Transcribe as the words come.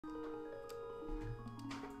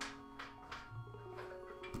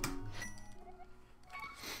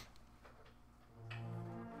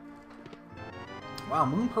Wow,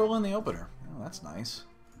 Moon Pearl in the opener. Oh, that's nice.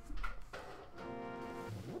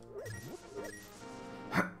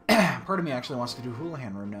 Part of me actually wants to do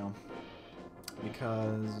Houlihan Room now.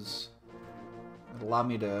 Because it allowed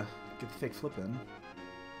me to get the fake flip in.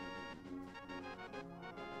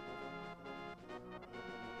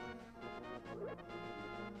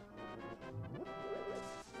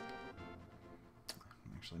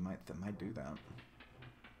 Actually, that might do that.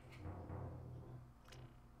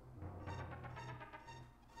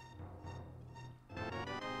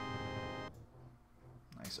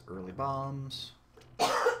 Nice early bombs.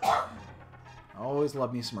 Always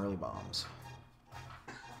love me some early bombs.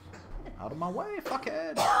 Out of my way,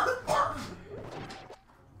 fuckhead!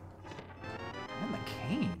 And the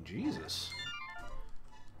cane, Jesus.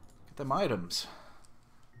 Get them items.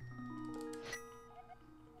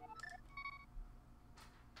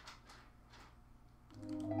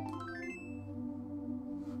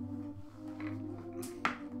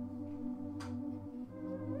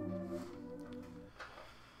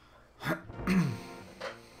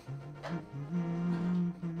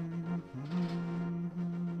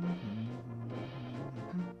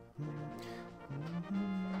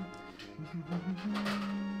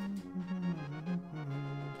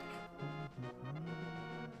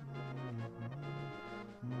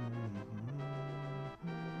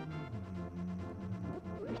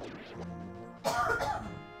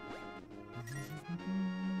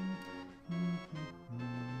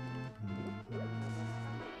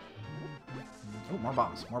 Oh, more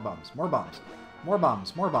bombs, more bombs, more bombs. More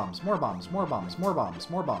bombs, more bombs, more bombs, more bombs, more bombs,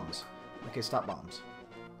 more bombs. Okay, stop bombs.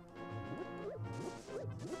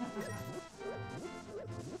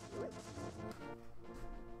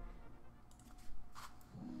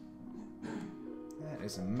 That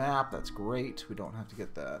is a map, that's great. We don't have to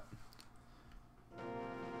get that.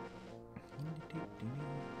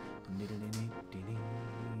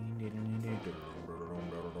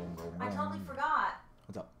 I totally forgot.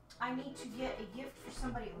 What's up? I need to get a gift for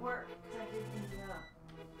somebody at work because I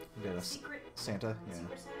did the secret Santa? Yeah.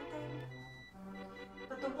 Secret Santa thing.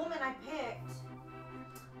 But the woman I picked,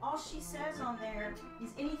 all she says on there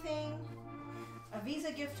is anything, a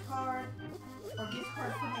Visa gift card or gift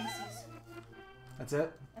card for Macy's. That's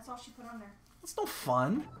it? That's all she put on there. That's no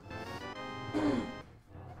fun.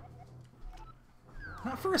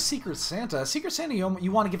 Not for a Secret Santa. A Secret Santa,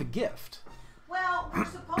 you want to give a gift. Well, we're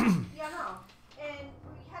supposed to, yeah, no. And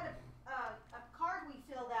we had a card we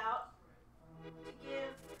filled out to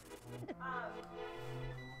give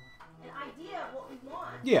an idea of what we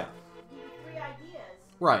want. Yeah. Give you 3 ideas.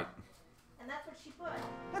 Right. And that's what she put.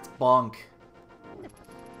 That's bunk.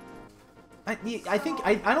 I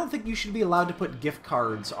don't think you should be allowed to put gift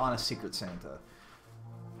cards on a Secret Santa.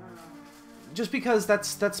 Just because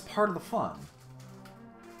that's part of the fun.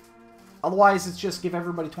 Otherwise, it's just give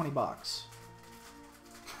everybody $20.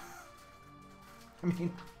 I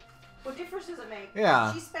mean, what difference does it make?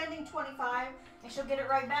 Yeah. She's spending $25 and she'll get it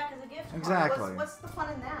right back as a gift card. Exactly. What's the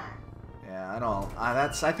fun in that? Yeah, I don't. I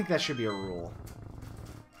think that should be a rule.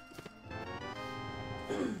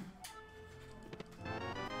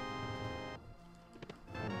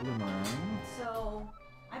 Boomerang. So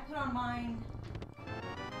I put on mine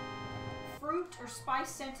fruit or spice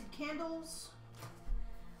scented candles,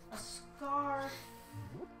 a scarf.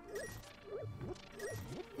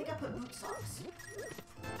 I think I put boot socks.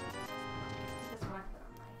 That's what I put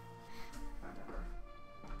on mine. I remember.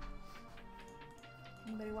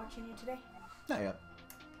 Anybody watching you today? Not yet.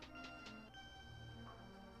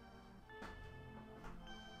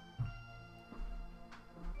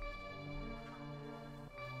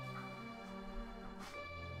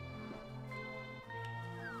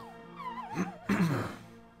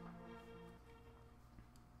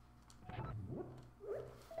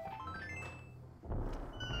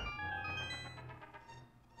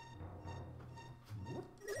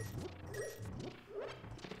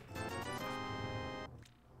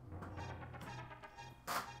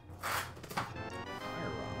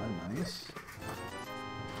 Nice.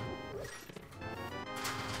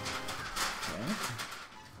 Okay.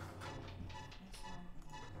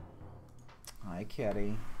 Hi,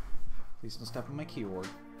 Caddy. Please don't step on my keyboard.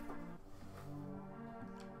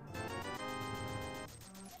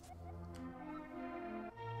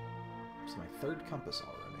 It's my 3rd compass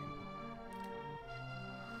already.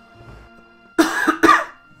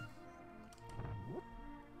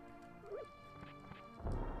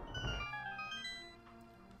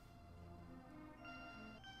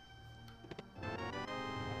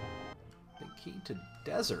 Key to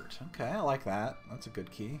desert. Okay, I like that. That's a good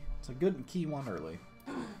key. It's a good key one early.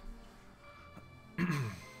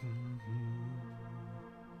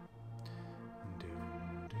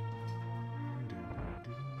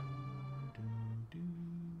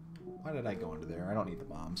 Why did I go into there? I don't need the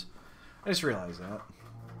bombs. I just realized that.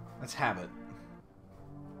 That's habit.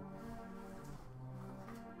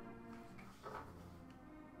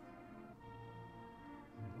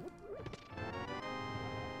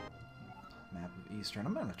 Map of Eastern.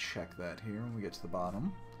 I'm gonna check that here when we get to the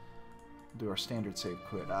bottom. Do our standard save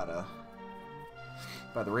quit out of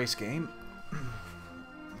by the race game.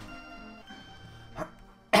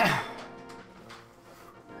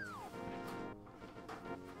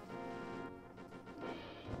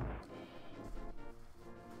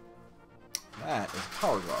 That is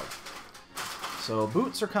Power Glove. So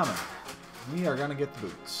boots are coming. We are gonna get the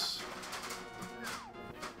boots.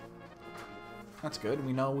 That's good.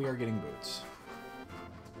 We know we are getting boots.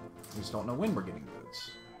 We just don't know when we're getting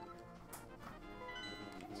boots.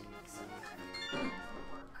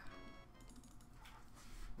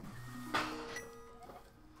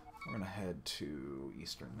 We're gonna head to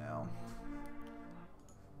Eastern now.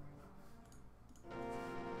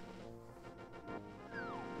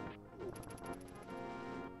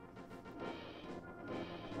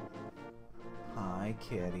 Hi,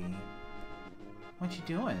 kitty. What you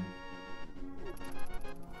doing?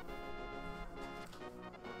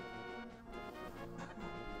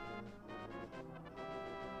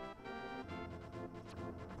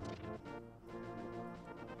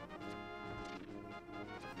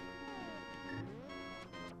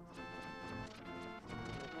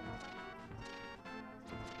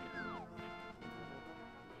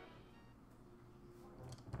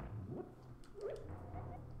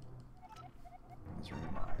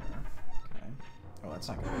 Okay. Oh, that's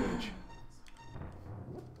not gonna reach.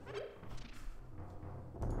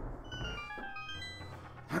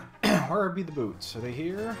 Where be the boots? Are they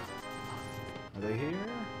here? Are they here?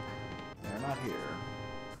 They're not here.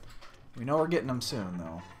 We know we're getting them soon,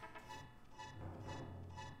 though.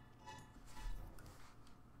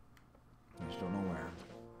 I just don't know where.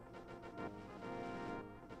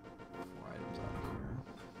 4 items out of here.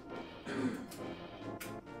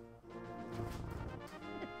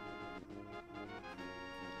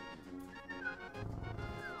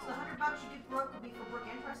 So the $100 you did Brooke would be for Brooke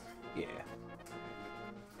and Preston? Yeah.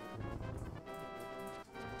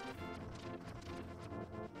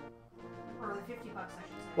 Or the $50 I should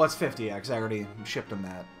say. Well, it's 50, yeah, because I already shipped them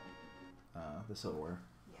that, the silverware.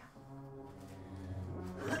 Yeah.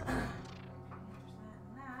 There's that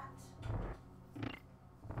and that.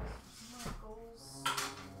 More goals. Oh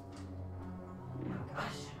my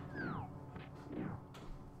gosh.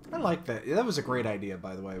 I like that. That was a great idea,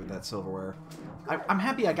 by the way, with that silverware. I'm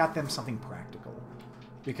happy I got them something practical.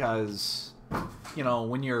 Because, you know,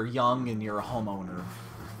 when you're young and you're a homeowner,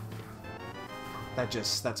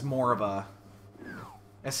 that's more of a...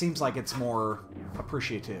 It seems like it's more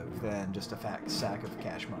appreciative than just a fat sack of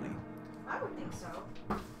cash money. I would think so.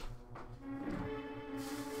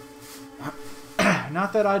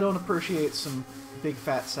 Not that I don't appreciate some big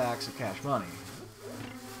fat sacks of cash money.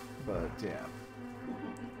 But, yeah.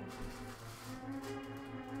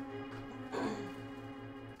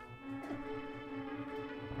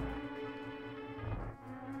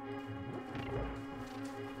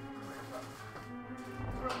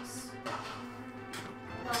 Brooks.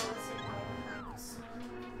 No, the same way.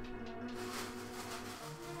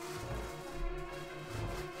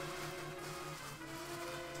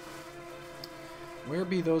 Where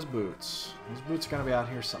be those boots? Those boots are gonna be out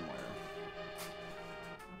here somewhere.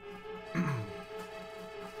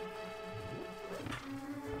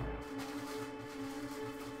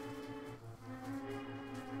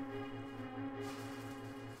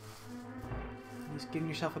 Just giving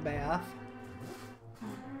yourself a bath.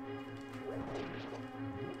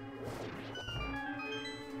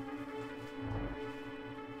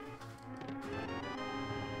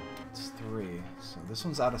 It's 3, so this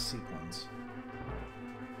one's out of sequence.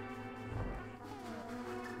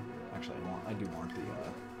 Actually, I do want the, yeah,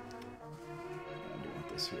 I do want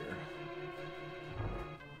this here.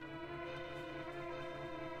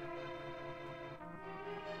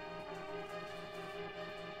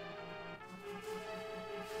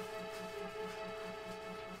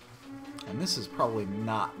 And this is probably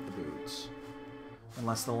not the boots,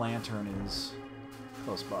 unless the lantern is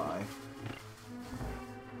close by.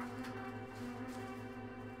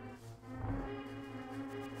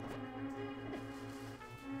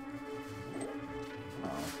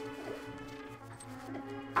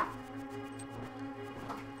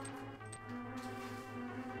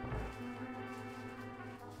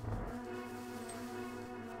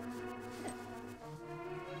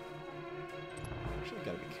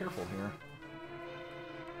 careful here.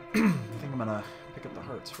 I think I'm gonna pick up the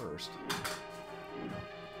hearts first.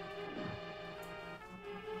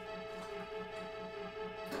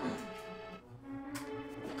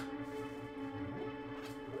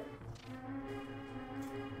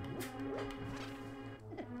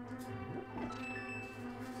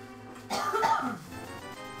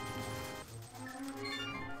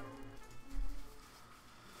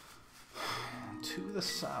 To the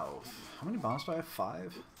south. How many bombs do I have?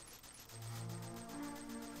 5?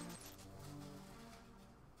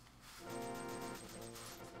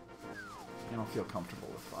 I don't feel comfortable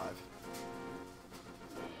with 5.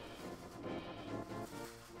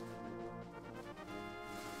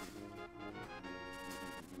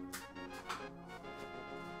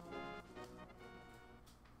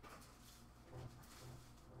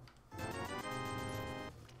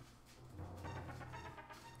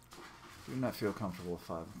 Do not feel comfortable with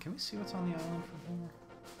 5. Can we see what's on the island from here?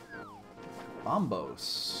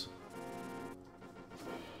 Bombos.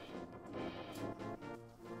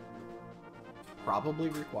 Probably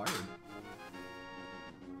required.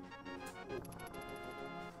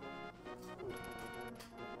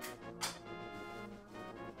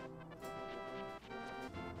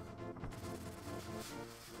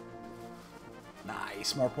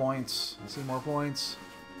 Nice, more points. I see more points.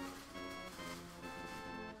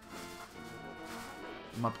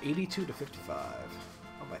 I'm up 82 to 55.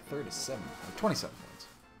 Oh, by 37, or 27 points.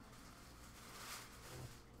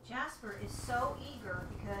 Jasper is so eager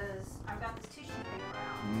because I've got this tissue paper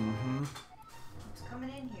out. Mm-hmm. It's coming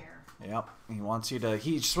in here. Yep. He wants you to...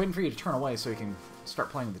 He's just waiting for you to turn away so he can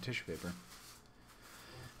start playing with the tissue paper.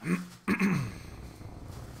 And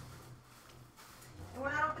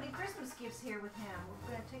we're not opening Christmas gifts here with him.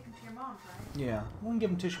 We're going to take him to your mom's, right? Yeah. We can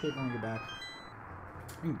give him tissue paper when we get back.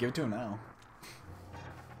 We can give it to him now.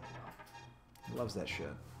 He loves that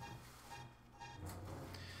shit.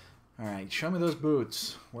 Alright, show me those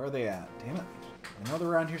boots. Where are they at? Damn it. I know they're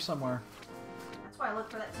around here somewhere. That's why I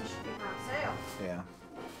looked for that tissue paper on sale. Yeah.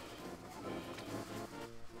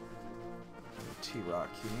 T-Rock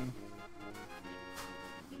key.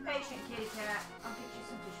 Be patient, kitty cat. I'll get you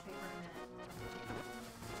some tissue paper in a minute.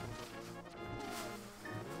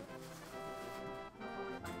 I'll go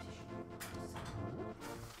with my tissue paper.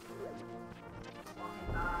 Walking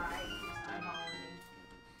by, just eyeballing me.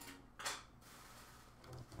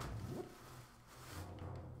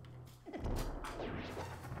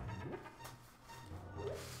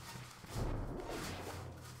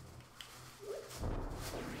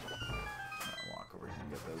 I'll walk over here and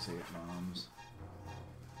get those 8 bombs.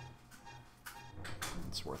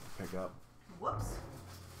 It's worth the pickup. Whoops.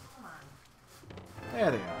 Come on.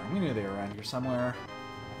 There they are. We knew they were around here somewhere.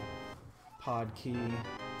 Pod key.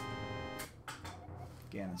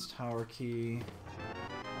 Ganon's tower key.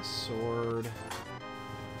 A sword.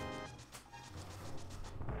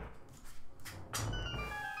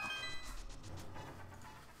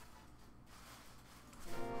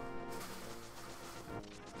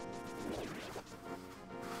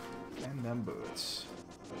 And them boots.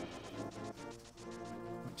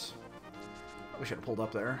 Oops. I wish I'd pulled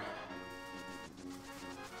up there.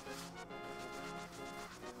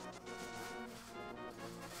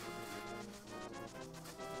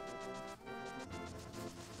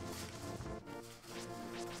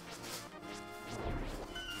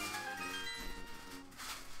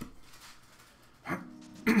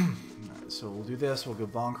 Alright, so we'll do this. We'll go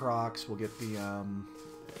Bonk Rocks. We'll get the library.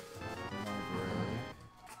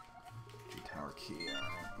 G-Tower key.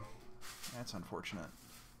 That's unfortunate.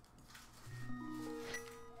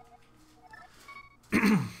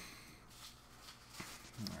 Alright,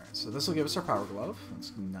 so this will give us our Power Glove.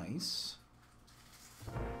 That's nice.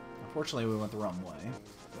 Unfortunately, we went the wrong way.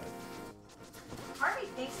 But Part of me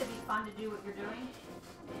thinks it'd be fun to do what you're doing,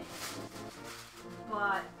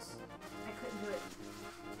 but I couldn't do it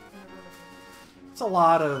in the room. it's a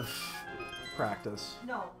lot of practice.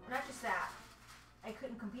 No, not just that. I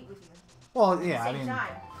couldn't compete with you. Well, yeah, I At the mean, same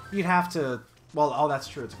time. you'd have to. Well, oh, that's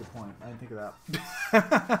true. It's a good point. I didn't think of that.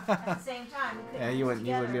 At the same time, we couldn't. Yeah, you wouldn't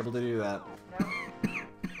be able to do that. No.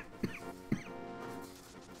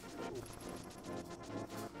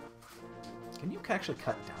 Can you actually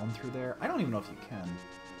cut down through there? I don't even know if you can.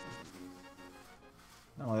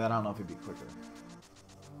 Not only that, I don't know if it'd be quicker.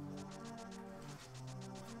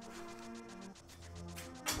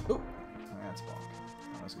 Oh, that's bonk.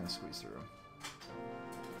 I was gonna squeeze through.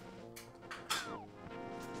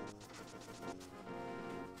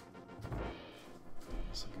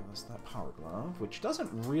 So give us that Power Glove, which doesn't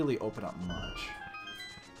really open up much.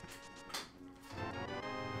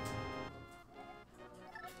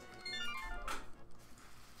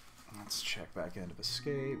 check back end of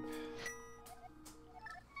escape.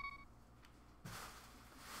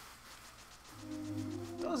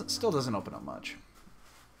 Still doesn't open up much.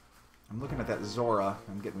 I'm looking at that Zora.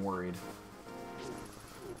 I'm getting worried.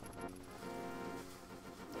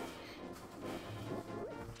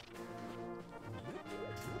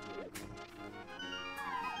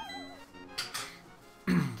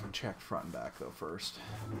 Check front and back though first.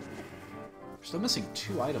 We're still missing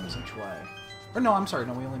 2 items each way. Or no, I'm sorry.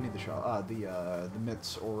 No, we only need the shell. The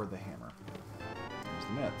mitts or the hammer. There's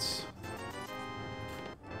the mitts.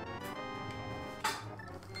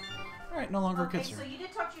 All right, no longer okay, concerned. So you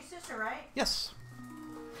did talk to your sister, right? Yes.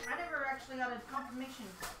 I never actually got a confirmation.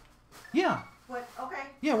 Yeah. What? Okay.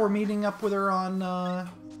 Yeah, we're meeting up with her on the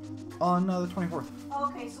 24th.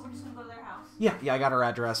 Oh, okay, so we're just gonna go to their house. Yeah, I got her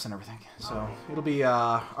address and everything. So okay. It'll be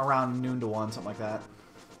around noon to 1, something like that.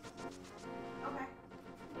 Okay.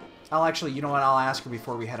 I'll actually, you know what? I'll ask her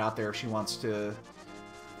before we head out there if she wants to,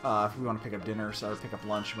 if we want to pick up dinner or pick up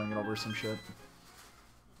lunch, bring it over some shit.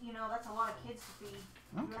 You know, that's a lot of kids to feed.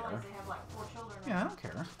 I don't care. They have like 4 children. Yeah, I don't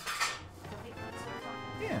care. Like a big pizza or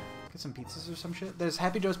something? Yeah, get some pizzas or some shit. There's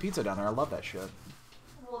Happy Joe's Pizza down there. I love that shit.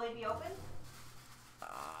 Will they be open?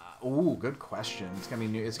 Ooh, good question. It's gonna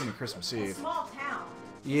be Christmas Eve. It's a small town.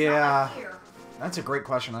 It's Yeah, not like here. that's a great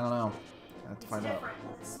question. I don't know. I have to find out.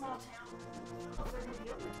 It's a small town. I don't know if they're gonna be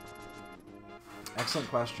open. Excellent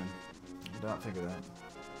question. I did not think of that.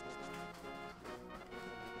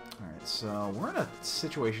 Alright, so we're in a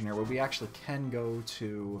situation here where we actually can go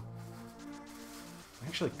to... We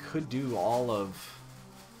actually could do all of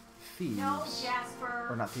Thieves. No, Jasper.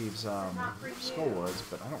 Or not Thieves, Skullwoods,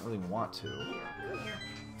 but I don't really want to. Come here.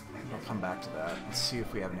 I'll come back to that. Let's see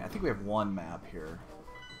if we have any... I think we have 1 map here.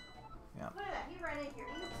 Yeah. Look at that. He ran in here.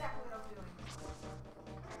 He knew exactly what I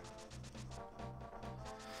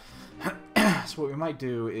was doing. So what we might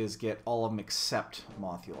do is get all of them except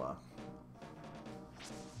Mothula.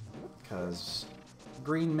 Because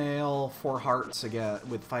green male, 4 hearts again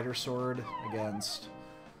with fighter sword against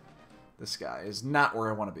this guy is not where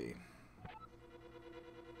I want to be.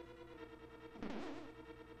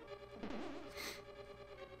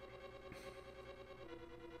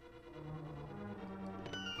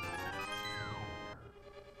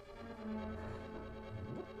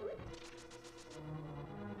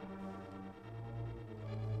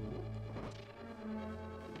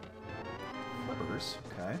 Flippers,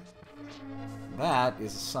 okay. That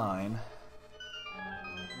is a sign.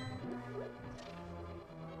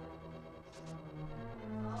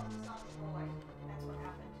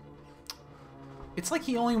 It's like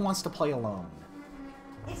he only wants to play alone.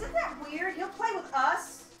 Isn't that weird? He'll play with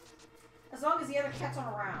us as long as the other cats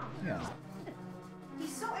aren't around. Yeah.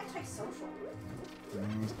 He's so antisocial.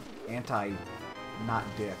 Anti-not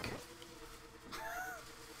dick.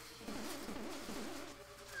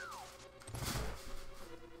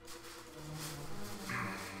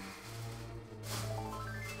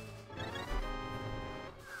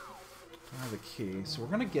 The key. So we're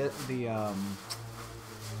gonna get the I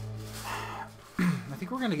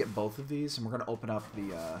think we're gonna get both of these, and we're gonna open up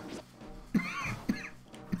the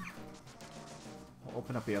we'll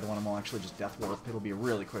open up the other one, and we'll actually just death warp. It'll be a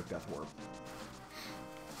really quick death warp.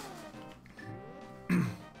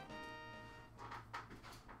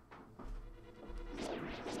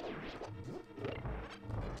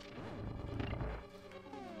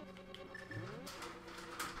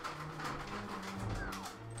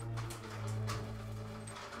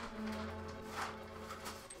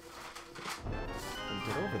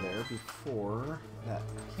 Get over there before that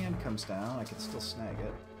can comes down. I can still snag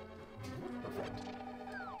it. Perfect.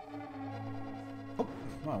 Oh,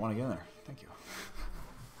 no, I want to get in there. Thank you.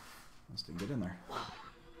 Let's get in there.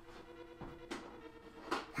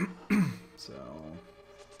 So...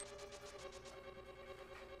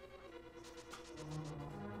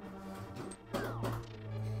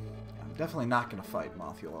 I'm definitely not going to fight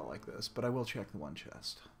Mothula like this, but I will check the one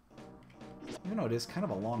chest. You know, it is kind of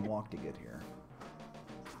a long walk to get here.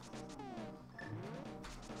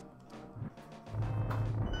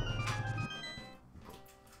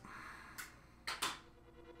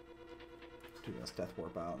 Do this death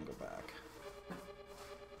warp out and go back.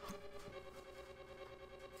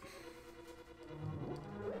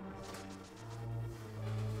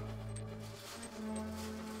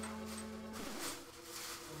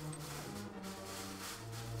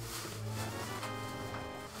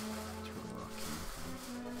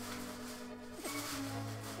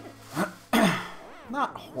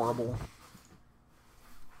 Not horrible.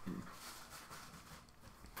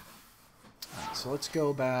 Alright, so let's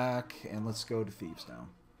go back and let's go to Thieves now.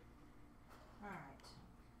 Alright.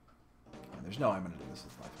 There's no way I'm going to do this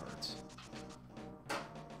with 5 hearts.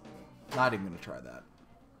 Not even going to try that.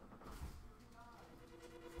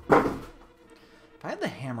 If I had the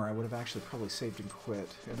hammer, I would have actually probably saved and quit,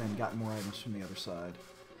 and then gotten more items from the other side.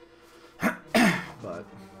 But,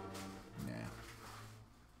 yeah.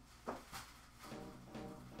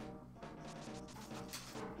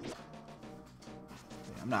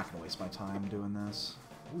 I'm not going to waste my time doing this.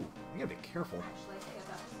 Ooh, I gotta be careful. Actually, I think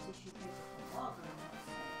I got this tissue paper from Walgreens.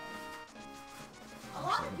 A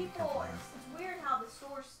lot of people, it's weird how the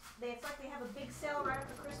stores, it's like they have a big sale right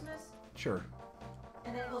after Christmas. Sure.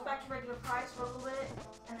 And then it goes back to regular price for a little bit,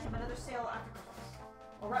 and they have another sale after Christmas.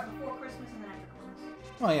 Or right before Christmas and then after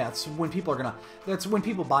Christmas. Well, yeah, it's when people are gonna, that's when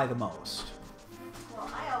people buy the most. Well,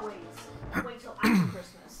 I always wait till after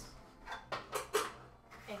Christmas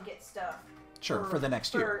and get stuff. Sure, for the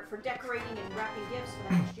next year. For decorating and wrapping gifts for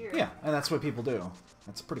the next year. Yeah, and that's what people do.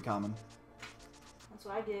 That's pretty common. That's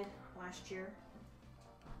what I did last year.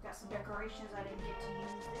 Got some decorations I didn't get to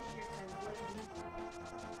use this year because I was lazy.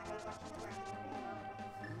 I got a bunch of wrapping paper.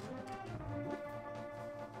 Where did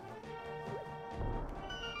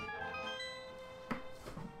you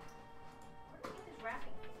get this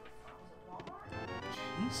wrapping paper from? Was it Walmart?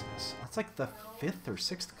 Jesus, that's like the 5th or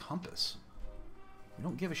 6th compass. We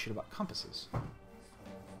don't give a shit about compasses.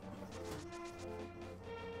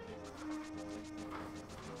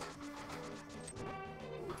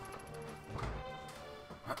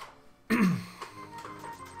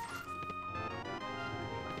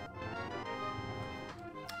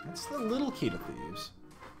 It's the little key to thieves.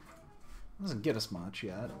 Doesn't get us much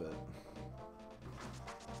yet, but...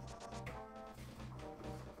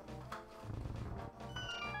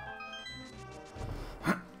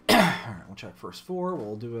 Alright, we'll check first 4,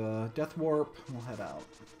 we'll do a death warp, and we'll head out.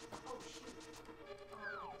 Oh, shoot.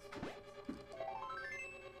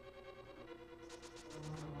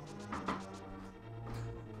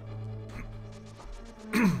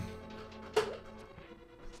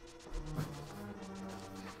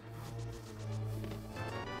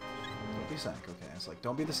 Don't be sank, okay. It's like,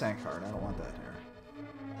 don't be the sank card, I don't want that here.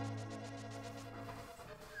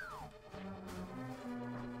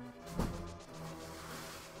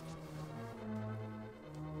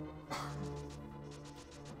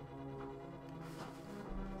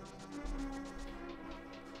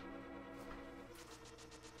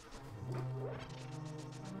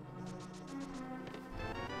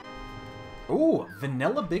 Ooh,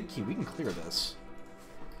 vanilla big key. We can clear this.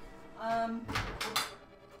 Are you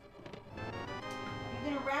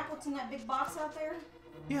gonna wrap what's in that big box out there?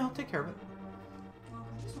 Yeah, I'll take care of it.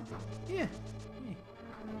 This one. Yeah.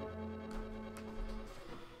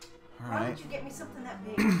 Why Alright. didn't you get me something that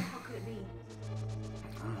big? How could it be?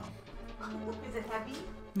 I don't know. Is it heavy?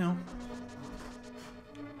 No.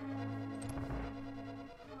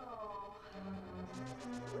 Oh.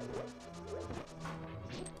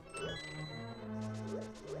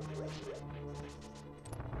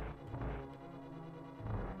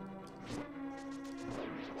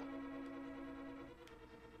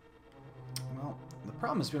 Well, the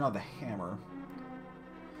problem is we don't have the hammer.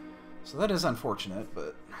 So that is unfortunate,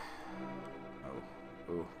 but...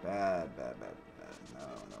 Oh. Ooh. Bad. No.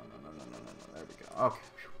 There we go. Okay.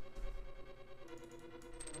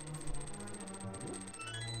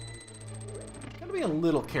 Gotta be a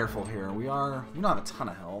little careful here. We don't have a ton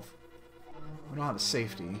of health. We don't have a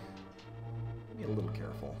safety. Be a little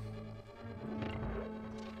careful.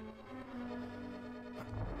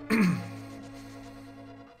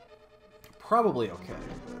 Probably okay,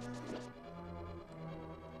 but...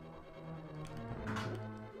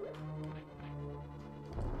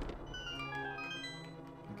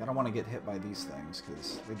 I don't want to get hit by these things,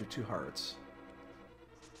 because they do 2 hearts.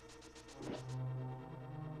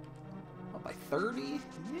 Oh, by 30?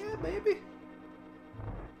 Yeah, maybe.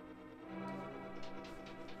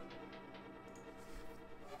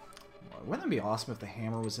 Well, wouldn't it be awesome if the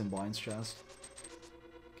hammer was in Blind's chest?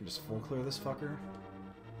 Could just full clear this fucker?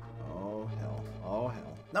 Oh, hell. Oh,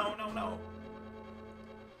 hell. No!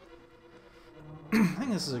 I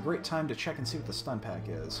think this is a great time to check and see what the stun pack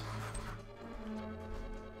is.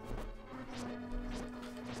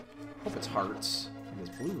 Hope it's hearts. It is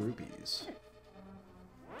blue rupees.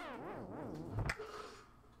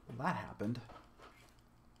 Well, that happened.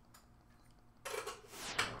 Can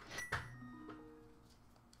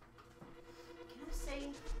I say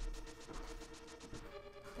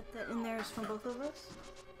that in there is from both of us?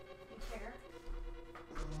 You care?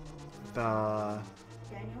 The...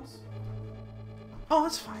 Daniels? Oh,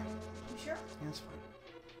 that's fine. You sure? Yeah, that's fine.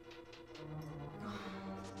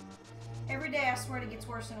 Every day I swear it gets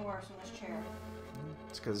worse and worse in this chair.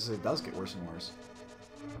 It's because it does get worse and worse.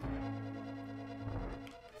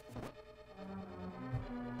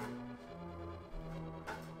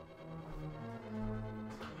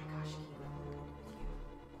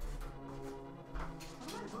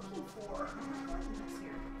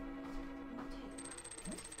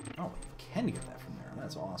 Oh, you can get that from there.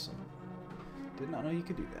 That's awesome. Did not know you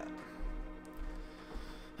could do that.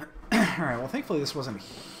 Alright, well thankfully this wasn't a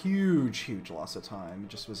huge loss of time. It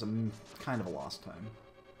just was a kind of a lost time.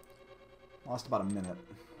 Lost about a minute.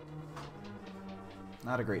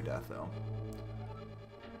 Not a great death, though.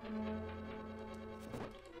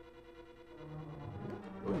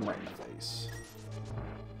 Boom, right in the face.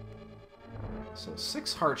 So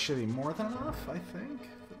 6 hearts should be more than enough, I think,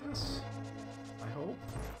 for this. I hope.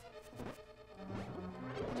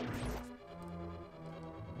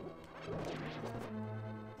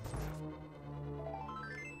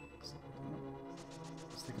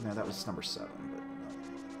 I was thinking that was number 7, but no.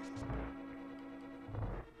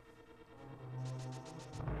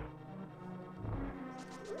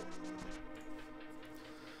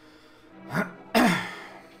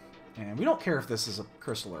 And we don't care if this is a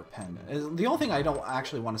crystal or a pendant. The only thing I don't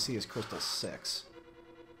actually want to see is crystal 6.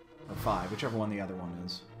 Or 5, whichever one the other one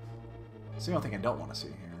is. It's the only thing I don't want to see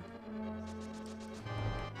here.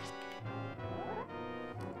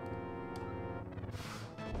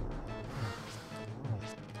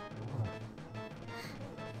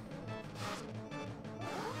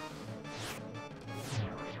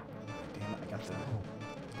 Damn it, I got the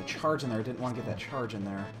charge in there. I didn't want to get that charge in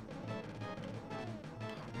there.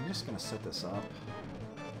 I'm just going to set this up.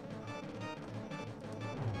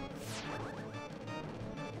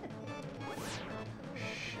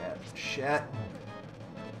 Shit.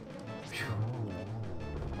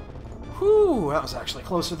 Whew, that was actually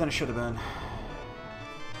closer than it should have been.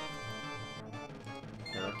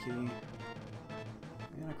 Arrow key. And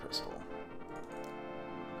a crystal.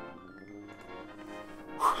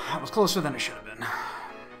 Whew, that was closer than it should have been.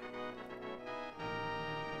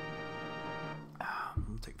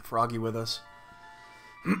 We'll take the froggy with us.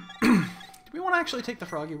 Do we want to actually take the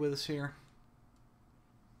froggy with us here?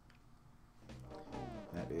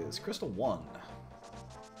 That is crystal 1.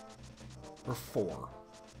 Or 4.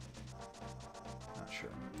 Not sure.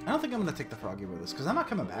 I don't think I'm going to take the froggy with us, because I'm not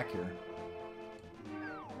coming back here.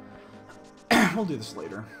 We'll do this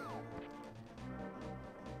later.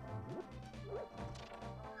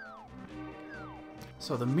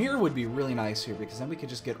 So the mirror would be really nice here, because then we could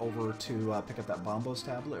just get over to pick up that Bombos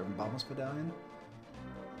tablet, or Bombos medallion.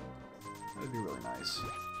 That would be really nice.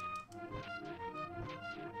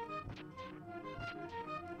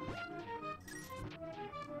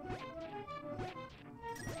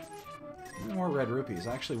 More red rupees.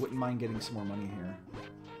 I actually wouldn't mind getting some more money here.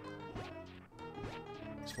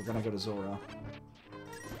 So we're gonna go to Zora.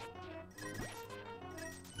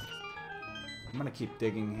 I'm gonna keep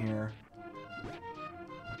digging here.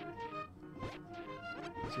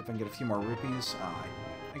 See if I can get a few more rupees. Ah,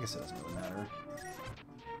 I guess it doesn't really matter.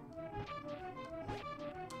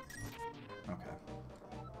 Okay.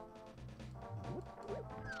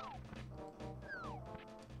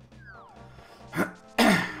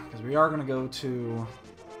 We are going to go to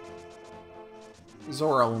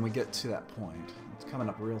Zora when we get to that point. It's coming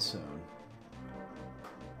up real soon.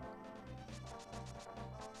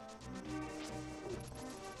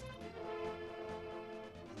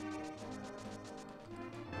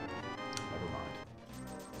 Never mind.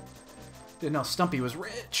 Didn't know Stumpy was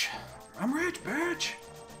rich. I'm rich, bitch!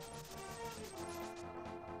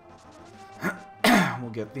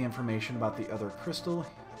 We'll get the information about the other crystal.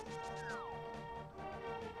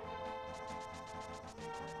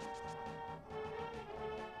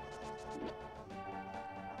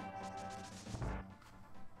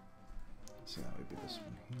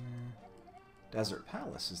 Desert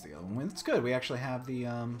Palace is the other one. It's good. We actually have the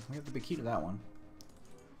big key to that one.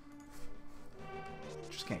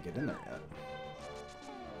 Just can't get in there yet.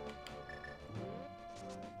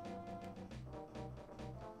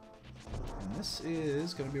 And this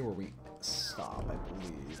is going to be where we stop, I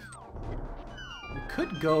believe. We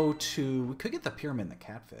could go to... We could get the pyramid and the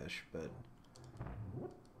catfish, but...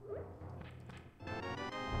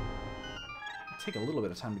 Take a little bit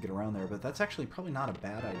of time to get around there, but that's actually probably not a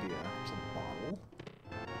bad idea. There's a bottle.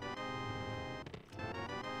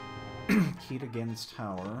 Key to Gan's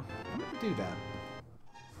Tower. I'm going to do that.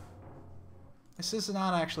 This is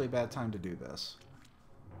not actually a bad time to do this.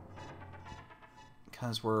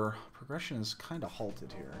 Because progression is kind of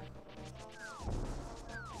halted here.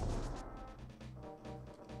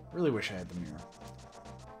 Really wish I had the mirror.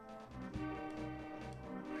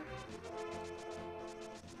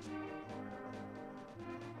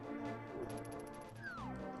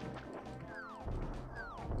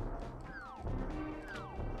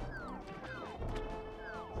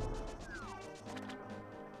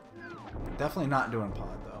 Definitely not doing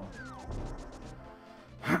pod, though.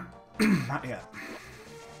 Not yet.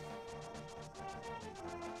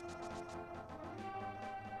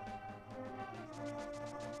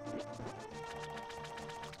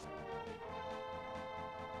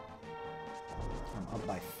 Up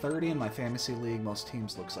by 30 in my fantasy league. Most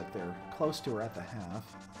teams looks like they're close to or at the half.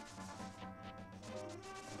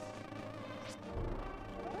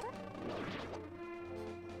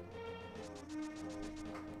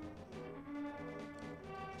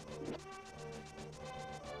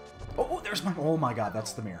 Oh, there's my... Oh my god,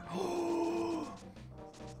 that's the mirror.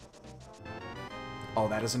 Oh,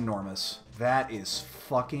 that is enormous. That is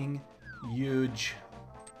fucking huge.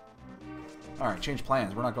 Alright, change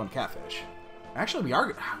plans. We're not going to Catfish. Actually, we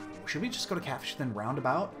are... Should we just go to Catfish then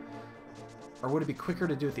roundabout? Or would it be quicker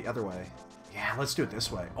to do it the other way? Yeah, let's do it this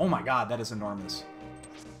way. Oh my god, that is enormous.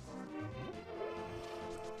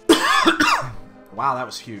 Wow, that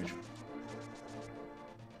was huge.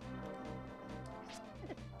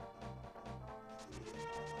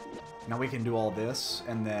 Now we can do all this,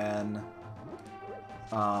 and then...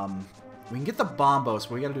 we can get the Bombos,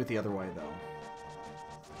 but we gotta do it the other way, though.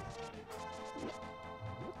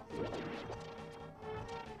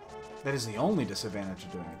 That is the only disadvantage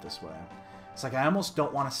of doing it this way. It's like I almost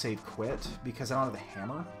don't want to save quit, because I don't have the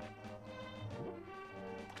hammer.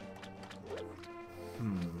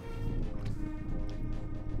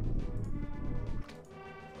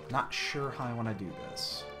 Not sure how I want to do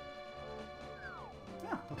this.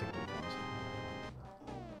 Yeah, I'll take both ones.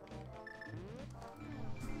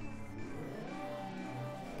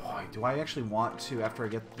 Boy, do I actually want to, after I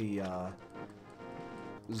get the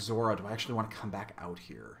Zora, do I actually want to come back out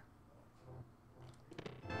here?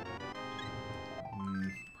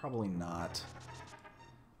 Probably not.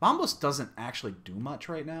 Bombos doesn't actually do much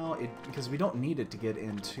right now, because we don't need it to get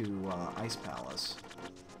into Ice Palace.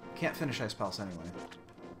 Can't finish Ice Palace anyway.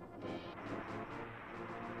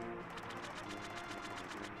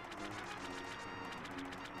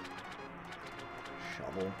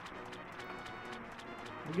 Shovel.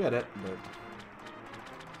 We get it, but...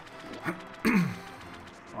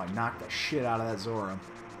 Oh, I knocked the shit out of that Zora.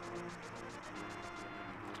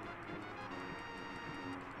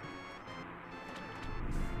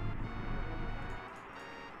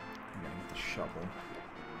 Shovel.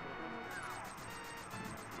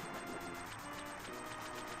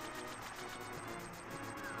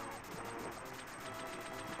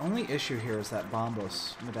 The only issue here is that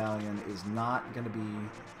Bombos medallion is not going to be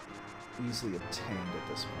easily obtained at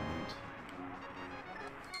this point.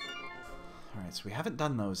 Alright, so we haven't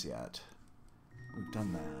done those yet. We've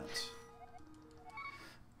done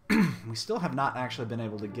that. We still have not actually been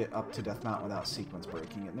able to get up to Death Mountain without sequence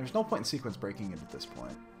breaking it. And there's no point in sequence breaking it at this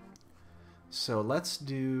point. So let's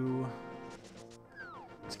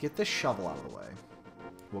get this shovel out of the way.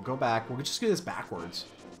 We'll go back. We'll just do this backwards.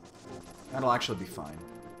 That'll actually be fine.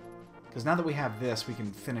 Because now that we have this, we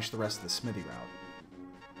can finish the rest of the smithy route.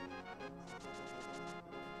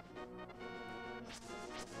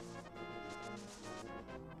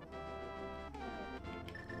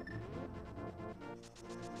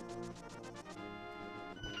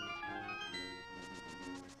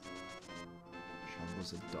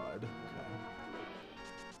 Shovel's a dud. Okay.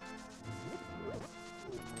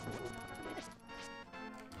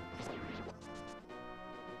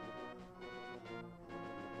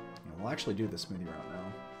 We'll actually do the smithy route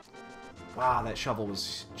now. Wow, that shovel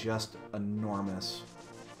was just enormous.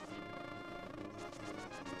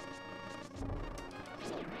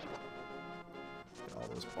 Get all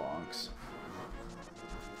those bonks.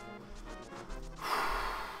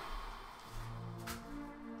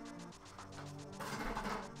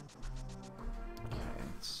 Okay,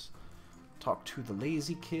 let's talk to the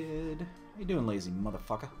lazy kid. How you doing, lazy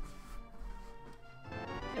motherfucker?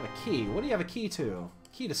 You have a key. What do you have a key to?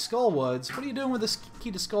 Key to Skullwoods? What are you doing with this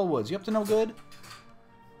key to Skullwoods? You up to no good?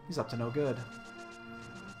 He's up to no good.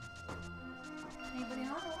 Anybody on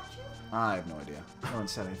watch you? I have no idea. No one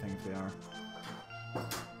said anything if they are.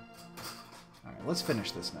 Alright, let's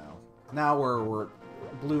finish this now. Now we're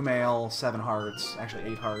blue mail, 7 hearts,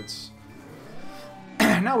 actually 8 hearts.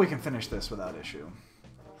 Now we can finish this without issue.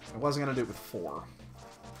 I wasn't going to do it with 4.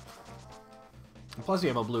 And plus we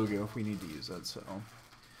have a blue goo if we need to use it, so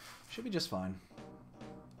should be just fine.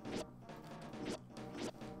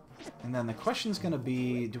 And then the question's going to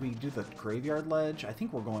be, do we do the graveyard ledge? I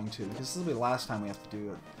think we're going to, because this will be the last time we have to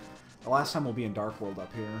do it. The last time we'll be in Dark World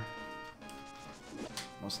up here.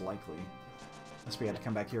 Most likely. Unless we had to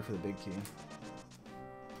come back here for the big key.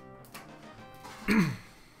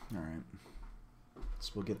 Alright.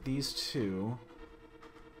 So we'll get these 2.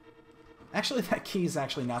 Actually, that key is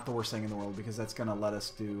actually not the worst thing in the world, because that's going to let us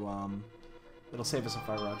do, it'll save us a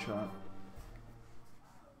fire rod shot.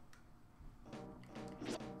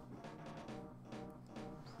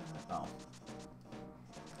 Oh.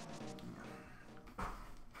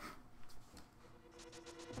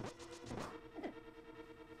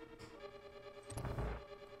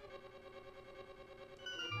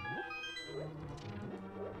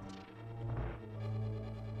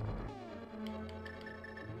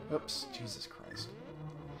 Oops, Jesus Christ.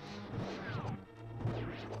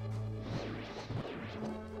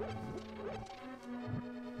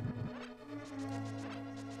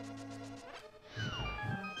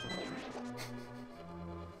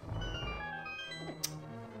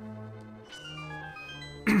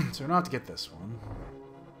 So we don't have to get this one.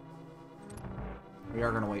 We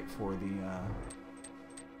are going to wait for the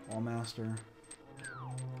Wallmaster.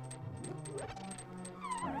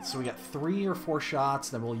 Alright, so we got 3 or 4 shots,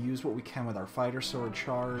 then we'll use what we can with our fighter sword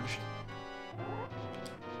charged.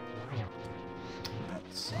 That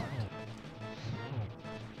sucked.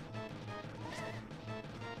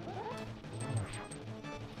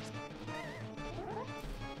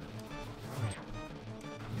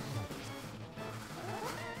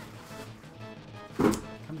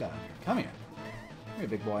 Come down here. Come here. Come here,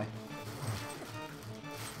 big boy.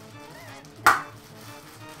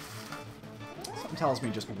 Something tells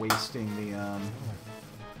me just wasting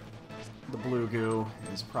the blue goo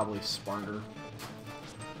is probably smarter.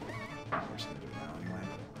 We're just gonna do it now anyway.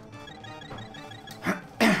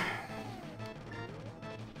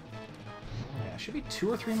 Yeah, should be 2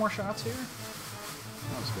 or 3 more shots here.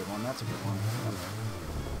 That was a good one. That's a good one.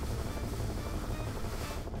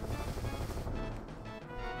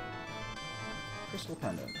 Crystal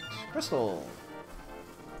pendant. Crystal!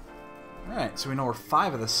 Alright, so we know we're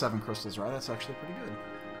 5 of the 7 crystals, right? That's actually pretty good.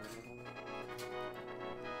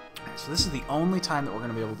 Alright, so this is the only time that we're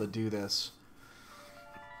going to be able to do this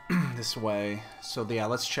this way. So yeah,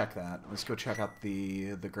 let's check that. Let's go check out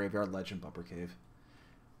the Graveyard Legend Bumper Cave.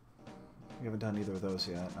 We haven't done either of those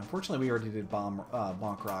yet. Unfortunately, we already did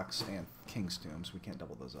Bonk Rocks and King's Tombs. We can't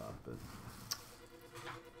double those up, but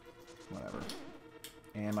whatever.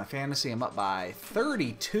 And my fantasy, I'm up by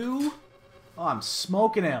 32. Oh, I'm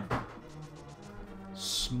smoking him.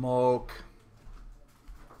 Smoke.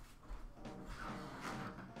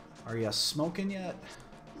 Are you smoking yet?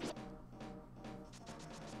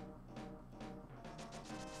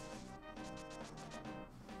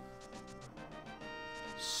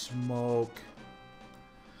 Smoke.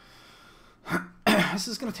 This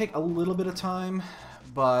is going to take a little bit of time,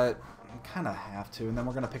 but kind of have to, and then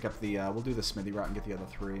we're gonna pick up the we'll do the smithy route and get the other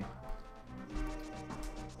 3.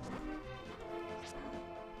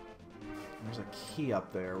 There's a key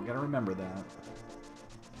up there, we gotta remember that.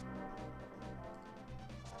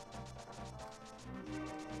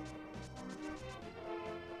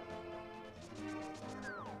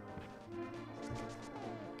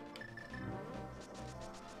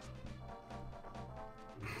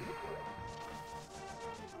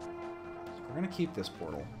 So we're gonna keep this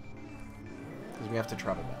portal because we have to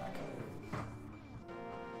travel back.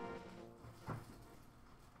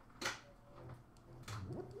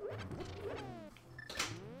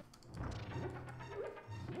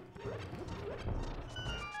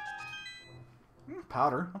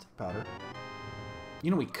 Powder. I'll take powder.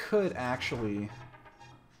 You know, we could actually...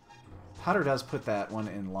 Powder does put that one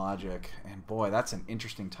in logic, and boy, that's an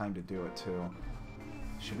interesting time to do it, too.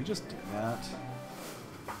 Should we just do that?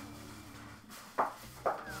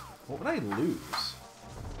 What would I lose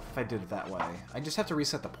if I did it that way? I just have to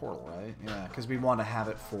reset the portal, right? Yeah, because we want to have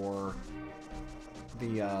it for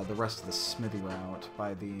the rest of the smithy route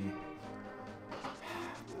by the...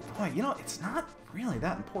 Boy, you know, it's not really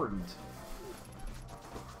that important.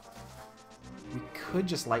 We could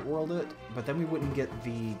just light world it, but then we wouldn't get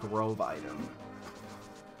the Grove item.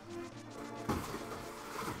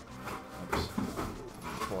 Oops.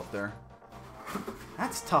 Pull up there.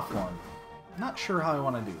 That's a tough one. Not sure how I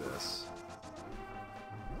want to do this.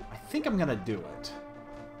 I think I'm gonna do it.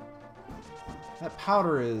 That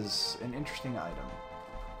powder is an interesting item.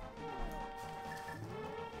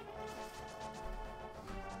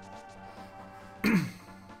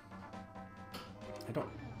 I don't...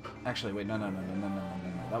 Actually, wait, no.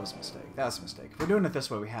 That was a mistake. That was a mistake. If we're doing it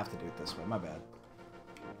this way, we have to do it this way. My bad.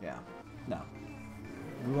 Yeah. No.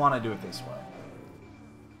 We want to do it this way.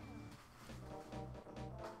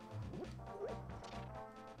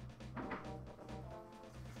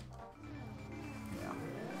 Yeah.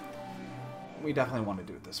 We definitely want to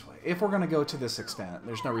do it this way. If we're going to go to this extent,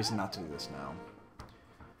 there's no reason not to do this now.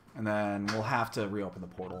 And then we'll have to reopen the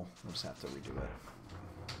portal. We'll just have to redo it.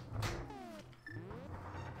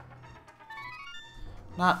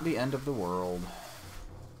 Not the end of the world.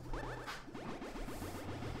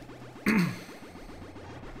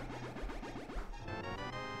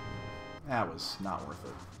 That was not worth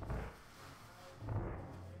it.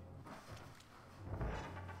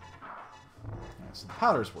 Yeah, so the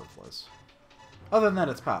powder's worthless. Other than that,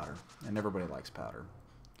 it's powder. And everybody likes powder.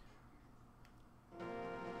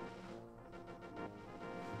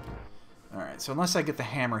 Alright, so unless I get the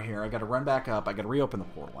hammer here, I gotta run back up, I gotta reopen the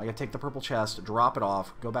portal. I gotta take the purple chest, drop it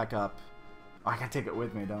off, go back up. Oh, I gotta take it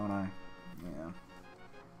with me, don't I? Yeah.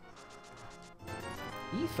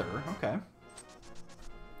 Ether? Okay.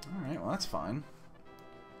 Alright, well that's fine.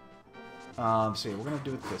 So yeah, we're gonna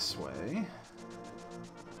do it this way.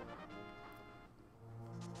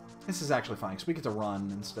 This is actually fine, because we get to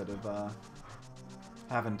run instead of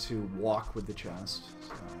having to walk with the chest.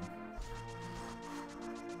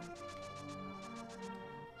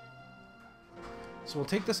 So we'll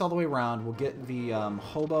take this all the way around. We'll get the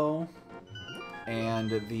hobo and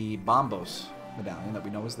the bombos medallion that we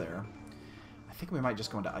know is there. I think we might just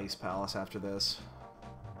go into Ice Palace after this.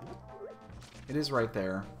 It is right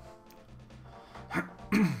there.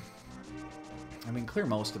 I mean, clear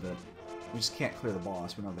most of it. We just can't clear the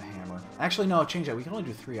boss. We don't have the hammer. Actually, no, change that. We can only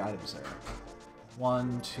do 3 items there.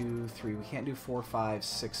 1, 2, 3. We can't do 4, 5,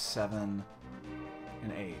 6, 7,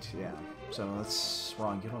 and 8. Yeah. So that's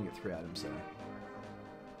wrong. You can only get 3 items there.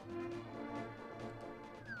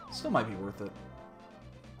 Still might be worth it.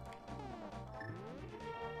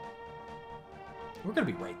 We're gonna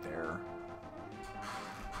be right there.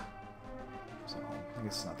 So, I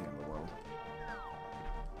guess it's not the end of the world.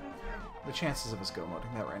 The chances of us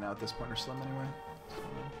go-moding that right now at this point are slim anyway. So.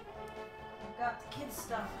 Got the kids'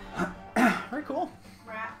 stuff. Very cool.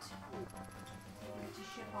 Wrapped. To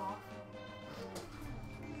ship off.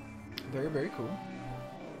 Very, very cool.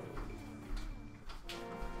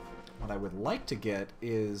 What I would like to get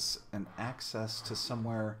is an access to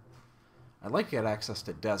somewhere... I'd like to get access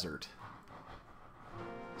to desert.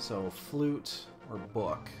 So, flute or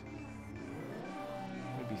book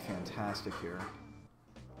would be fantastic here.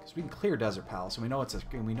 Because we can clear Desert Palace, and we know it's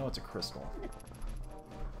a crystal.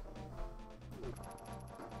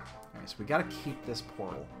 Alright, so we gotta keep this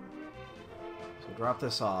portal. So we'll drop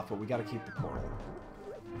this off, but we gotta keep the portal.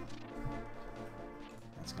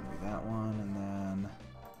 That's gonna be that one, and then...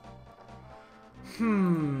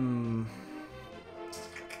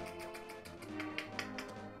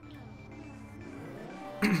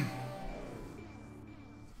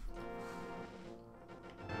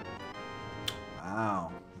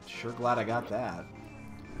 Wow. Sure glad I got that.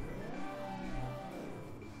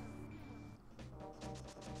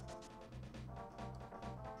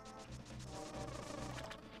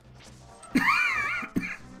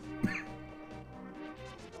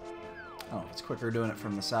 Oh, it's quicker doing it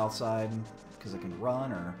from the south side because I can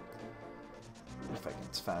run, or if I can,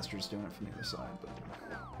 it's faster just doing it from the other side, but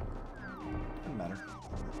doesn't matter.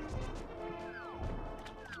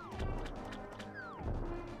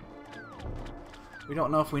 We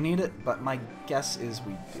don't know if we need it, but my guess is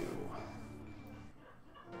we do.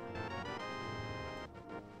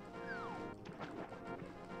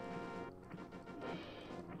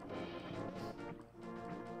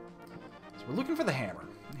 So we're looking for the hammer.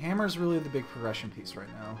 The hammer is really the big progression piece right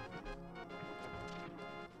now.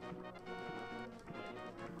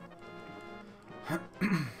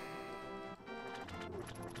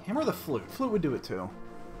 Hammer or the flute? Flute would do it too.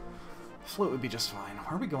 Flute would be just fine.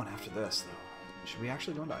 Where are we going after this, though? Should we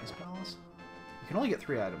actually go into Ice Palace? You can only get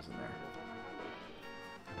 3 items in there.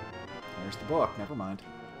 There's the book. Never mind.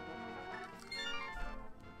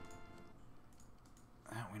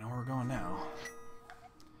 We know where we're going now.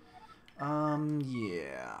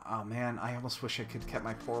 Yeah. Oh, man. I almost wish I could kept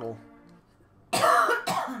my portal.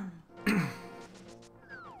 I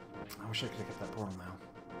wish I could have kept that portal now.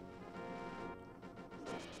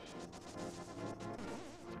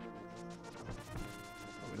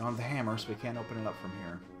 We don't have the hammer, so we can't open it up from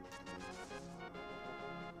here.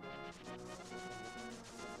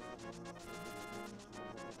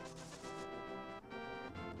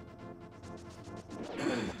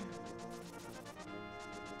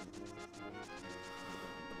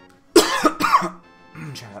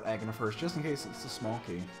 Check out Agna first, just in case it's a small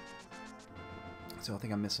key. So I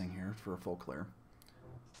think I'm missing here for a full clear.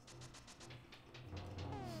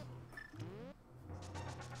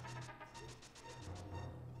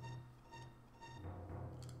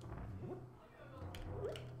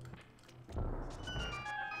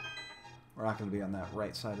 We're not going to be on that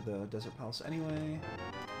right side of the Desert Palace anyway.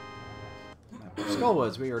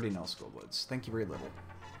 Skullwoods, we already know Skullwoods. Thank you very little.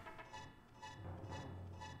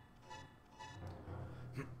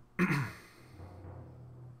 I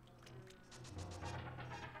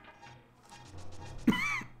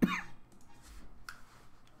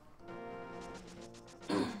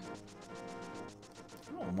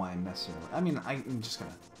don't know why I'm messing with it. I mean, I'm just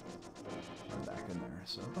going to run back in there.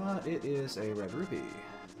 So, but it is a red rupee.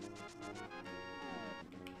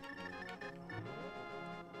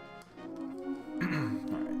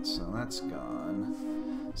 So that's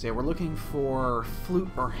gone. So yeah, we're looking for flute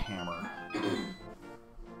or hammer.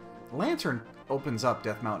 Lantern opens up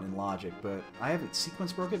Death Mountain in logic, but I haven't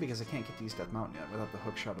sequence broke it because I can't get to East Death Mountain yet without the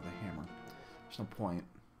hook shot or the hammer. There's no point.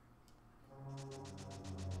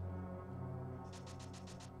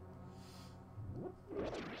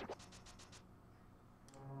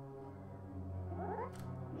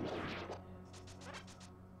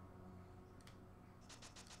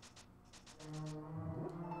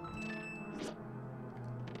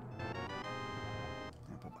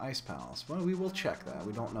 Ice Palace. Well, we will check that.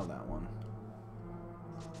 We don't know that one.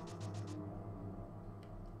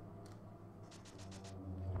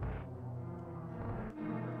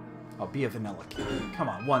 Oh, be a vanilla key. Come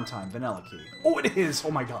on, one time, vanilla key. Oh, it is!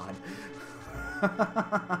 Oh my god.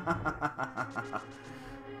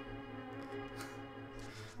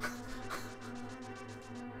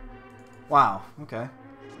 Wow, okay.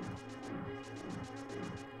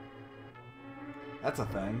 That's a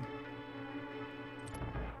thing.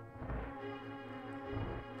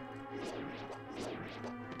 There's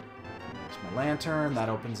my lantern. That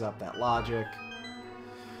opens up that logic.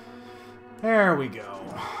 There we go.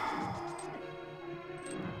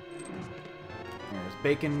 There's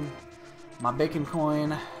bacon. My bacon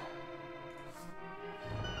coin.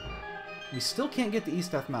 We still can't get to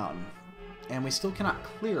East Death Mountain. And we still cannot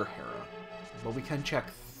clear Hera. But we can check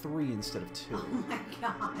 3 instead of 2. Oh my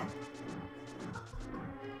god.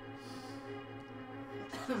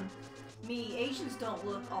 Me, Asians don't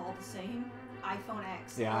look all the same. iPhone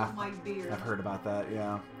X. Yeah. Oh, my beard. I've heard about that,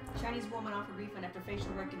 yeah. Chinese woman offered refund after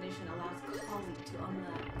facial recognition allows colleague to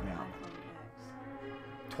unlock iPhone X.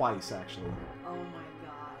 Twice, actually. Oh my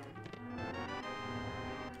god.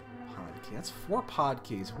 Pod key. That's 4 pod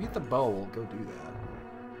keys. If we get the bow, we'll go do that.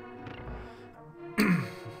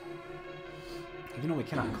 Even though we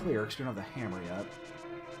cannot clear because we don't have the hammer yet.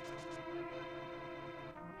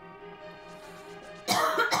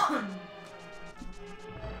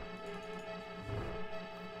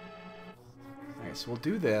 Alright, so we'll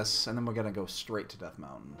do this, and then we're gonna go straight to Death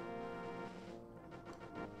Mountain.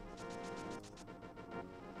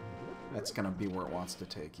 That's gonna be where it wants to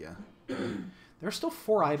take you. There's still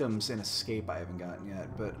 4 items in Escape I haven't gotten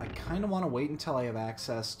yet, but I kind of want to wait until I have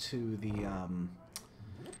access to the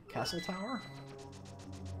Castle Tower.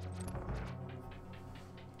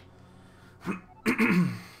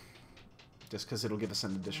 Just because it'll give us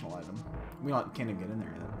an additional item. We can't even get in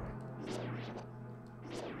there yet.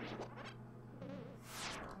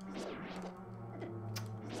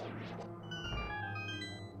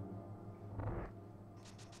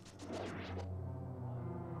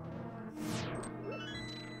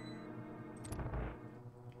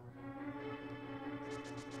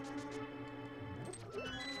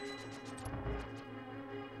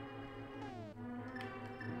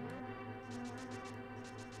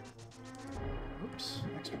 Oops,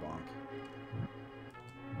 extra bonk.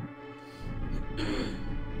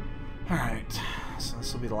 Alright, so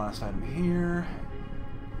this will be the last item here.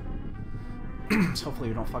 So hopefully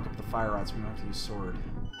we don't fuck up the fire rods, we don't have to use sword.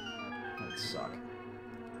 That would suck.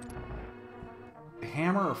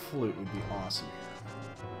 Hammer or flute would be awesome here.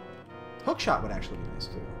 Hookshot would actually be nice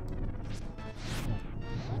too.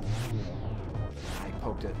 I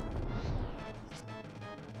poked it.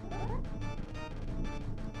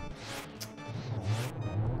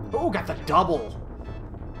 Oh, got the double!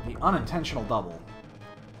 The unintentional double.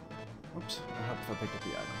 Oops, I hope if I picked up the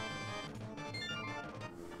item.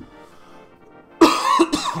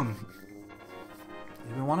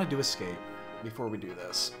 We want to do escape before we do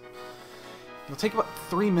this. It'll take about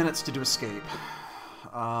 3 minutes to do escape.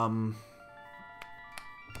 Kinda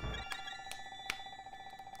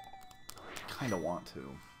want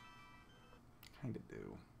to. Kinda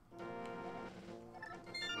do.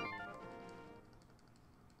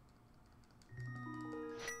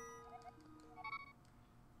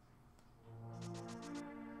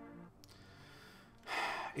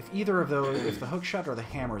 If either of those, if the hookshot or the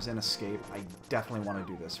hammer is in escape, I definitely want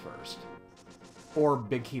to do this first. Or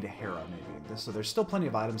big key to Hera, maybe. So there's still plenty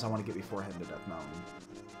of items I want to get before heading to Death Mountain.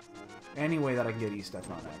 Any way that I can get East Death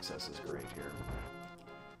Mountain access is great here.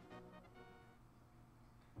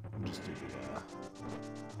 I'll just do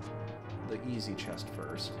the easy chest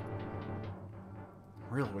first.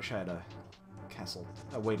 I really wish I had a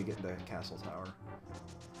way to get to the castle tower.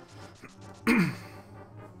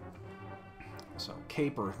 So,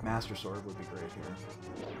 cape or master sword would be great here.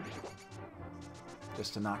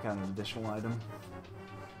 Just to knock out an additional item.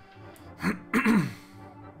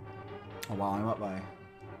 Oh, wow, I'm up by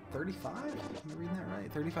 35? Am I reading that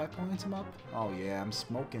right? 35 points I'm up? Oh yeah, I'm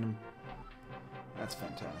smoking him. That's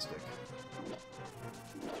fantastic.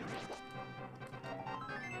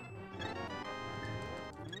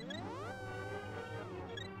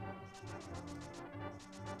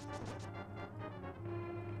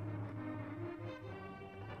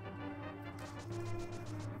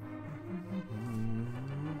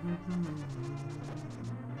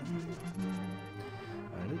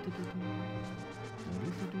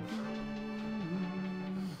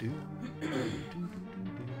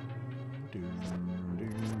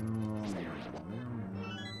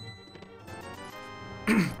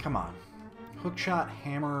 Come on. Hook shot,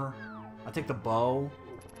 hammer. I'll take the bow.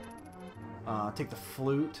 Take the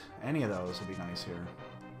flute. Any of those would be nice here.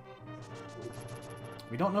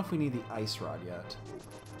 We don't know if we need the ice rod yet,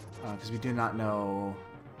 because we do not know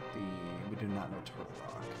Turtle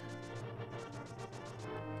Rock.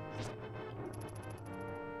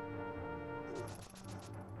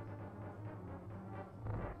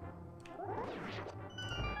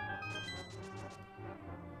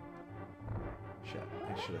 Shit,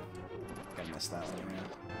 I should have missed that one.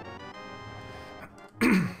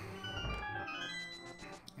 Yeah.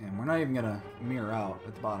 And we're not even gonna mirror out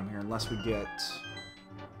at the bottom here unless we get.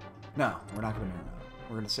 No, we're not gonna mirror out.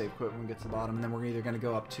 We're gonna save quit when we get to the bottom, and then we're either gonna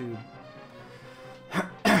go up to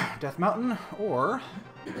Death Mountain or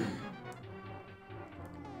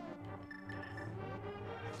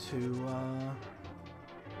to.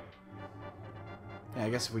 Yeah, I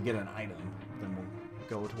guess if we get an item, then we'll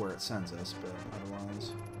go to where it sends us. But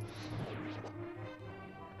otherwise.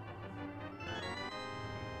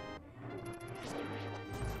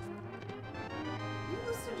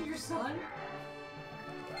 Son?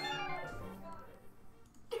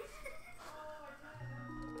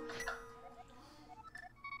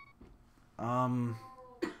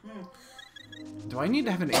 Do I need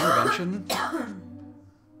to have an intervention? I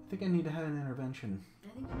think I need to have an intervention. I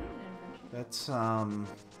think you need an intervention. That's,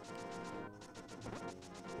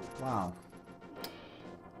 wow.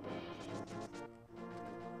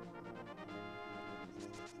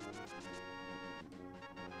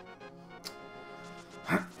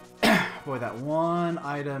 Boy, that one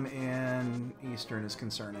item in Eastern is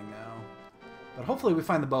concerning now. But hopefully we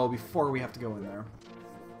find the bow before we have to go in there.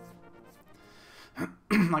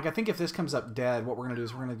 Like, I think if this comes up dead, what we're going to do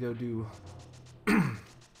is we're going to go do... I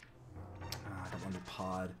don't want to do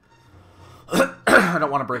pod. I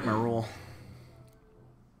don't want to break my rule.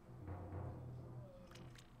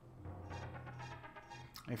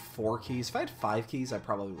 I have 4 keys. If I had 5 keys, I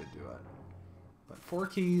probably would do it. But 4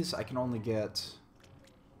 keys, I can only get...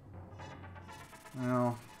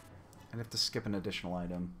 Well, I'd have to skip an additional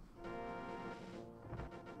item.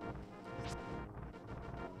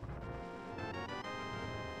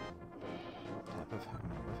 Tap of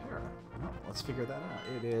Hera. Oh, let's figure that out.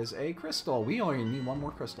 It is a crystal. We only need 1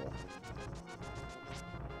 more crystal.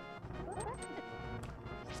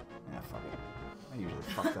 Yeah, fuck it. I usually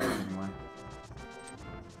fuck that up anyway.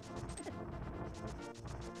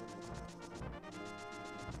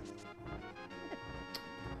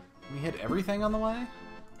 We hit everything on the way?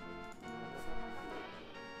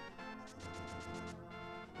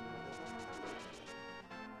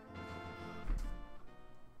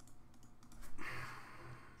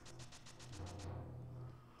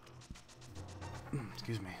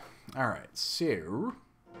 Excuse me. Alright, so...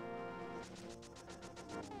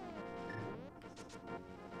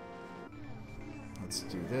 let's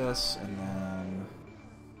do this, and then...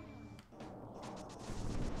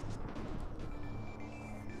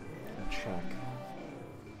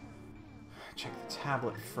 check the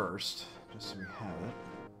tablet first, just so we have it.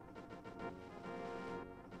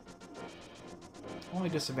 Only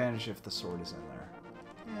disadvantage if the sword is in there.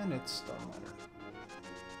 And it doesn't matter.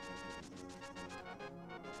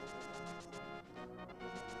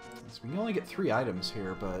 So we can only get 3 items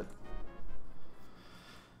here, but...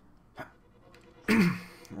 we're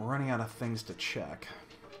running out of things to check.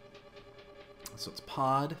 So it's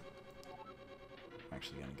pod. I'm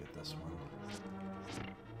actually gonna get this one.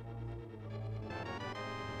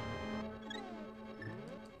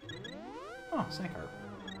 Oh, snake heart.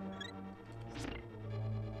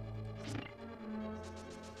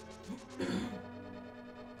 Itty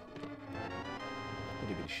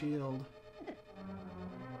bitty shield.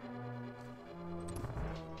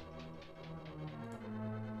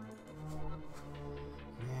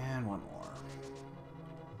 And 1 more.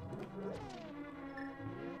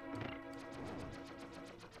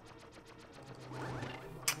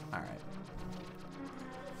 Alright.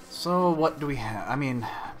 So, what do we have? I mean...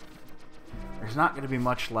 there's not going to be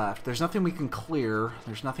much left. There's nothing we can clear.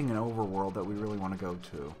 There's nothing in Overworld that we really want to go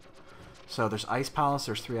to. So there's Ice Palace.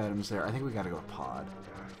 There's 3 items there. I think we got to go to Pod.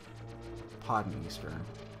 Pod and Eastern.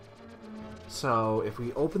 So if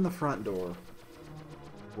we open the front door,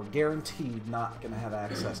 we're guaranteed not going to have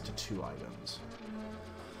access to 2 items.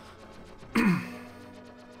 I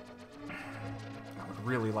would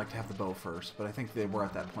really like to have the bow first, but I think that we're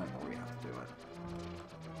at that point where we have to do it.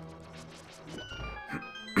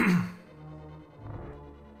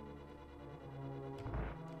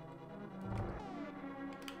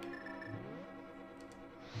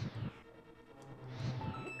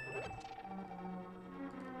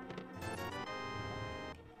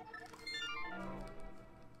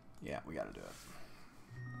 we gotta do it.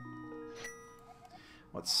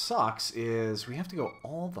 What sucks is we have to go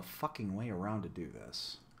all the fucking way around to do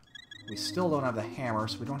this. We still don't have the hammer,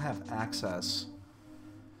 so we don't have access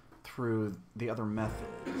through the other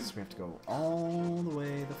methods. We have to go all the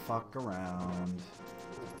way the fuck around.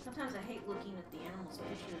 Sometimes I hate looking at the animals'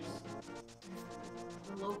 pictures.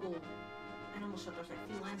 The local animal shelters, like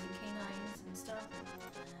felines and canines and stuff.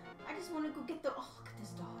 I just want to go get the... Oh, look at this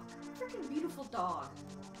dog. Freaking beautiful dog.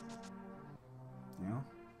 Yeah?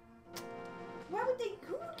 Why would they...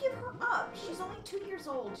 Who would give her up? She's only 2 years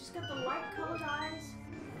old. She's got the light-colored eyes.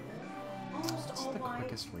 Almost What's all the white.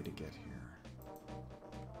 quickest way to get here?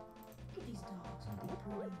 Look at these dogs. Aren't they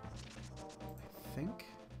pretty? I think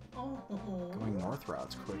Oh. going north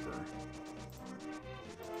route's quicker.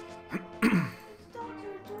 These dogs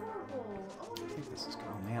are adorable. Oh, I think this is...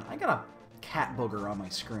 Oh, man. I got a cat booger on my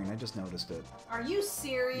screen. I just noticed it. are you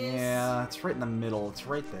serious? Yeah, it's right in the middle. It's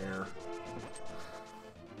right there.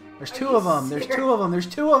 There's Are two you of them. There's serious? two of them. There's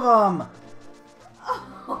two of them.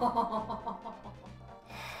 Oh.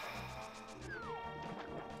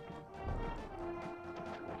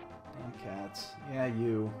 Damn cats. Yeah,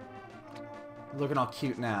 you. You're looking all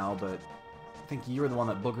cute now, but I think you were the one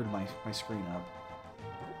that boogered my screen up.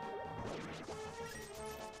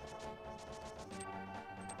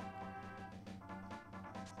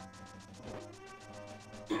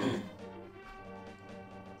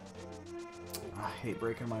 I hate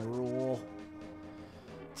breaking my rule.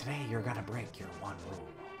 Today you're gonna break your one rule.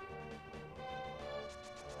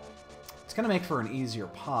 It's gonna make for an easier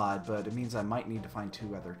pod, but it means I might need to find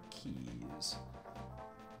 2 other keys.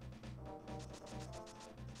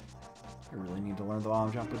 I really need to learn the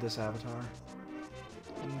bomb jump with this avatar.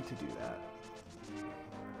 I need to do that.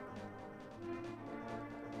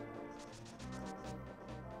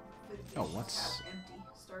 Oh, what's... Empty.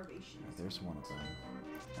 Starvation. There's one of them.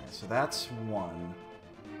 Alright, so that's one.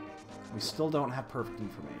 We still don't have perfect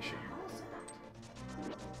information. How is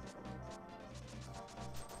that?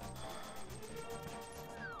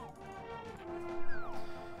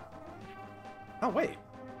 Oh, wait.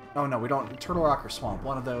 Oh, no, we don't. Turtle Rock or Swamp.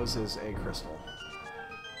 One of those is a crystal.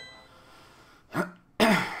 We're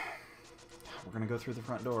gonna go through the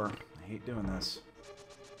front door. I hate doing this.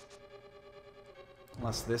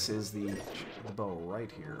 Unless this is the bow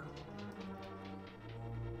right here.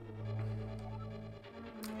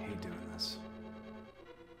 I hate doing this.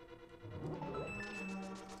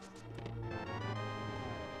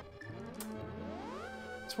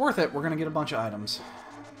 It's worth it. We're gonna get a bunch of items.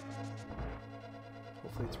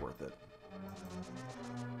 Hopefully it's worth it.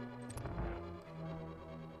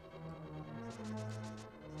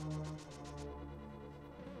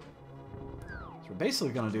 So we're basically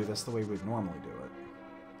going to do this the way we'd normally do it.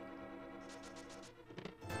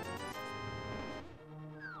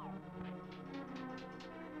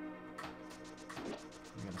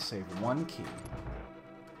 We're going to save 1 key.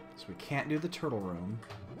 So we can't do the turtle room.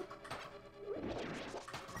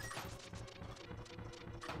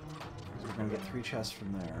 We're going to get 3 chests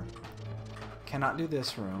from there. Cannot do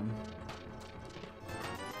this room.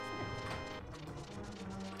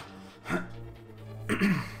 So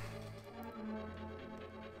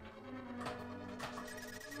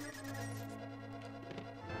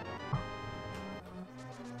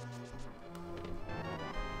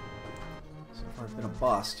far I've been a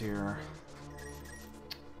bust here.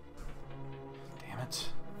 Damn it.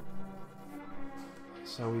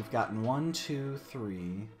 So we've gotten 1, 2,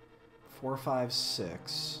 3... 4, 5,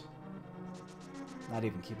 6. Not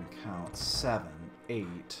even keeping count. 7, 8,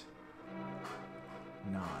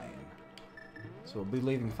 9. So we'll be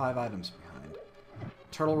leaving 5 items behind.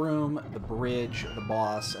 Turtle room, the bridge, the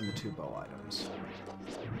boss, and the 2 bow items.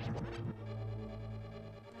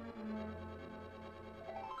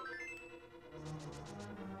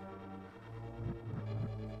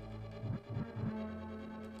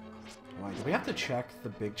 Wait, do we have to check the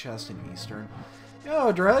big chest in Eastern?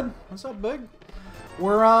 Yo, Dread. What's up, big?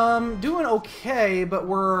 We're doing okay, but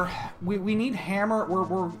we need hammer.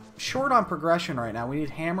 We're short on progression right now. We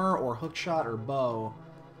need hammer or hookshot or bow,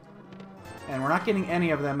 and we're not getting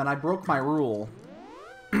any of them. And I broke my rule.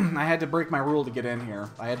 I had to break my rule to get in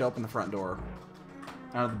here. I had to open the front door.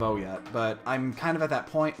 I don't have the bow yet, but I'm kind of at that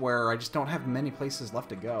point where I just don't have many places left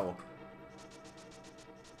to go.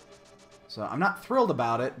 So I'm not thrilled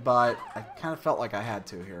about it, but I kind of felt like I had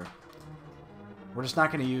to here. We're just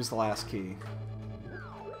not going to use the last key.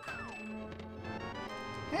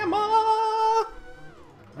 Hammer!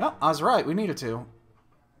 Well, I was right. We needed to.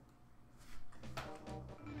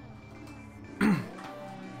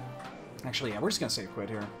 Actually, yeah, we're just going to save quit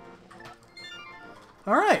here.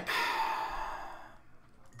 Alright.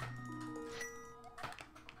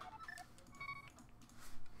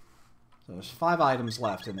 5 items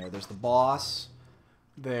left in there. There's the boss.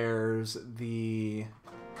 There's the...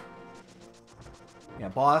 Yeah,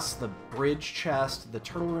 boss, the bridge chest, the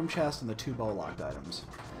turtle room chest, and the 2 bow-locked items.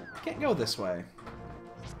 Can't go this way.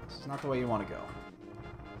 This is not the way you want to go.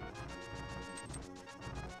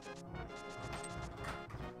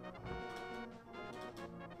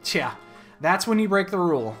 Yeah, that's when you break the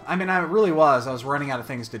rule. I mean, I really was. I was running out of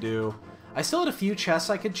things to do. I still had a few chests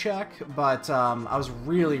I could check, but I was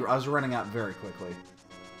running out very quickly.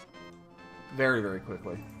 Very, very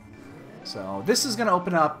quickly. So, this is going to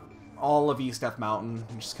open up all of East Death Mountain,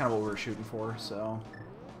 which is kind of what we were shooting for, so...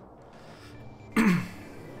 I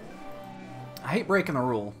hate breaking the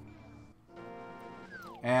rule.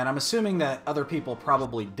 And I'm assuming that other people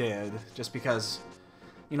probably did, just because...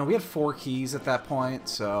 You know, we had 4 keys at that point,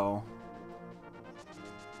 so...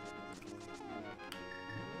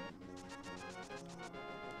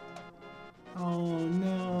 Oh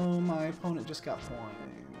no, my opponent just got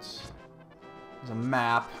points. There's a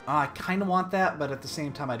map. Oh, I kind of want that, but at the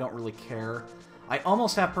same time I don't really care. I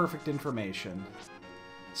almost have perfect information.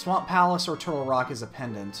 Swamp Palace or Turtle Rock is a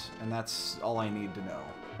pendant, and that's all I need to know.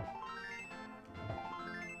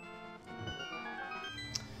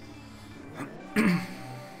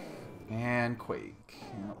 And Quake.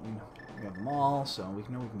 You know, we have them all, so we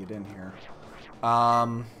know we can get in here.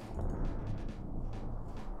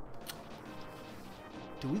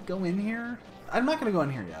 Do we go in here? I'm not going to go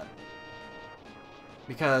in here yet.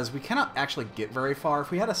 Because we cannot actually get very far.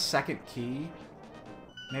 If we had a second key,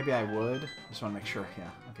 maybe I would. Just want to make sure.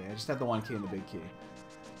 Yeah, okay. I just had the 1 key and the big key.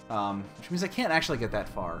 Which means I can't actually get that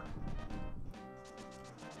far.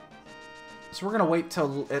 So we're going to wait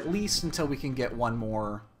till at least until we can get 1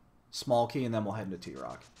 more small key, and then we'll head into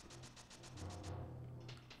T-Rock.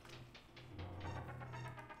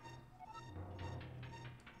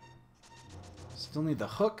 Still need the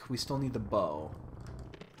hook. We still need the bow.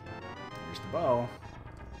 There's the bow.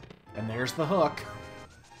 And there's the hook.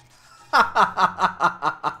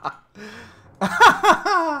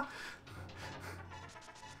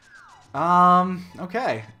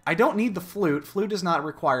 Okay. I don't need the flute. Flute is not a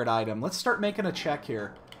required item. Let's start making a check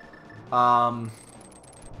here.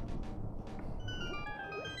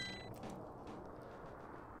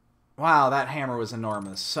 Wow, that hammer was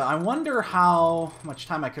enormous. So I wonder how much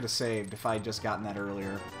time I could have saved if I had just gotten that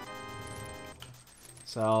earlier.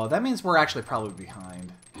 So that means we're actually probably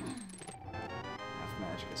behind. Half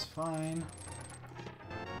magic is fine.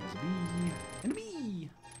 There's a bee. And a bee!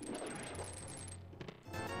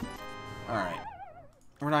 Alright.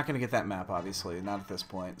 We're not going to get that map, obviously. Not at this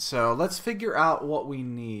point. So let's figure out what we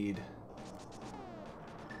need.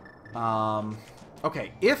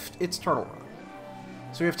 Okay, if it's Turtle Rock.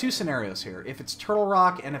 So we have 2 scenarios here. If it's Turtle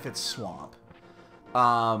Rock and if it's Swamp.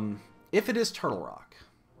 If it is Turtle Rock,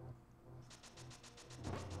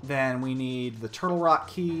 then we need the Turtle Rock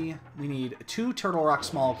key. We need 2 Turtle Rock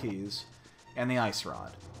small keys and the Ice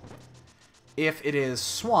Rod. If it is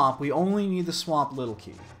Swamp, we only need the Swamp little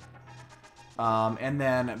key. And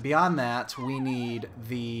then beyond that, we need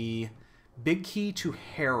the big key to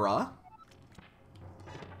Hera.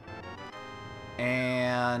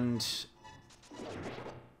 And...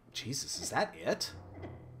 Jesus, is that it?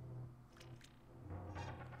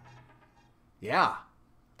 Yeah,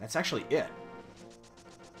 that's actually it.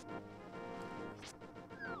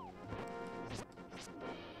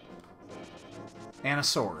 And a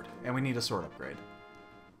sword. And we need a sword upgrade.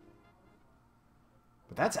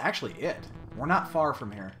 But that's actually it. We're not far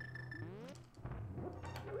from here.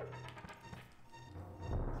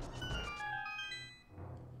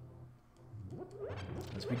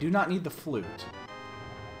 Because we do not need the flute.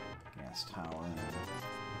 Gas tower.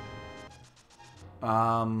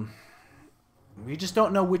 We just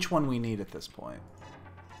don't know which one we need at this point.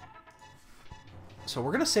 So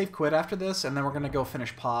we're going to save quit after this, and then we're going to go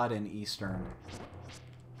finish pod in Eastern.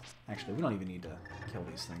 Actually, we don't even need to kill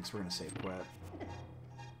these things. We're going to save quit.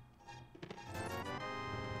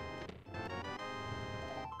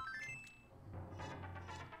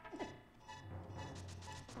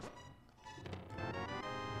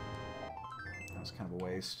 That was kind of a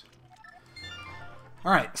waste.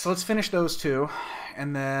 Alright, so let's finish those 2,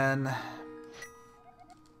 and then...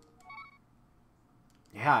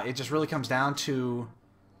 Yeah, it just really comes down to...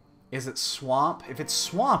 Is it Swamp? If it's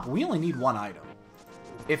Swamp, we only need 1 item.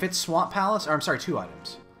 If it's Swamp Palace... Or, I'm sorry, 2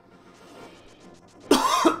 items.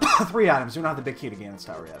 3 items. We don't have the big key to Ganon's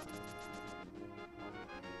Tower yet.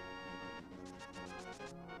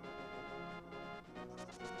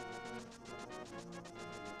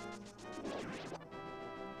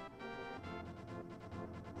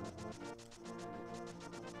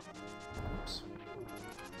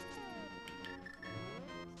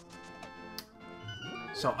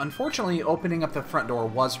 So, unfortunately, opening up the front door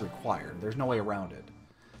was required. There's no way around it.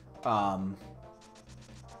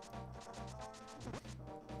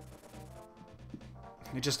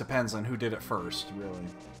 It just depends on who did it first, really.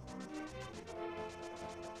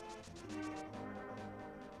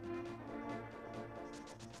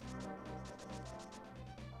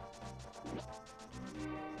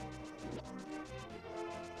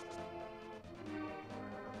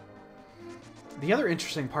 The other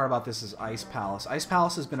interesting part about this is Ice Palace. Ice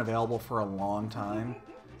Palace has been available for a long time,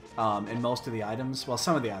 and most of the items, well,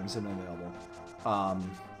 some of the items have been available.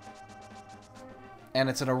 And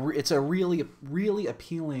it's a really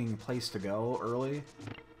appealing place to go early.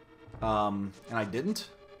 And I didn't,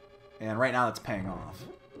 and right now it's paying off.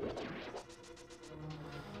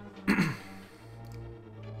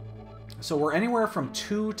 So we're anywhere from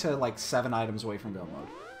 2 to like 7 items away from go mode.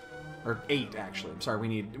 Or 8, actually. I'm sorry, we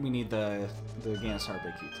need the Ganstar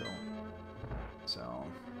Big Key Till. So.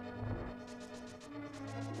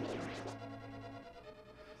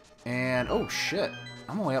 And oh shit.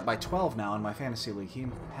 I'm only up by 12 now in my fantasy league. He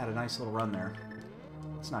had a nice little run there.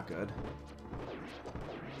 That's not good.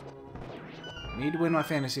 Need to win my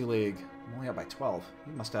fantasy league. I'm only up by 12.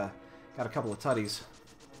 He must have got a couple of tutties.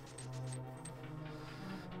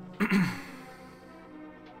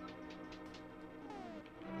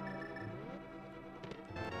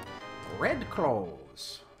 Red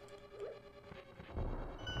Crows.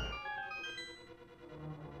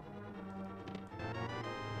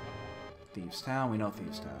 Thieves Town. We know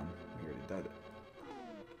Thieves Town. We already did it.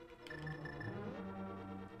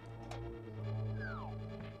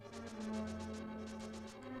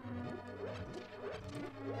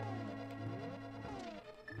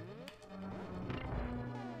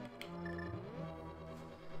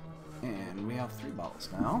 And we have 3 bottles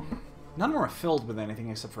now. None of them are filled with anything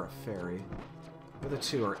except for a fairy. The other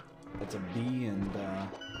 2 are... It's a B and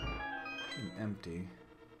empty.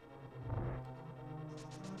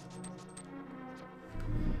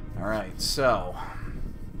 Alright, so...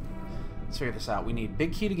 Let's figure this out. We need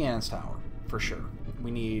Big Key to Ganon's Tower, for sure.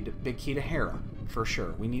 We need Big Key to Hera, for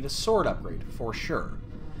sure. We need a sword upgrade, for sure.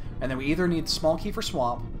 And then we either need Small Key for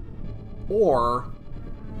Swamp, or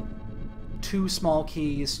 2 small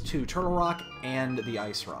keys to Turtle Rock and the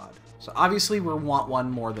Ice Rod. So obviously we want one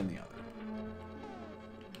more than the other.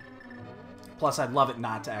 Plus, I'd love it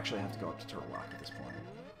not to actually have to go up to Turtle Rock at this point.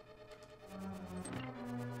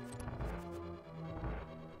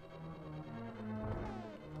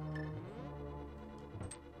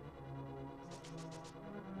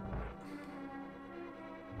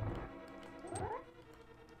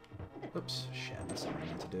 Oops, shit, that's not what I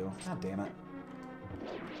meant to do. God damn it.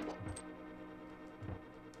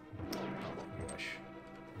 Oh my gosh.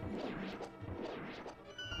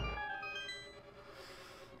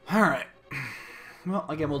 Alright. Well,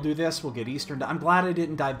 again, we'll do this. We'll get Eastern. I'm glad I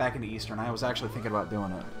didn't dive back into Eastern. I was actually thinking about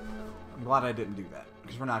doing it. I'm glad I didn't do that.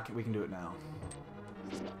 Because we can do it now.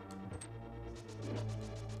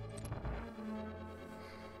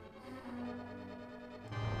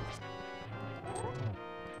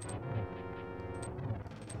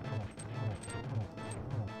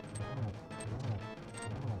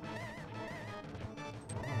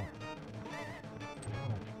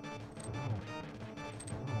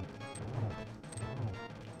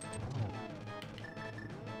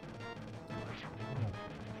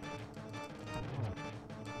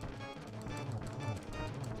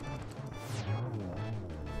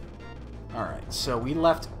 Alright, so we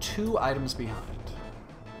left 2 items behind.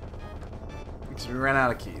 Because we ran out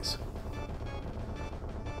of keys.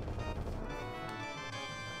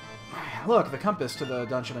 Look, the compass to the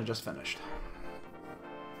dungeon I just finished.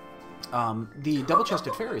 The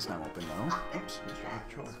double-chested fairy is now open, though. Oops.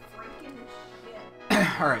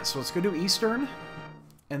 Alright, so let's go do Eastern.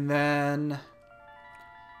 And then...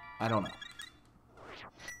 I don't know.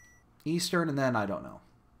 Eastern, and then I don't know.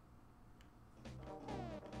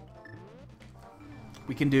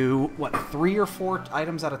 We can do, what, 3 or 4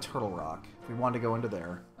 items out of Turtle Rock, if we wanted to go into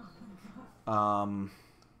there. I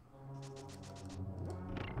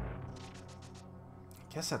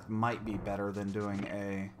guess that might be better than doing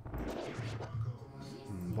a...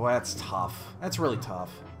 Boy, that's tough. That's really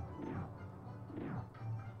tough.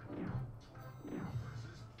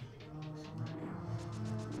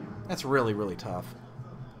 That's really, really tough.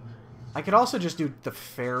 I could also just do the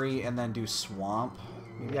fairy and then do Swamp.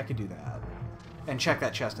 Maybe I could do that. And check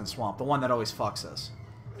that chest in Swamp, the one that always fucks us.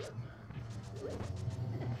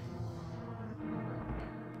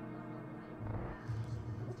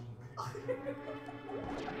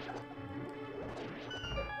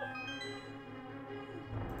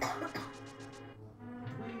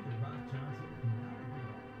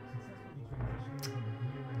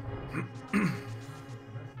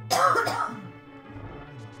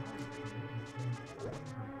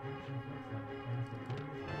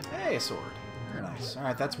 Hey, a sword. Very nice.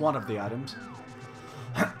 Alright, that's one of the items.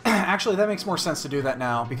 Actually, that makes more sense to do that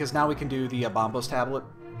now, because now we can do the Bombos tablet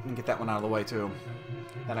and get that one out of the way, too.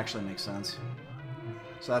 That actually makes sense.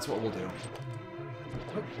 So that's what we'll do.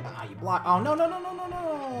 Ah, you block. Oh, no, no, no, no, no,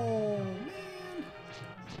 no! Man!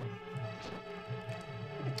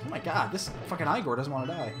 Oh my god, this fucking Igor doesn't want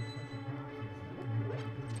to die.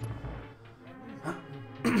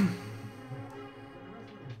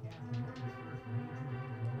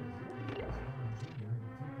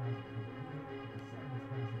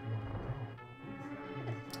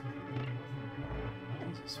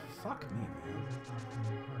 Jesus, fuck me, man.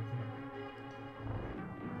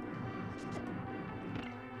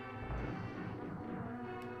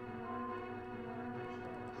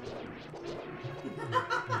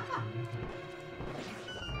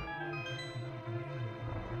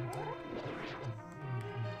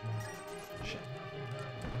 Shit.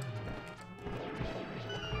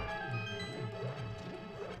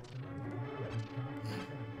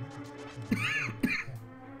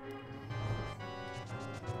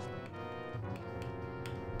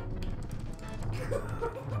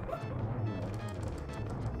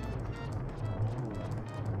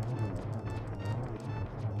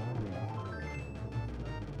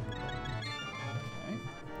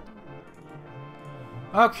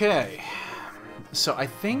 Okay, so I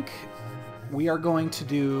think we are going to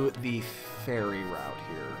do the ferry route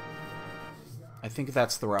here. I think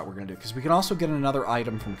that's the route we're going to do, because we can also get another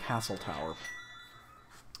item from Castle Tower.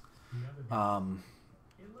 We're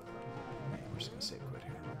just going to save quit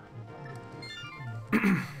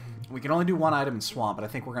here. We can only do one item in Swamp, but I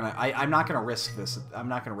think we're going to... I'm not going to risk this. I'm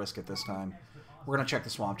not going to risk it this time. We're going to check the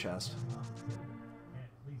Swamp chest.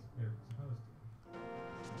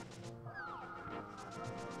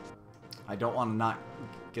 I don't want to not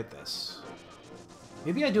get this.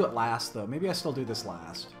 Maybe I do it last, though. Maybe I still do this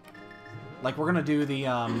last. Like, we're gonna do the,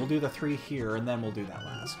 we'll do the 3 here, and then we'll do that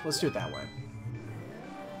last. Let's do it that way.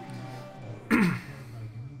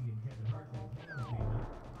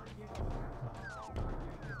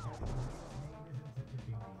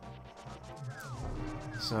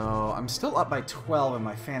 So, I'm still up by 12 in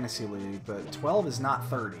my fantasy league, but 12 is not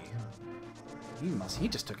 30. He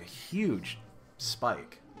just took a huge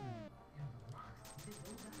spike.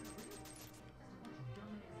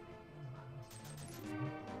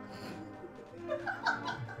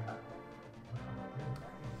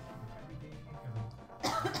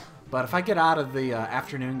 But if I get out of the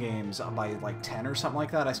afternoon games by like 10 or something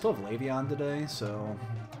like that, I still have Le'Veon today, so...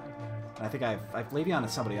 I think I've Le'Veon and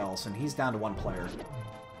somebody else, and he's down to 1 player.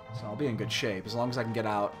 So I'll be in good shape, as long as I can get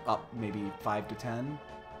out up maybe 5 to 10.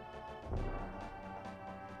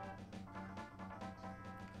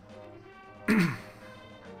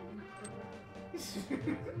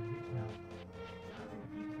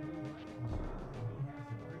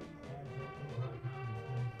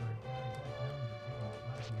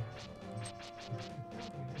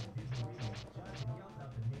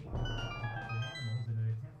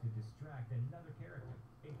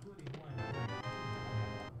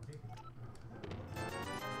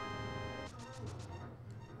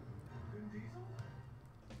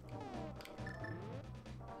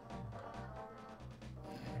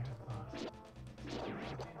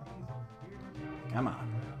 Come on.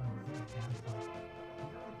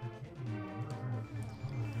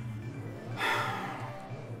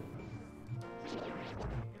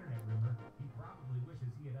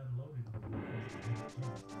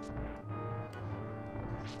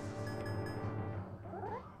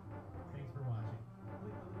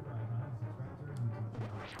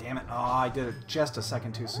 Damn it. Oh, I did it just a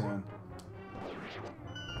second too soon.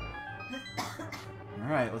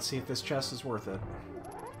 Alright, let's see if this chest is worth it.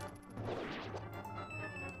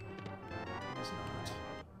 It's not.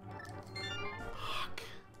 Fuck.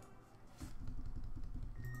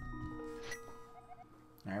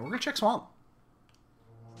 Alright, we're gonna check Swamp.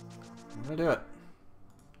 We're gonna do it.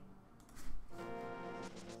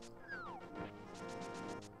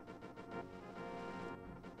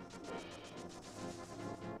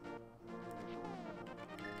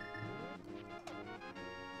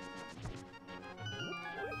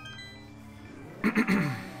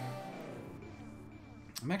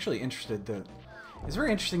 I'm actually interested that it's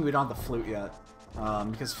very interesting we don't have the flute yet,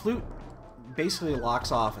 because flute basically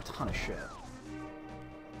locks off a ton of shit.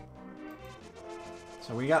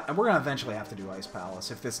 So we're gonna eventually have to do Ice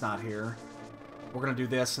Palace if it's not here. We're gonna do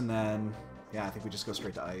this and then yeah, I think we just go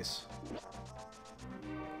straight to Ice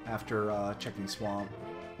after checking Swamp.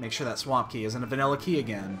 Make sure that Swamp key isn't a vanilla key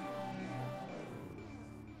again.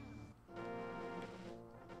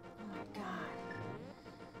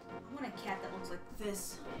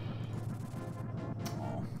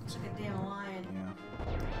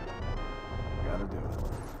 do it.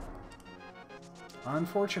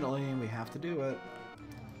 Unfortunately, we have to do it.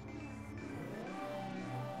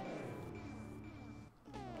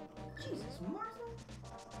 Jesus, Martha.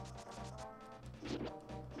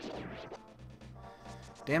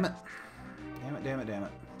 Damn it. Damn it, damn it, damn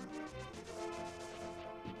it.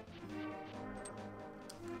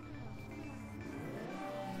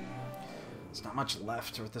 There's not much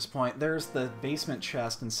left at this point. There's the basement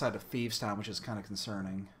chest inside of Thieves' Town, which is kind of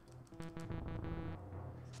concerning.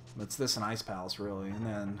 It's this and Ice Palace, really. And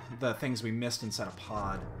then the things we missed inside of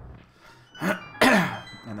Pod.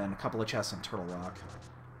 And then a couple of chests in Turtle Rock.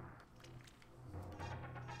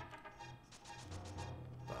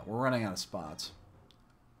 But we're running out of spots.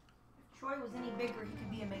 If Troy was any bigger, he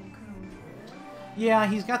could be a Maine Coon. Yeah,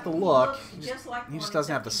 he's got the look. He just like he just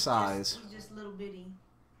doesn't have the size. He's just little bitty.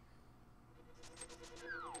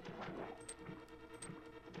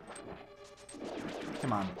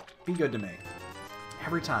 Come on, be good to me.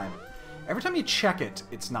 Every time. Every time you check it,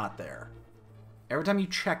 it's not there. Every time you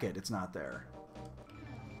check it, it's not there.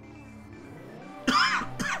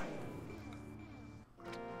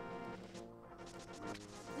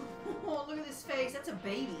 Oh, look at this face. That's a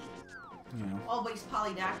baby. Yeah. Always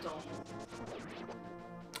polydactyl.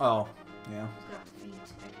 Oh, yeah. He's got feet,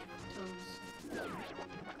 toes.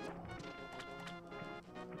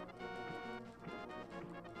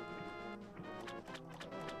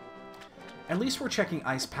 At least we're checking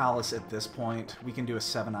Ice Palace at this point. We can do a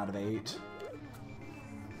 7 out of 8.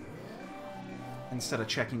 Instead of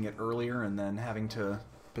checking it earlier and then having to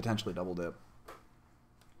potentially double dip.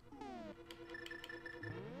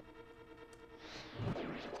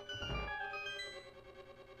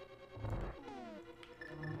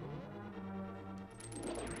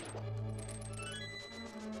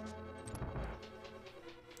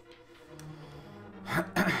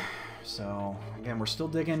 So, again, we're still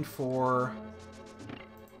digging for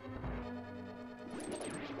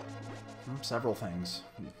several things.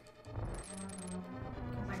 Oh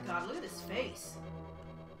my god, look at his face.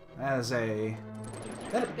 As a...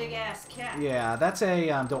 That's a big ass cat. Yeah, that's a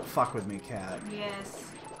don't fuck with me cat.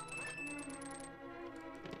 Yes.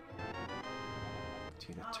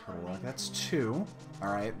 Turtle Rock. That's 2.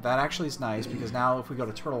 Alright, that actually is nice because now if we go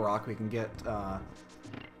to Turtle Rock we can get a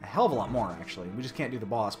hell of a lot more actually. We just can't do the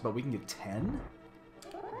boss, but we can get 10?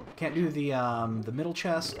 Can't do the middle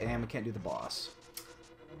chest and we can't do the boss.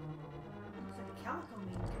 Looks like a calico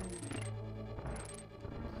Maine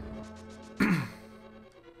Coon.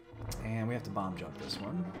 And we have to bomb jump this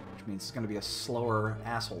one, which means it's going to be a slower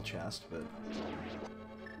asshole chest, but...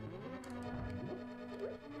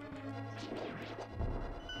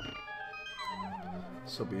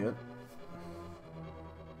 so be it.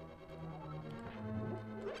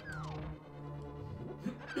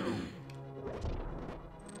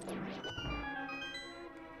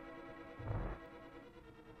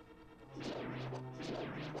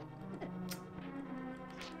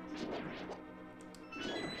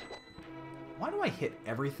 Why do I hit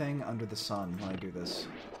everything under the sun when I do this?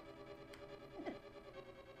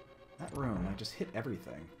 That room, I just hit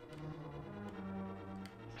everything.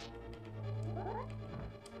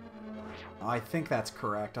 I think that's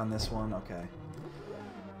correct on this one. Okay.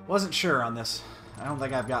 Wasn't sure on this. I don't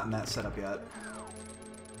think I've gotten that set up yet.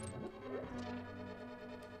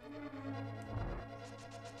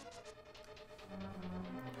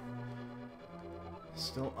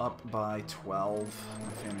 Still up by 12 in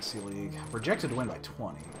the Fantasy League. Projected to win by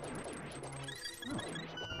 20. Oh.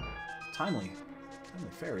 Timely. Timely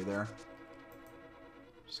fairy there.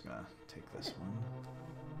 Just gonna take this one.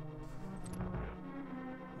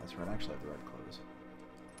 That's right, I actually have the red clothes.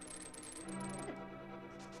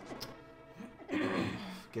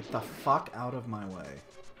 Get the fuck out of my way.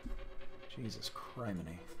 Jesus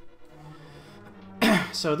criminy.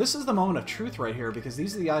 So this is the moment of truth right here, because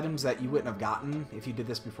these are the items that you wouldn't have gotten if you did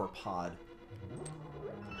this before Pod.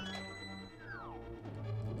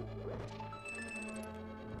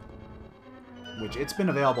 Which, it's been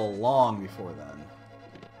available long before then.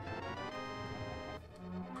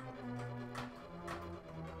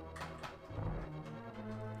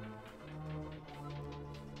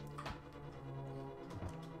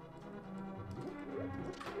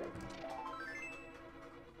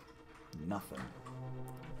 Nothing.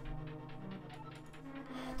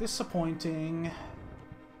 Disappointing.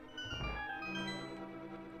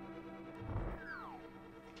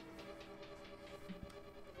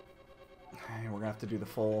 Okay, we're gonna have to do the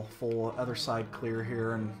full other side clear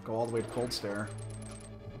here and go all the way to Cold Stare.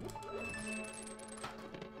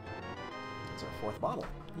 That's our 4th bottle.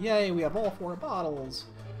 Yay, we have all 4 bottles.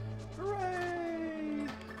 Hooray!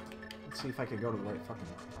 Let's see if I could go to the right fucking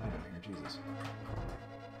item here. Jesus.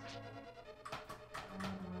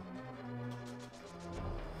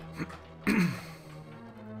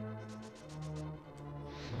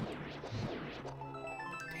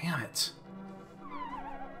 Damn it.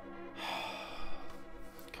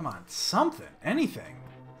 Come on, something. Anything.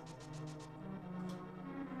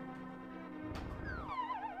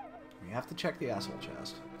 We have to check the asshole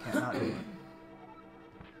chest. Can't not do it.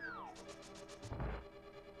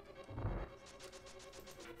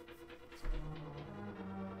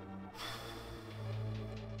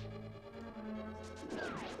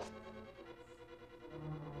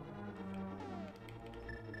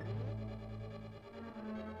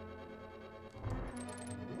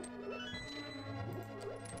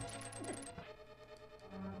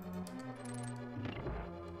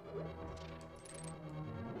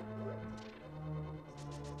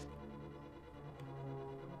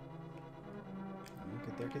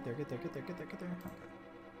 Get there. Okay.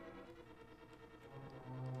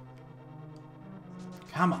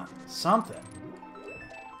 Come on, something.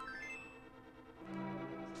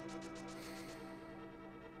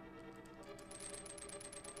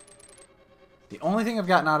 The only thing I've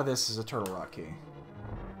gotten out of this is a Turtle Rock key.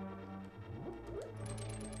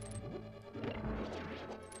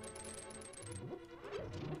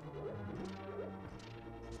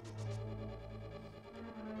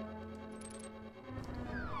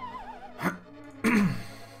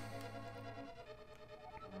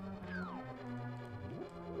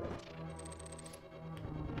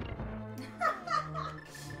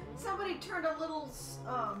 Turned a little,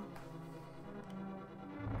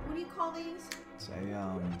 what do you call these? Say,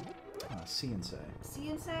 see and say. See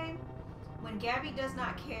and say? When Gabby does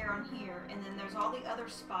not care on here, and then there's all the other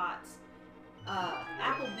spots.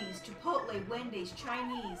 Applebee's, Chipotle, Wendy's,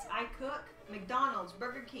 Chinese, I Cook, McDonald's,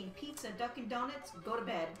 Burger King, Pizza, Dunkin' Donuts, go to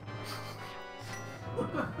bed.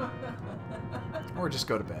 Or just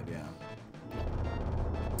go to bed, yeah.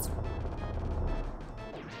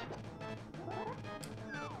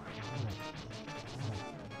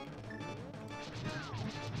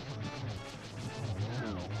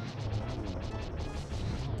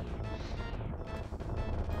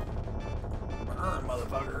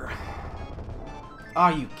 Motherfucker.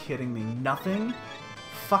 Are you kidding me? Nothing?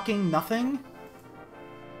 Fucking nothing?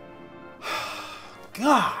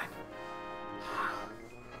 God!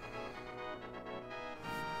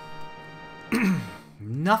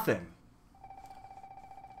 Nothing.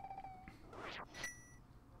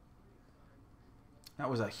 That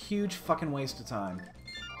was a huge fucking waste of time.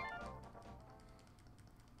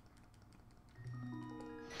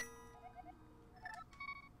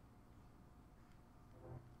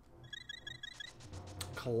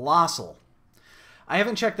 Colossal. I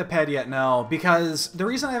haven't checked the ped yet, no, because the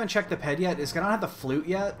reason I haven't checked the ped yet is I don't have the flute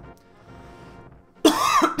yet.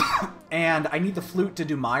 And I need the flute to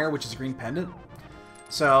do Mire, which is a green pendant.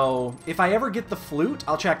 So if I ever get the flute,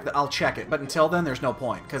 I'll check it. But until then, there's no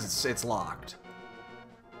point because it's locked.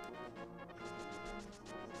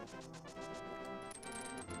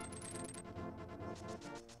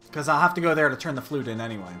 Because I'll have to go there to turn the flute in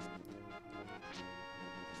anyway.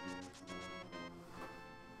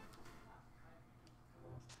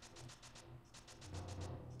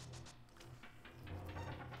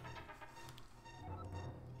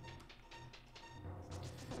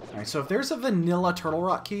 Alright, so if there's a vanilla Turtle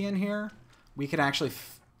Rock key in here, we can actually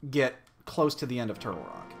get close to the end of Turtle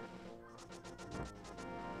Rock.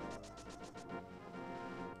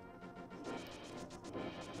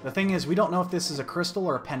 The thing is, we don't know if this is a crystal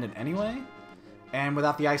or a pendant anyway, and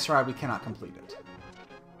without the ice rod, we cannot complete it.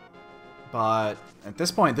 But at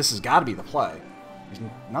this point, this has got to be the play.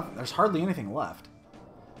 There's hardly anything left.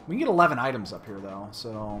 We can get 11 items up here, though,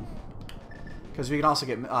 so... Because we can also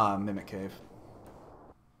get Mimic Cave.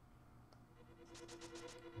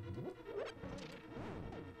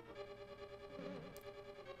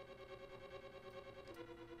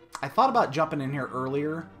 I thought about jumping in here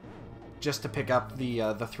earlier, just to pick up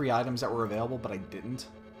the 3 items that were available, but I didn't.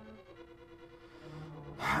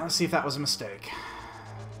 Let's see if that was a mistake.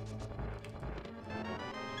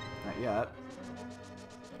 Not yet.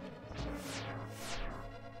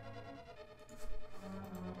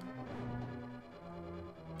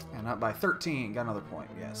 And up by 13. Got another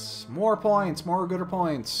point. Yes. More points. More gooder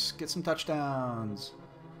points. Get some touchdowns.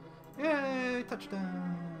 Yay!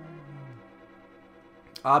 Touchdown.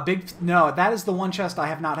 No, that is the one chest I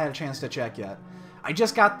have not had a chance to check yet. I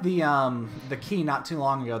just got the key not too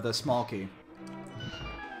long ago, the small key.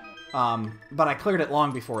 But I cleared it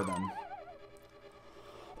long before then.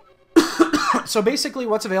 So basically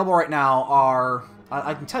what's available right now are...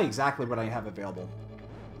 I can tell you exactly what I have available.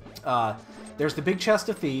 There's the big chest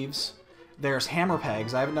of thieves. There's hammer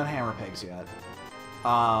pegs. I haven't done hammer pegs yet.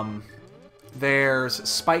 There's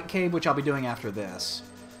Spike Cave, which I'll be doing after this.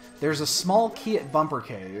 There's a small key at Bumper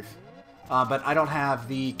Cave, but I don't have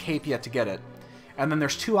the cape yet to get it. And then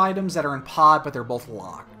there's 2 items that are in pod, but they're both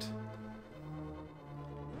locked.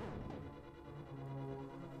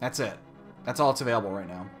 That's it. That's all that's available right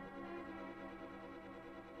now.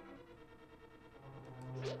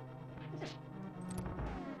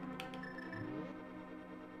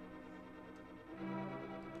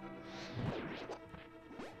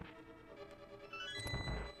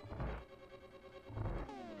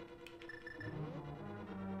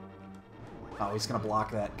 Oh, he's gonna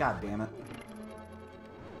block that. God damn it.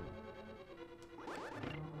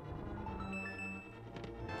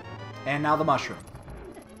 And now the mushroom.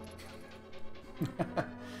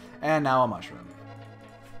 And now a mushroom.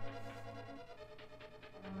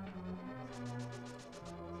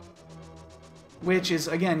 Which is,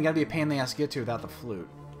 again, gotta be a pain in the ass to get to without the flute.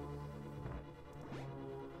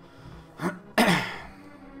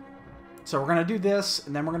 So we're gonna do this,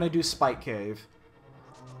 and then we're gonna do Spike Cave.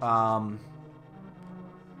 And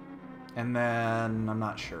then I'm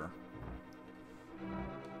not sure.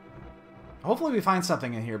 Hopefully we find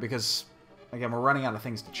something in here because, again, we're running out of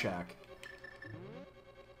things to check.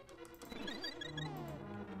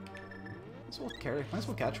 Might as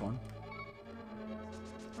well catch one.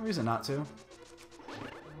 No reason not to.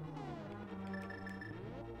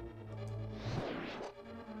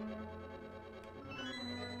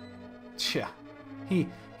 Yeah.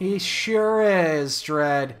 He sure is,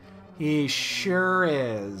 Dread. He sure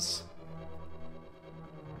is.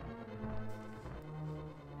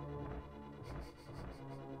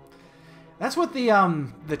 That's what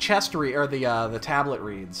the chest or the tablet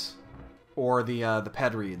reads, or the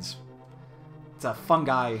ped reads. It's a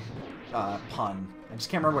fungi pun. I just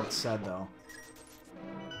can't remember what it said though.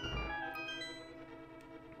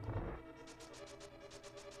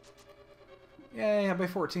 Yay! I'm by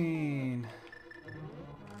 14.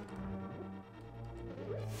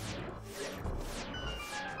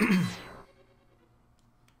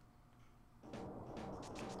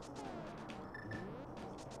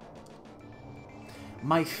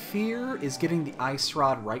 My fear is getting the ice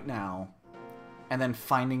rod right now, and then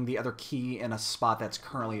finding the other key in a spot that's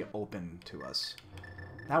currently open to us.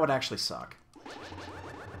 That would actually suck.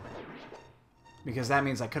 Because that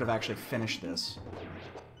means I could have actually finished this.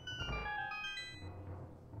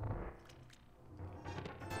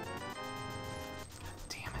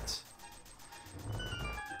 Damn it.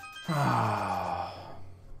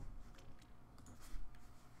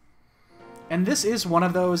 And this is one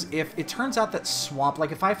of those, if it turns out that Swamp,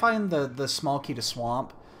 like if I find the small key to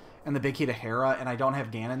Swamp and the big key to Hera and I don't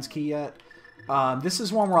have Ganon's key yet, this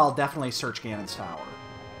is one where I'll definitely search Ganon's tower.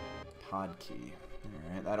 Pod key.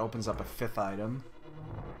 Alright, that opens up a 5th item.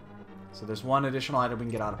 So there's one additional item we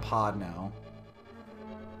can get out of pod now.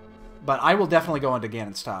 But I will definitely go into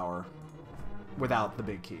Ganon's tower without the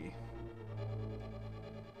big key.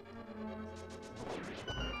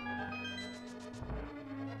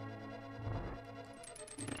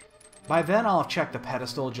 By then, I'll have checked the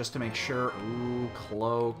pedestal just to make sure. Ooh,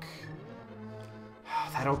 cloak.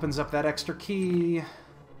 That opens up that extra key.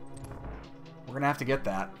 We're gonna have to get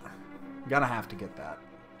that. Gonna have to get that.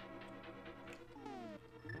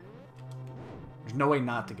 There's no way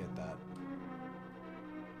not to get that.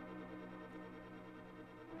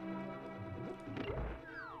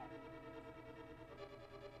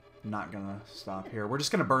 Not gonna stop here. We're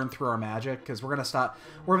just gonna burn through our magic because we're gonna stop.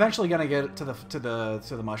 We're eventually gonna get to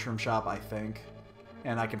the mushroom shop, I think,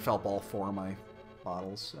 and I can felp all 4 of my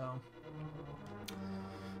bottles. So,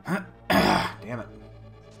 damn it, my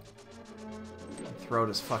throat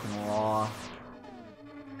is fucking raw.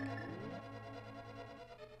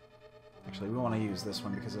 Actually, we want to use this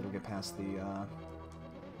one because it'll get past the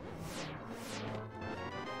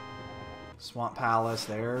Swamp Palace.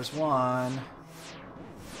 There's one.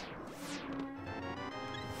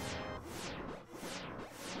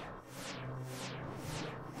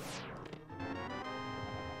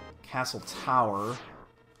 Castle Tower.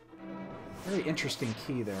 Very interesting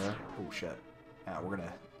key there. Oh, shit. Yeah, we're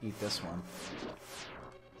gonna eat this one.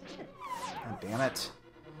 God damn it.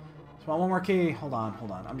 Just want one more key. Hold on,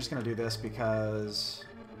 hold on. I'm just gonna do this because...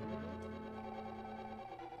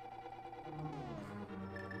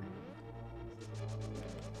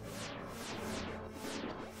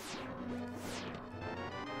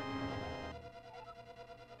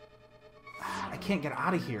 I can't get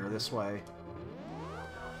out of here this way.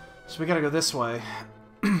 So we gotta go this way.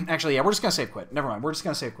 Actually, yeah, we're just gonna save quit. Never mind, we're just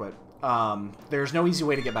gonna save quit. There's no easy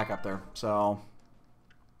way to get back up there, so...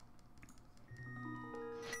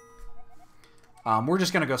 We're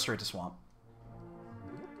just going to go straight to Swamp.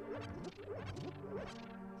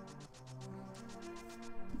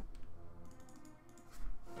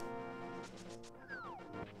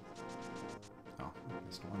 Oh,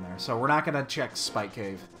 missed one there. So we're not going to check Spike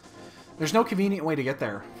Cave. There's no convenient way to get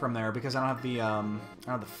there from there because I don't have the I don't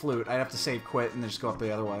have the flute. I'd have to save quit and then just go up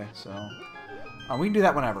the other way. So we can do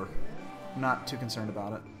that whenever. I'm not too concerned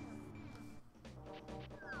about it.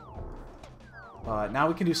 Now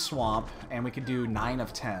we can do Swamp, and we can do 9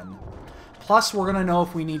 of 10. Plus, we're going to know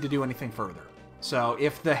if we need to do anything further. So,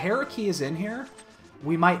 if the Hera key is in here,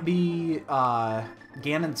 we might be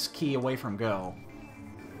Ganon's key away from go.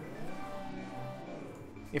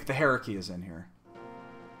 If the Hera key is in here.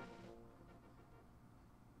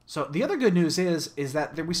 So, the other good news is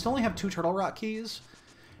that we still only have 2 Turtle Rock keys,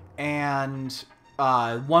 and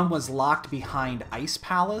one was locked behind Ice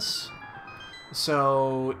Palace.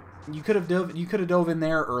 So you could have dove in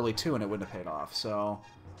there early too, and it wouldn't have paid off. So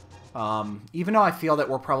even though I feel that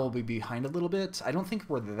we're probably behind a little bit, I don't think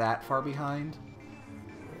we're that far behind.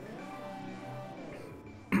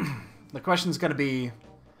 The question is going to be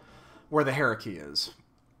where the Hera key is.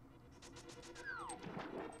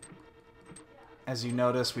 As you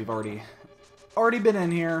notice, we've already been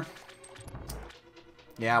in here.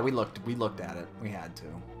 Yeah, we looked at it. We had to.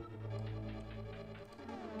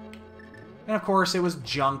 And of course, it was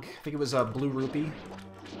junk. I think it was a blue rupee.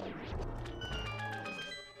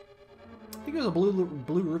 I think it was a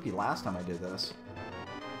blue rupee last time I did this.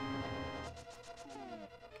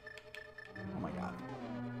 Oh my god.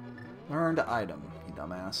 Learned item, you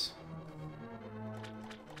dumbass.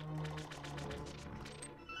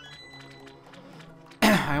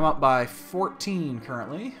 I'm up by 14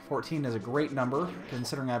 currently. 14 is a great number,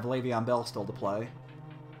 considering I have Le'Veon Bell still to play.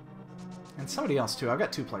 And somebody else, too. I've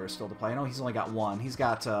got 2 players still to play. I know he's only got 1. He's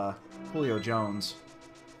got Julio Jones.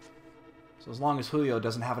 So as long as Julio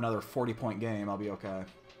doesn't have another 40-point game, I'll be okay.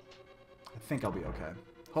 I think I'll be okay.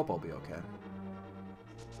 Hope I'll be okay.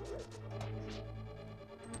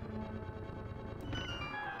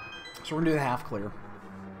 So we're going to do the half clear.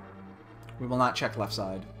 We will not check left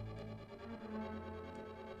side.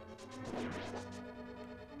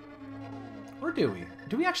 Or do we?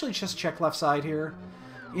 Do we actually just check left side here?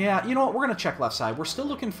 Yeah, you know what? We're going to check left side. We're still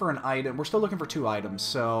looking for an item. We're still looking for 2 items,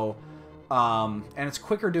 so... and it's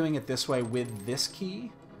quicker doing it this way with this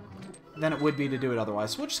key than it would be to do it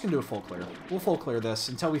otherwise. So we're just going to do a full clear. We'll full clear this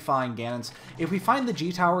until we find Ganon's... If we find the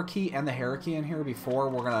G-Tower key and the Hera key in here before,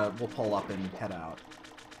 we'll pull up and head out.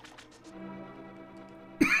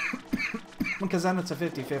 Because then it's a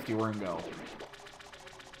 50-50, we're in go.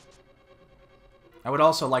 I would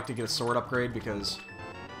also like to get a sword upgrade because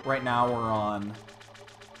right now we're on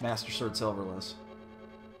Master Sword Silverless.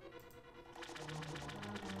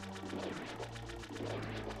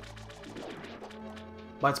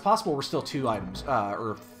 But it's possible we're still 2 items,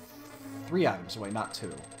 or 3 items away, not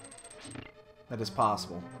 2. That is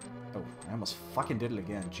possible. Oh, I almost fucking did it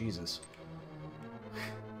again, Jesus.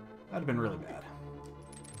 That'd have been really bad.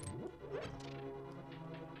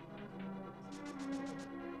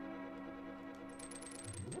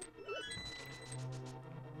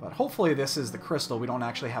 But hopefully this is the crystal. We don't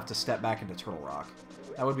actually have to step back into Turtle Rock.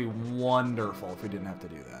 That would be wonderful if we didn't have to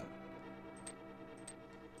do that.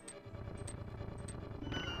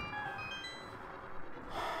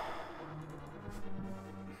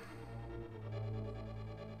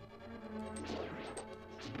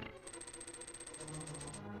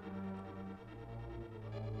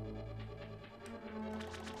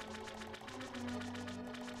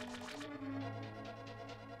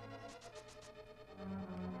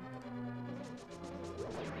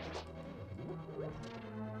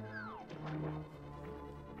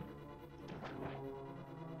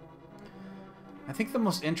 I think the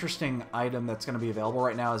most interesting item that's going to be available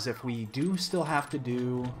right now is if we do still have to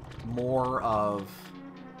do more of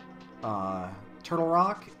Turtle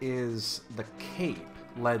Rock, is the cape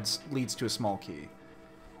leads to a small key.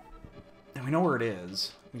 And we know where it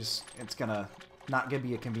is. It's going to not going to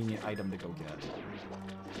be a convenient item to go get.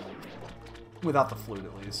 Without the flute,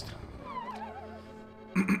 at least.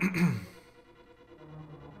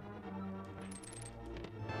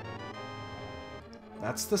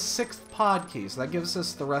 That's the 6th pod key, so that gives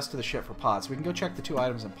us the rest of the shit for pods. We can go check the 2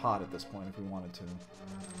 items in pod at this point if we wanted to.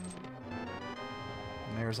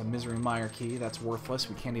 And there's a Misery Mire key. That's worthless.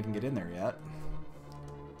 We can't even get in there yet.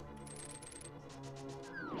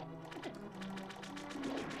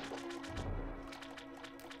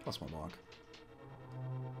 Plus 1 block.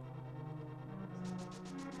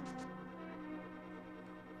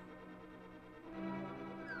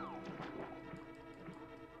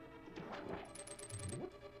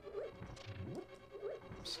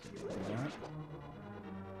 Just give me that.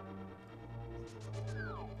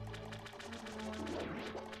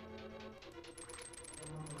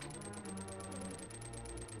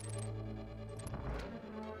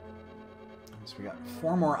 So we got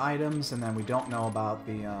 4 more items, and then we don't know about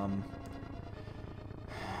the,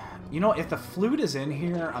 You know, if the flute is in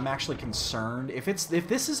here, I'm actually concerned. If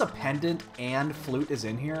this is a pendant and flute is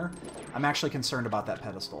in here, I'm actually concerned about that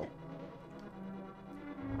pedestal.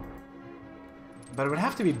 But it would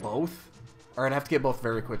have to be both, or I'd have to get both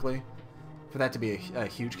very quickly for that to be a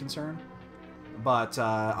huge concern. But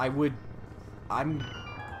I'm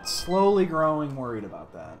slowly growing worried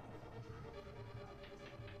about that.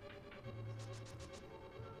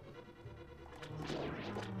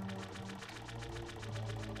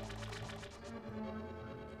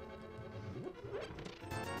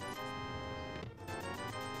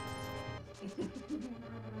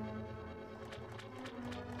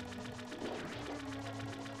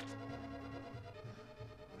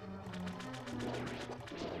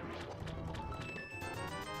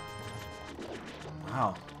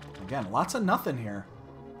 Wow. Again, lots of nothing here.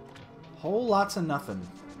 Whole lots of nothing.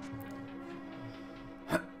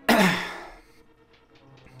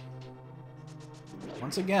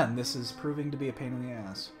 Once again, this is proving to be a pain in the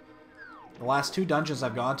ass. The last 2 dungeons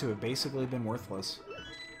I've gone to have basically been worthless.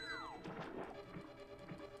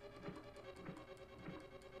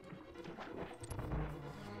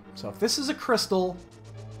 So if this is a crystal,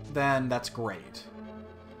 then that's great.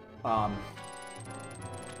 Oops.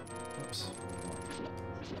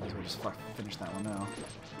 Might as well just finish that one now.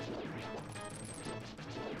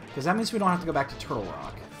 Because that means we don't have to go back to Turtle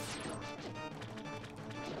Rock.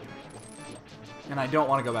 And I don't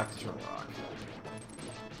want to go back to Turtle Rock.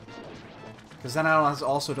 Because then I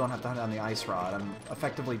also don't have to hunt down the Ice Rod. I'm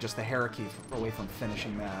effectively just the Hierarchy away from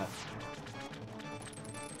finishing that.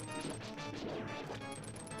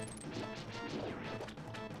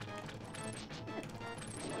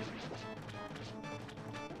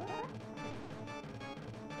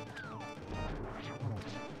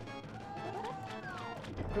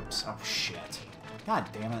 Oops. Oh, shit. God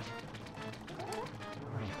damn it.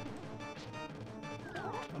 I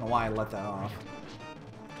don't know why I let that off.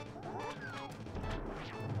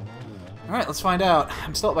 Alright, let's find out.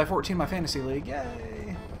 I'm still up by 14 in my Fantasy League.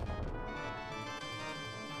 Yay!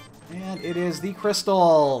 And it is the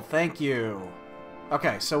crystal. Thank you.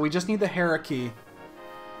 Okay, so we just need the Hierarchy.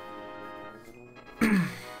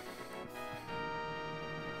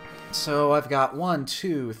 So I've got 1,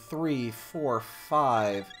 2, 3, 4,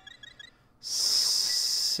 5,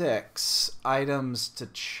 6 items to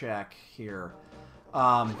check here.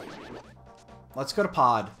 Let's go to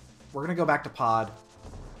Pod. We're gonna go back to Pod.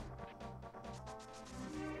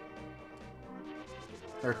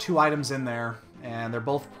 There are 2 items in there, and they're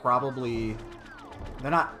both probably... They're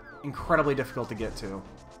not incredibly difficult to get to.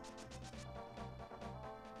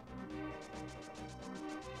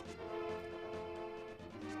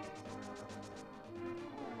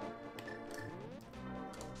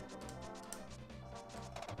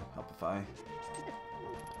 I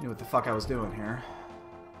knew what the fuck I was doing here.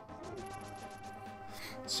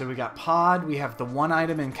 So we got Pod, we have the 1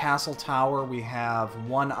 item in Castle Tower, we have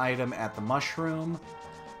 1 item at the Mushroom,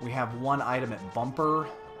 we have 1 item at Bumper,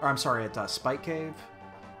 or I'm sorry, at Spike Cave.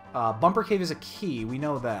 Bumper Cave is a key, we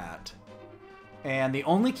know that. And the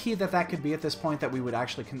only key that could be at this point that we would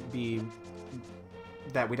actually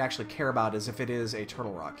that we'd actually care about is if it is a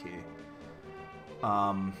Turtle Rock key.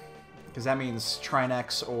 Because that means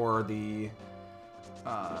Trinex or the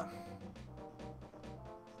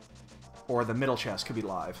middle chest could be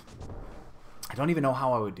live. I don't even know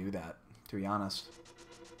how I would do that, to be honest.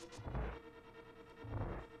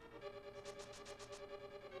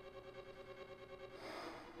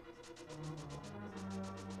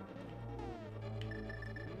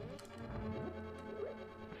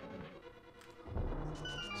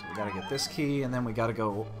 So we gotta get this key, and then we gotta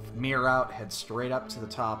go mirror out, head straight up to the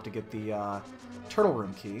top to get the Turtle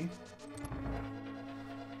Room key.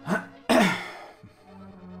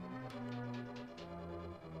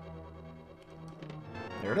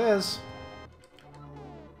 There it is.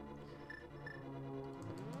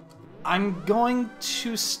 I'm going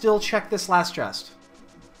to still check this last chest.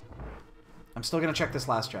 I'm still going to check this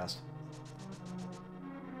last chest.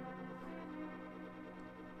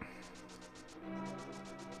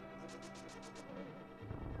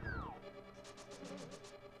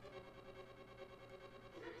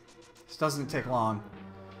 This doesn't take long.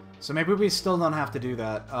 So maybe we still don't have to do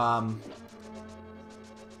that.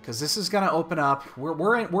 Because this is going to open up...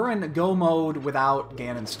 We're in go mode without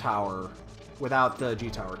Ganon's Tower. Without the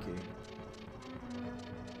G-Tower key.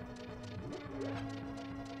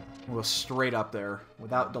 We'll go straight up there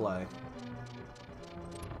without delay.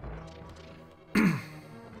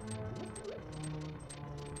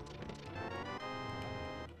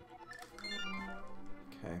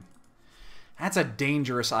 That's a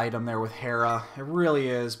dangerous item there with Hera. It really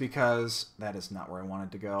is, because that is not where I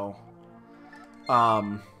wanted to go.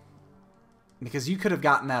 Because you could have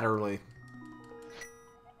gotten that early,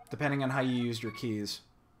 depending on how you used your keys.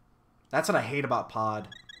 That's what I hate about Pod.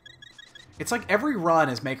 It's like every run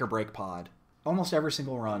is make or break Pod. Almost every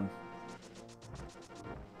single run.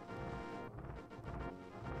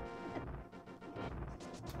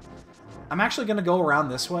 I'm actually going to go around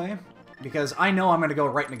this way, because I know I'm going to go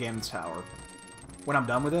right into Ganon's Tower when I'm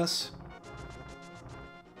done with this.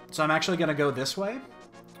 So I'm actually going to go this way.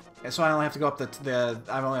 And so I only have to go up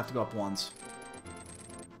I only have to go up once.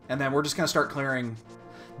 And then we're just going to start clearing.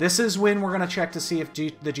 This is when we're going to check to see if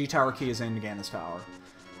the G Tower key is in Ganon's Tower.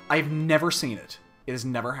 I've never seen it. It has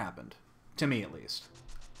never happened. To me, at least.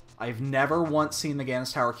 I've never once seen the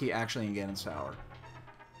Ganon's Tower key actually in Ganon's Tower.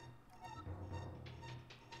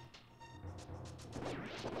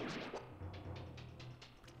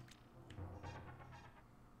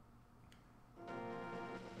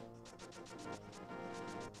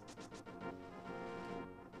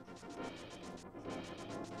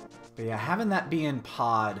 But yeah, having that be in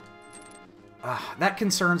Pod, that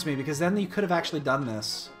concerns me, because then you could have actually done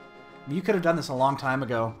this. You could have done this a long time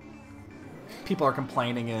ago. People are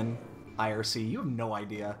complaining in IRC. You have no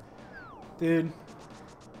idea. Dude,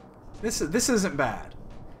 this isn't bad.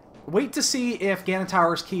 Wait to see if Ganon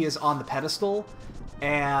Tower's key is on the pedestal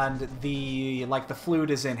and the flute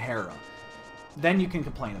is in Hera. Then you can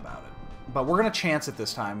complain about it. But we're going to chance it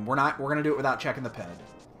this time. We're going to do it without checking the ped.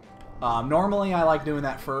 Normally I like doing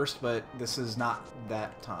that first, but this is not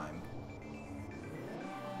that time.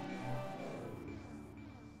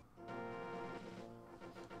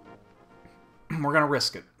 We're going to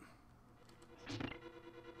risk it.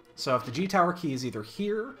 So if the G Tower key is either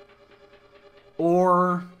here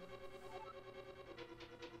or...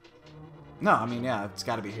 No, I mean, yeah, it's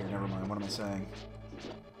got to be here. Never mind. What am I saying?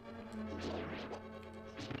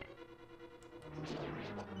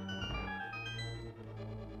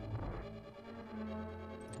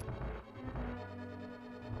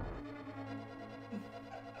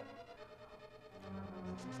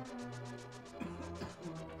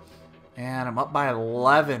 And I'm up by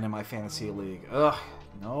 11 in my fantasy league. Ugh,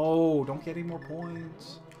 no, don't get any more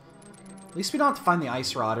points. At least we don't have to find the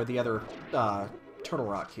ice rod or the other turtle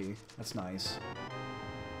rock key. That's nice.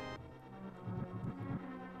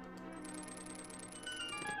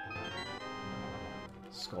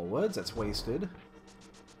 Skullwoods, that's wasted.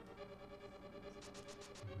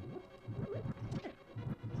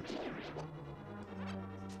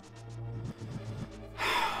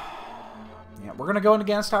 Yeah, we're gonna go into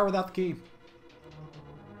Ganon's Tower without the key.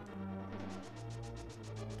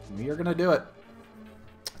 We are gonna do it.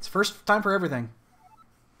 It's first time for everything.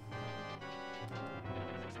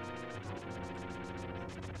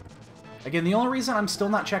 Again, the only reason I'm still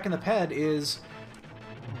not checking the ped is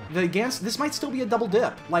this might still be a double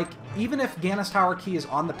dip. Like, even if Ganon's Tower key is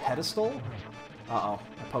on the pedestal... Uh-oh,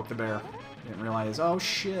 I poked the bear. Didn't realize. Oh,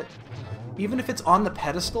 shit. Even if it's on the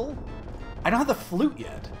pedestal, I don't have the flute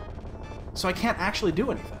yet. So I can't actually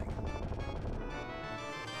do anything.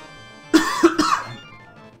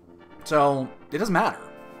 So, it doesn't matter.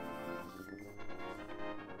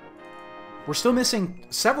 We're still missing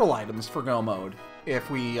several items for go mode if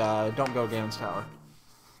we don't go Ganon's Tower.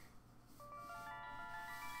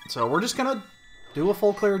 So we're just gonna do a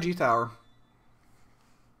full clear G Tower.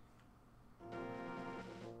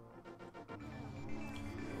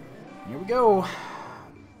 Here we go.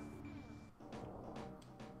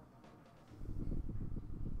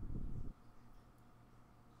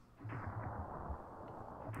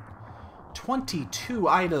 $22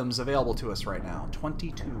 items available to us right now.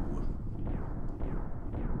 22.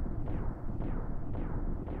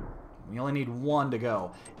 We only need one to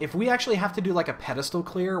go. If we actually have to do like a pedestal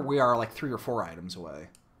clear, we are like 3 or 4 items away.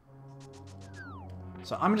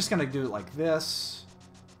 So I'm just going to do it like this.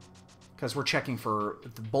 Because we're checking for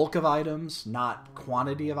the bulk of items, not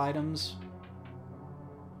quantity of items.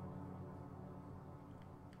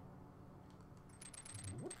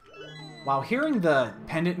 Wow, hearing the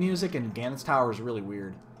pendant music in Ganon's Tower is really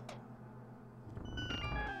weird.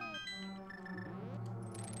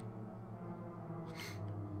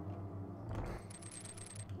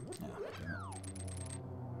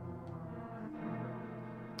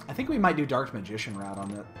 I think we might do Dark Magician route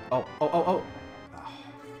on it. Oh.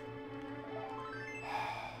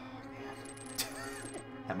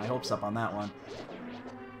 Had my hopes up on that one.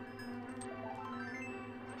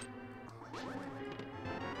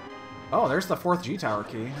 Oh, there's the 4th G tower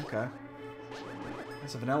key. Okay.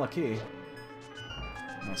 That's a vanilla key.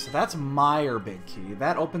 Okay, so that's Meyer big key.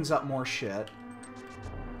 That opens up more shit.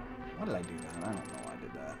 Why did I do that? I don't know why I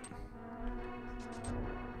did that.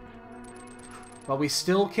 But we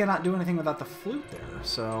still cannot do anything without the flute there,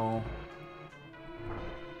 so...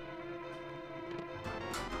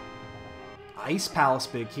 Ice Palace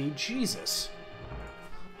big key? Jesus.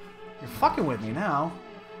 You're fucking with me now.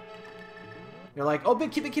 You're like, oh,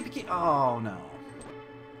 big key, big key, big key. Oh, no.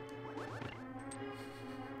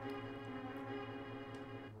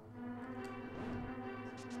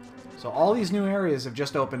 So all these new areas have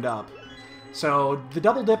just opened up. So the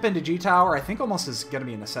double dip into G Tower, I think almost is going to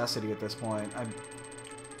be a necessity at this point.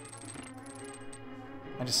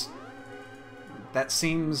 I just... That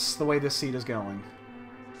seems the way this seed is going.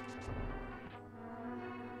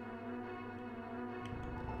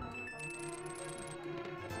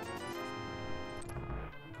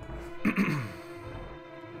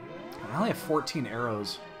 I only have 14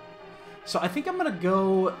 arrows. So I think I'm gonna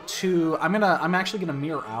go to... I'm actually gonna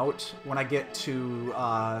mirror out when I get to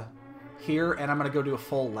here, and I'm gonna go do a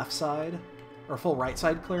full left side or full right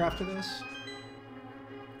side clear after this.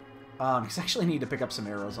 Because I actually need to pick up some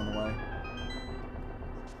arrows on the way.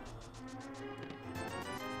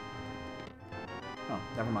 Oh,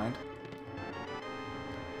 never mind.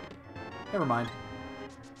 Never mind.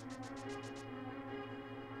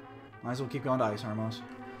 Might as well keep going to Ice Armos.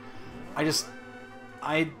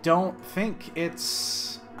 I don't think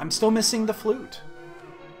it's... I'm still missing the flute.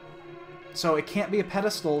 So it can't be a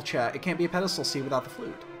pedestal chat. It can't be a pedestal C without the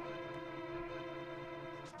flute.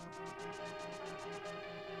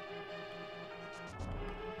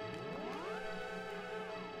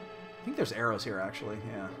 I think there's arrows here, actually.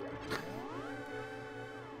 Yeah.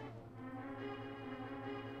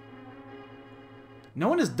 No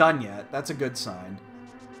one is done yet. That's a good sign.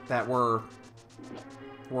 That we're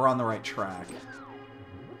on the right track.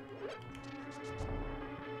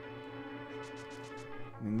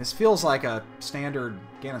 I mean, this feels like a standard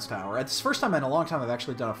Ganon's Tower. It's the first time in a long time I've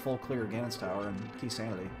actually done a full clear Ganon's Tower in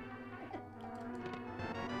Keysanity.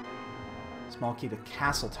 Small key to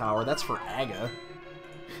Castle Tower. That's for Aga.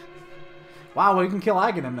 Wow, we can kill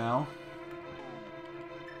Aghanim now.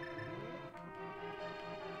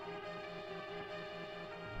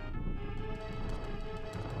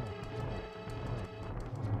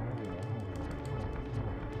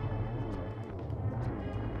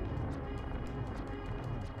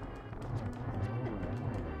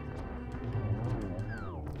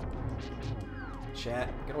 Chat,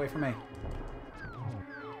 get away from me.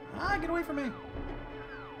 Ah, get away from me.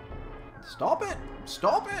 Stop it!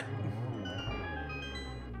 Stop it!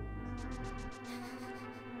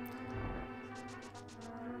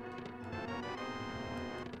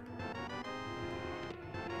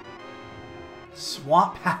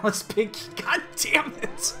 Swamp Palace Piggy. God damn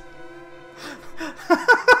it!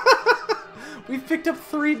 We've picked up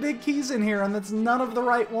 3 big keys in here, and that's none of the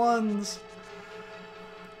right ones.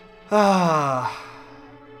 Ah.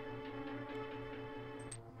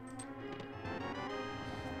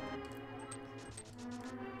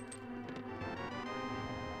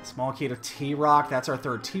 Small key to T-Rock. That's our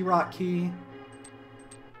 3rd T-Rock key.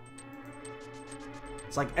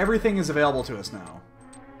 It's like everything is available to us now.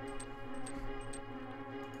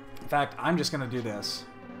 In fact, I'm just going to do this.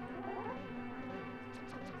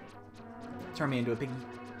 Turn me into a piggy.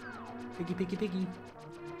 Piggy, piggy, piggy.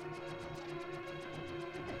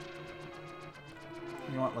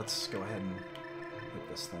 You know what? Let's go ahead and hit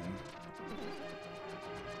this thing.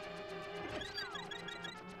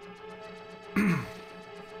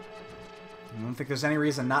 I don't think there's any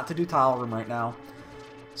reason not to do Tile Room right now.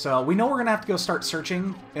 So we know we're going to have to go start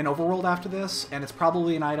searching in Overworld after this, and it's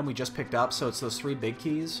probably an item we just picked up, so it's those 3 big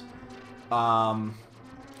keys. I'm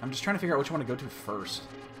just trying to figure out which one to go to first.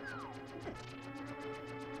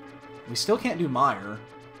 We still can't do Mire.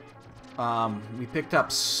 We picked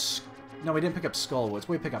up... No, we didn't pick up Skullwoods.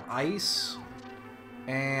 We picked up Ice.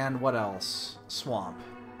 And what else? Swamp.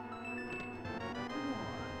 I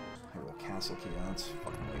have a castle key. Oh, that's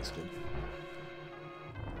fucking wasted.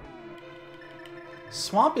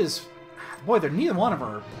 Swamp is... Boy, they're neither one of them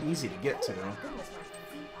are easy to get to. Is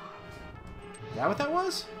that what that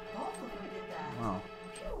was? Wow.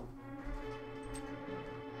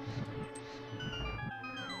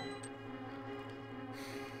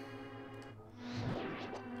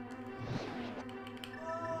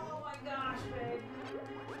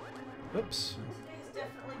 Oops. Today's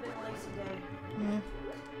definitely been a lazy day. Yeah.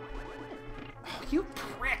 Oh, you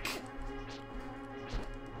prick!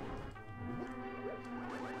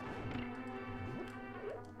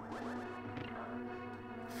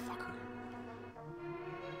 Fucker.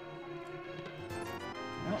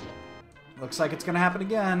 Looks like it's going to happen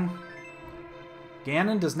again.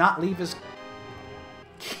 Ganon does not leave his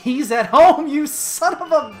keys at home, you son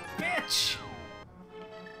of a bitch!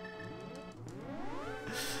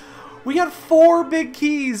 We got 4 big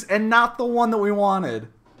keys and not the one that we wanted.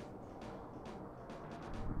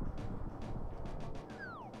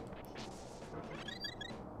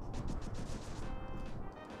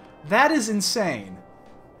 That is insane.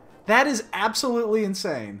 That is absolutely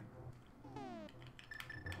insane.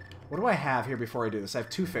 What do I have here before I do this? I have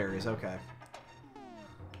 2 fairies, okay.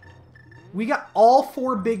 We got all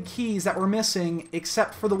 4 big keys that were missing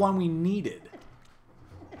except for the one we needed.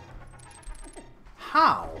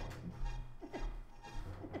 How?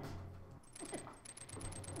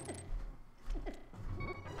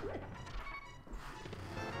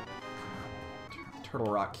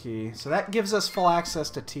 Turtle Rock key. So that gives us full access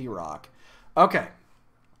to T-Rock. Okay.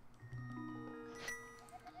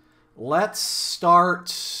 Let's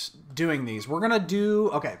start doing these. We're gonna do...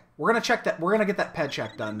 Okay, we're gonna check that. We're gonna get that ped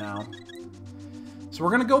check done now. So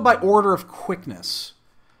we're gonna go by order of quickness.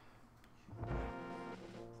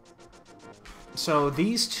 So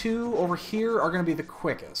these 2 over here are gonna be the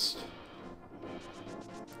quickest.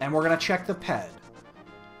 And we're gonna check the ped.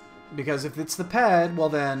 Because if it's the ped, well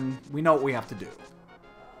then, we know what we have to do.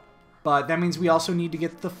 But that means we also need to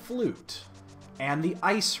get the flute. And the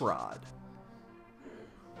ice rod.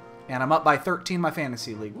 And I'm up by 13 in my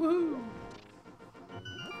fantasy league. Woohoo!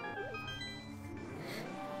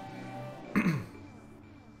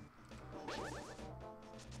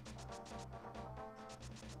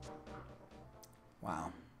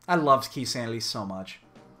 Wow. I love Keysanity so much.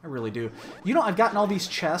 I really do. You know, I've gotten all these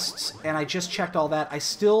chests, and I just checked all that. I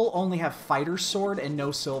still only have Fighter's Sword and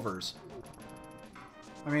no silvers.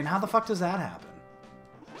 I mean, how the fuck does that happen?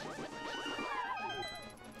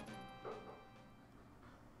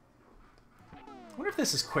 I wonder if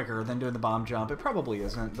this is quicker than doing the bomb jump. It probably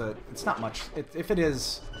isn't, but it's not much. If it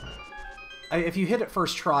is... if you hit it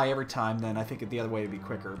first try every time, then I think the other way would be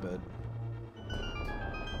quicker, but...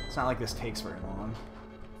 It's not like this takes very long.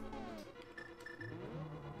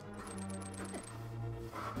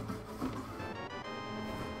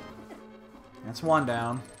 That's 1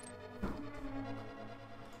 down.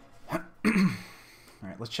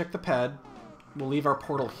 Alright, let's check the ped. We'll leave our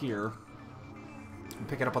portal here. And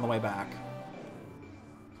pick it up on the way back.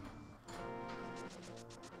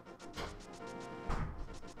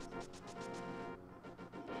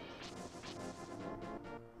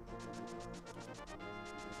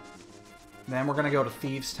 Then we're going to go to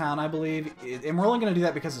Thieves Town, I believe. And we're only going to do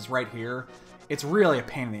that because it's right here. It's really a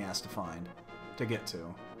pain in the ass to find, to get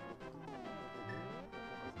to.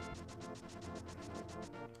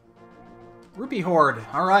 Rupee Horde.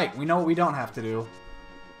 Alright, we know what we don't have to do.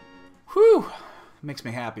 Whew! Makes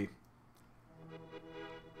me happy.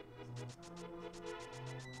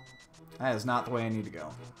 That is not the way I need to go.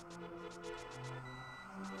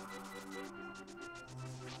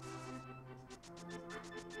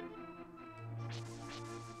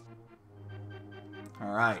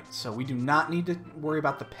 Alright, so we do not need to worry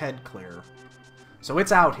about the ped clear. So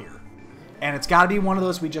it's out here. And it's got to be one of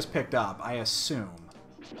those we just picked up, I assume.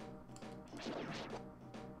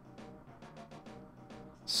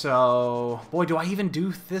 So, boy, do I even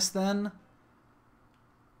do this then?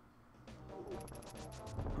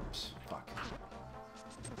 Oops, fuck.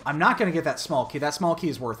 I'm not going to get that small key. That small key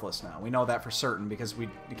is worthless now. We know that for certain because we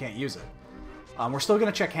can't use it. We're still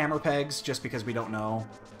going to check hammer pegs just because we don't know.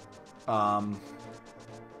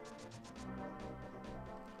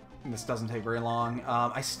 This doesn't take very long.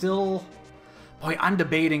 I still... Boy, I'm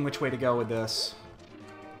debating which way to go with this.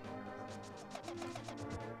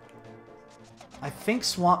 I think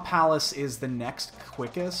Swamp Palace is the next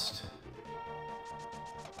quickest.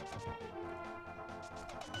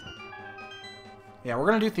 Yeah, we're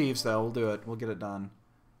going to do Thieves, though. We'll do it. We'll get it done.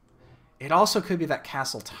 It also could be that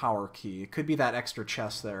Castle Tower key. It could be that extra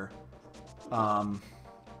chest there. That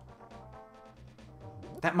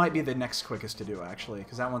might be the next quickest to do, actually,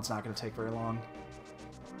 because that one's not going to take very long.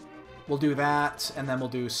 We'll do that, and then we'll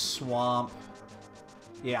do Swamp.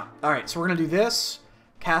 Yeah. Alright, so we're going to do this,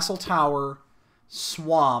 Castle Tower,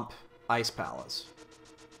 Swamp, Ice Palace.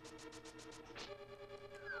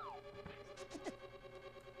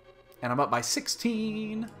 And I'm up by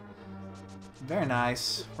 16. Very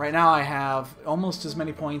nice. Right now I have almost as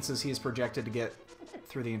many points as he is projected to get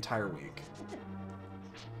through the entire week.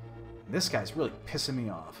 This guy's really pissing me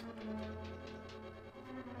off.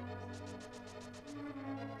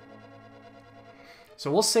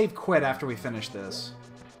 So we'll save quit after we finish this.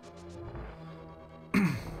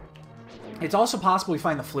 It's also possible we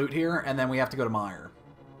find the flute here, and then we have to go to Meyer.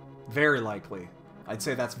 Very likely. I'd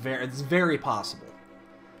say it's very possible.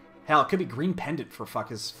 Hell, it could be green pendant for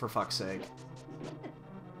fuck's sake.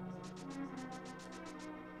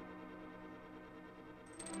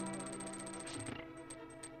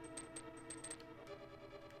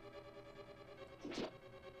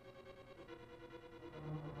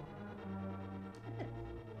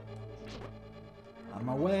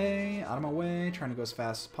 Out of my way, trying to go as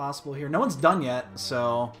fast as possible here. No one's done yet,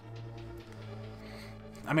 so...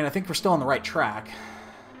 I mean, I think we're still on the right track.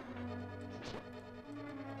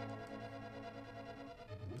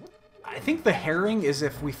 I think the herring is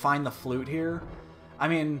if we find the flute here. I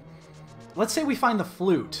mean, let's say we find the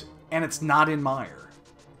flute, and it's not in Mire.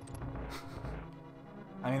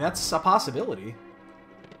 I mean, that's a possibility.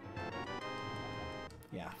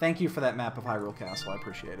 Yeah, thank you for that map of Hyrule Castle. I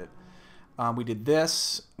appreciate it. We did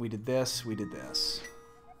this, we did this, we did this.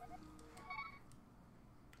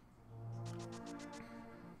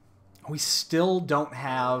 We still don't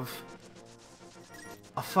have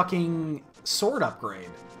a fucking sword upgrade.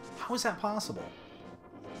 How is that possible?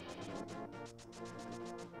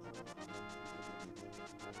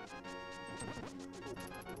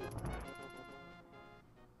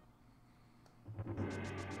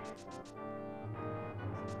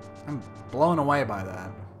 I'm blown away by that.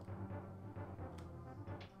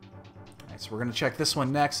 Alright, so we're going to check this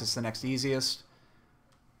one next. It's the next easiest.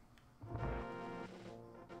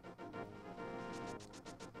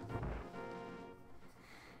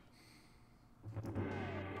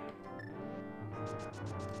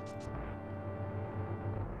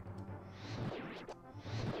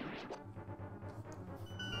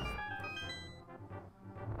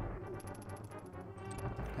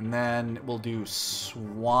 And then we'll do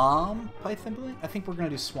Swamp, I think we're going to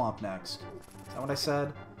do Swamp next. Is that what I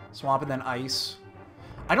said? Swamp and then Ice.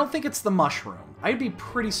 I don't think it's the Mushroom. I'd be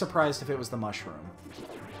pretty surprised if it was the Mushroom.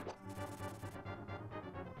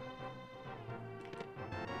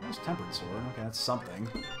 There's Tempered Sword. Okay, that's something.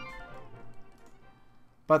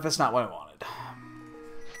 But that's not what I wanted.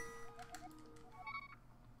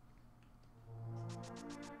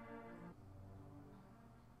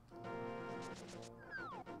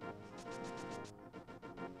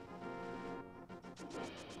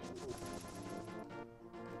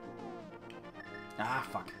 Ah,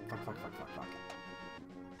 fuck. Fuck.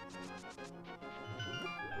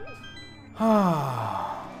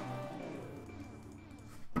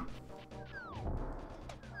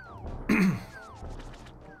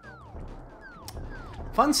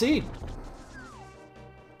 Fun seed.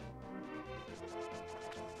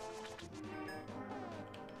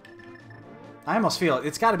 I almost feel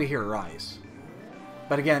it's got to be here or Ice.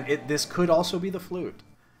 But again, this could also be the flute.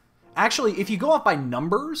 Actually, if you go off by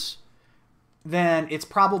numbers, then it's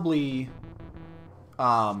probably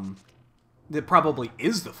it probably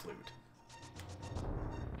is the flute.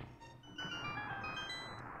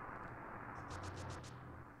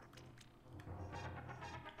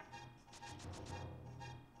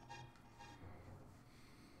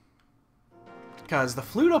 Because the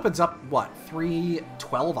flute opens up, what,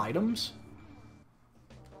 312 items?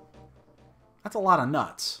 That's a lot of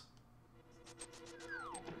nuts.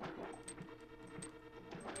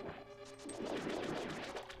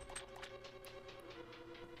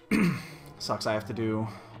 Sucks I have to do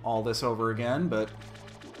all this over again, but...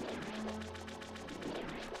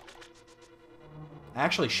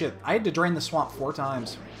 Actually, shit, I had to drain the swamp 4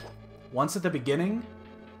 times. Once at the beginning,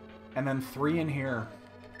 and then 3 in here.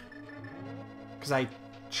 Because I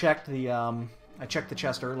checked the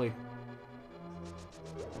chest early.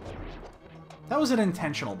 That was an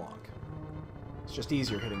intentional bonk. It's just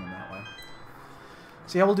easier hitting him that way.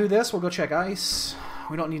 So yeah, we'll do this. We'll go check Ice.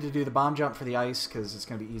 We don't need to do the bomb jump for the Ice, because it's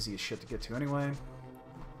going to be easy as shit to get to anyway.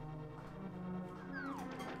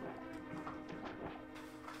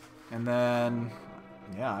 And then,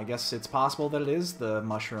 yeah, I guess it's possible that it is the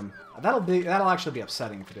mushroom. That'll actually be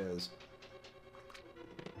upsetting if it is.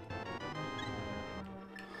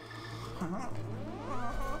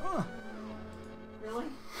 Really?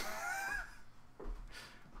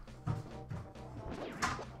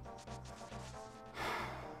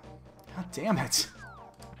 God damn it.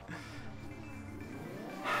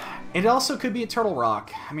 It also could be at Turtle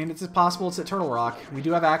Rock. I mean, it's possible it's at Turtle Rock. We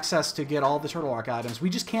do have access to get all the Turtle Rock items. We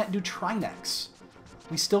just can't do Trinex.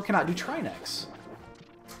 We still cannot do Trinex.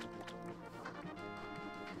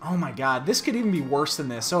 Oh my god, this could even be worse than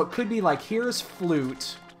this. So it could be like, here's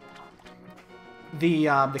Flute.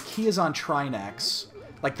 The key is on Trinex.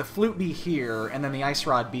 Like, the Flute be here, and then the Ice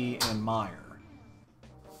Rod be in Mire.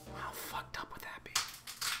 How fucked up would that be?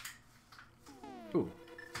 Ooh.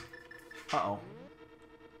 Uh-oh.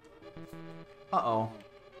 Uh-oh.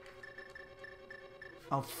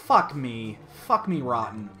 Oh, fuck me. Fuck me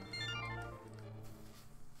rotten.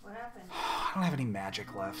 What happened? I don't have any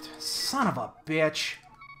magic left. Son of a bitch.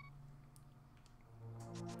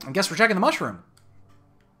 I guess we're checking the mushroom.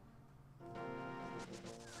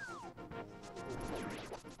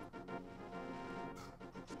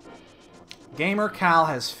 Gamer Cal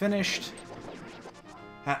has finished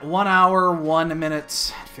at 1 hour, 1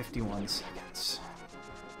 minute, 51 seconds.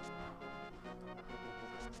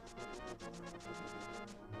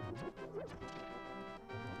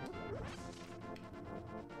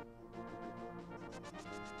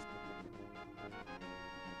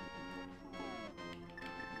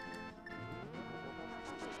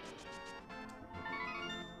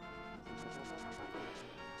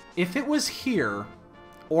 If it was here,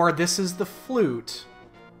 or this is the flute,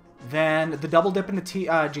 then the double dip in the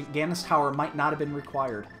Gigantus Tower might not have been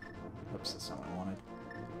required. Oops, that's not what I wanted.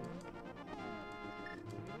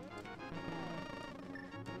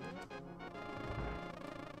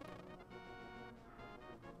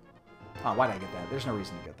 Oh, why did I get that? There's no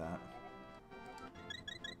reason to get that.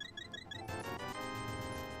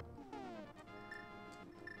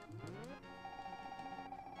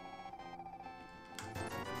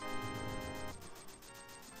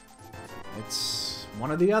 It's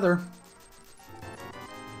one or the other.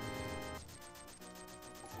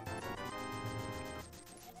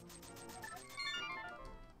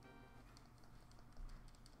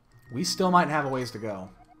 We still might have a ways to go.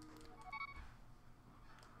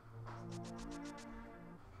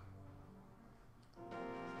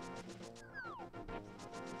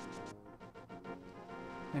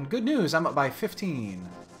 And good news, I'm up by 15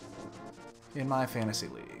 in my fantasy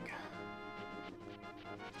league.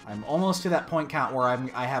 I'm almost to that point count where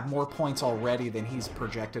I have more points already than he's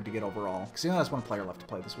projected to get overall. Because he only has 1 player left to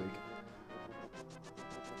play this week.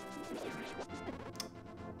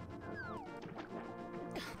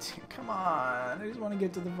 Dude, come on. I just want to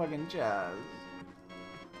get to the fucking jazz.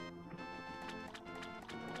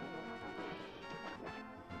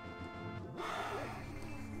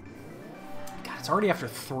 God, it's already after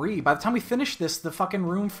 3. By the time we finish this, the fucking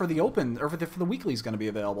room for the open, or for the weekly is going to be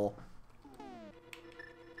available.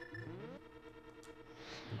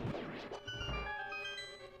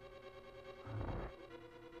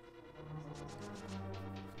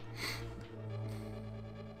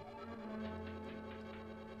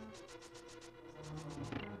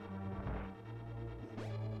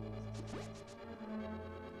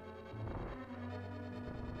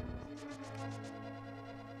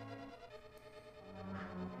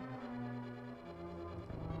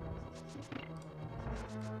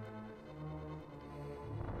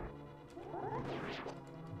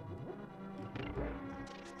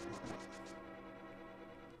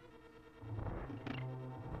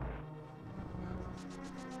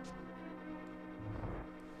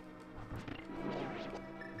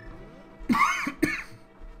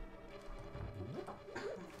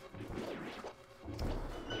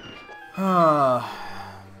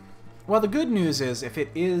 Well, the good news is, if it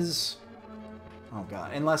is... Oh,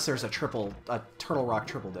 God. Unless there's a Turtle Rock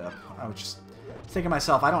triple dip. I was just thinking to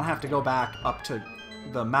myself, I don't have to go back up to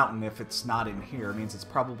the mountain if it's not in here. It means it's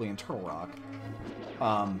probably in Turtle Rock.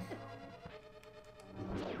 Oh,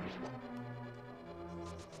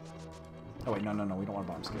 wait. No. We don't want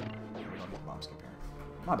a bomb skip. We don't need a bomb skip here.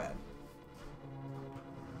 My bad.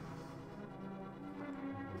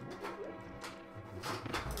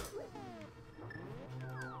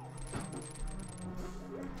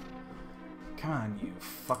 Come on, you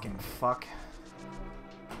fucking fuck.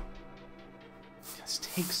 This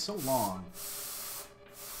takes so long.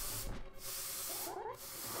 So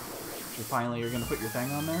finally you're gonna put your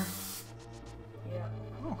thing on there? Yeah.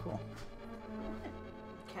 Oh, cool.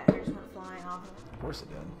 Cat just went flying off of it. Of course it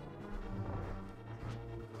did.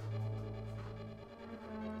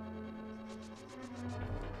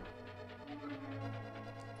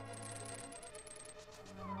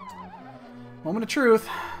 Moment of truth.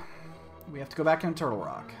 We have to go back in Turtle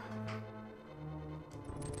Rock.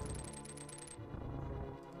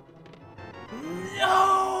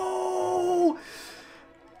 No!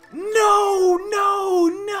 No!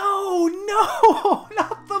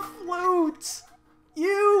 Not the flutes!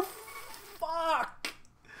 You fuck!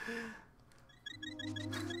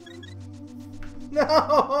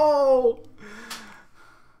 No!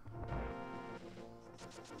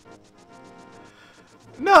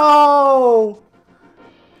 No!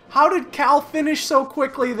 How did Cal finish so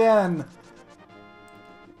quickly then?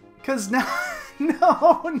 Because now...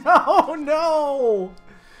 No!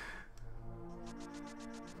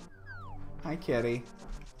 Hi, kitty.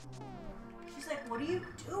 She's like, what are you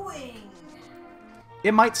doing?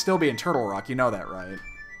 It might still be in Turtle Rock, you know that, right?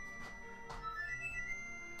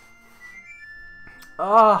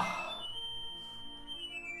 Ugh.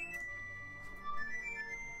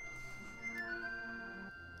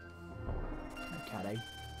 Okay.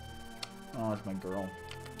 Oh, it's my girl.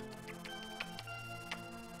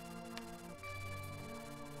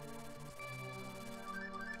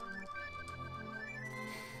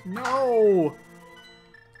 No!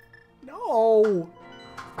 No!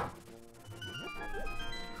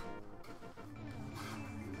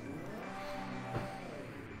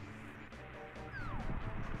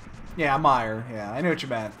 Yeah, Meyer. Yeah, I knew what you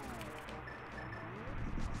meant.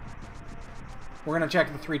 We're gonna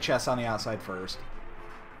check the 3 chests on the outside first.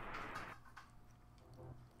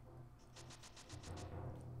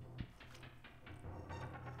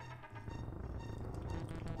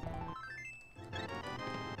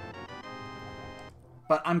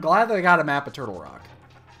 But I'm glad that I got a map of Turtle Rock.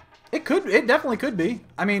 It definitely could be.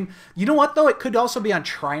 I mean, you know what though? It could also be on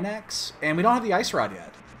Trinex, and we don't have the Ice Rod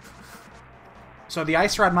yet. So the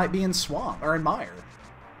Ice Rod might be in Swamp, or in Mire.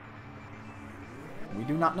 We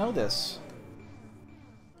do not know this.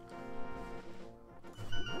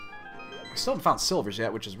 We still haven't found silvers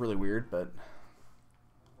yet, which is really weird, but...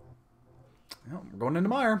 Well, we're going into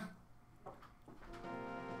Mire.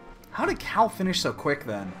 How did Cal finish so quick,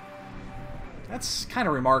 then? That's kind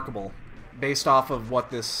of remarkable, based off of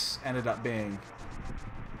what this ended up being.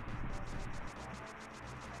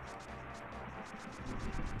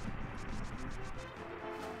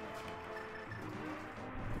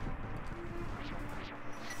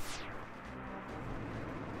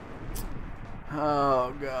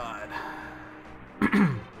 Oh, God.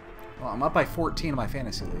 Well, I'm up by 14 in my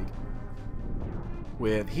fantasy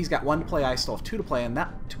league. He's got 1 to play, I still have 2 to play, and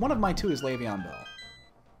one of my 2 is Le'Veon Bell.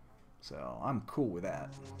 So, I'm cool with that.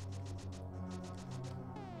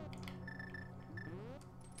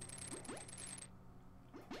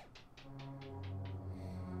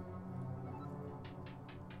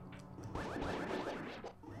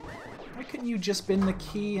 Why couldn't you just been the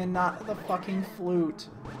key and not the fucking flute?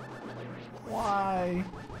 Why?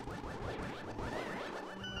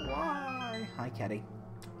 Why? Hi, Caddy.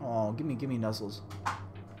 Oh, give me nuzzles.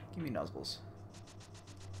 Give me nuzzles.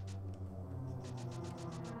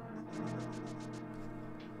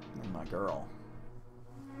 And my girl.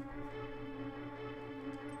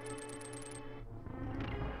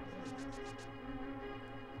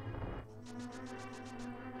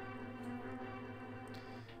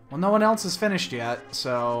 Well, no one else has finished yet,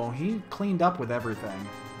 so he cleaned up with everything.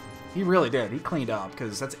 He really did. He cleaned up,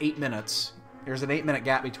 because that's 8 minutes. There's an 8-minute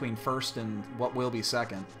gap between first and what will be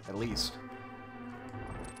second, at least.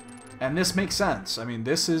 And this makes sense. I mean,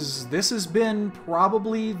 this has been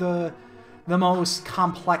probably the most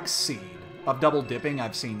complex seed of double dipping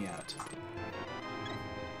I've seen yet.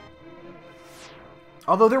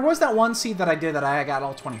 Although there was that one seed that I did that I got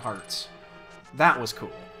all 20 hearts. That was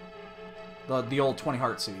cool. The old 20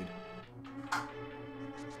 heart seed.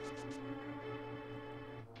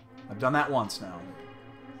 I've done that once now.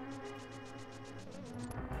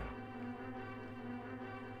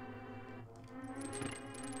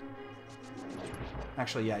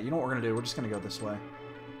 Actually, yeah, you know what we're gonna do? We're just gonna go this way.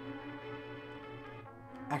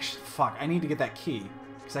 Actually, fuck, I need to get that key,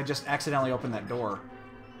 because I just accidentally opened that door.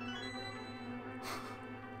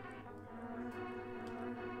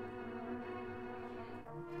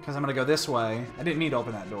 Because I'm gonna go this way. I didn't need to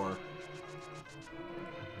open that door.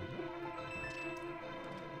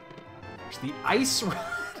 There's the ice rod.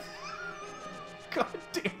 God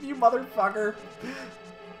damn you, motherfucker.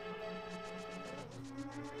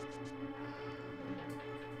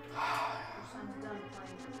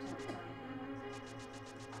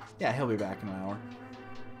 Yeah, he'll be back in an hour.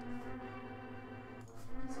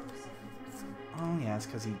 Oh, yeah, it's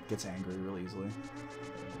because he gets angry real easily.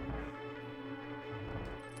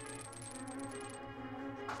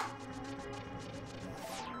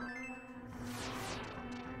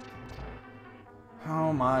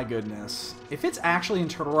 Oh my goodness. If it's actually in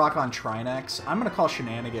Turtle Rock on Trinex, I'm gonna call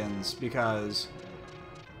shenanigans, because...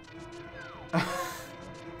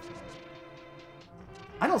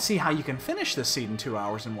 I don't see how you can finish this seed in 2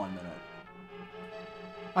 hours and 1 minute.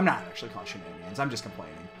 I'm not actually calling shenanigans, I'm just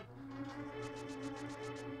complaining.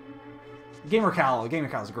 Gamer Cal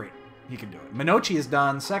is great. He can do it. Minochi is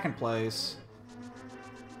done, second place.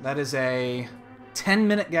 That is a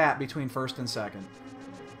 10-minute gap between first and second.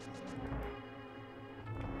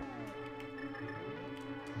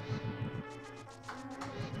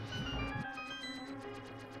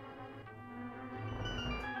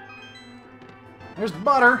 There's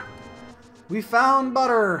butter! We found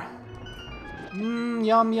butter! Mmm,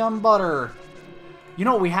 yum yum butter. You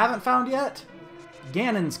know what we haven't found yet?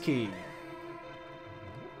 Ganon's key.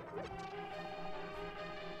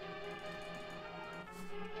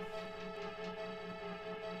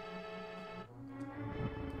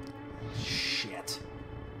 Shit.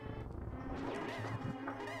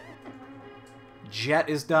 Jet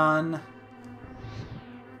is done.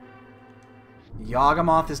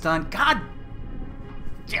 Yawgmoth is done. God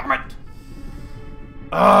damn it!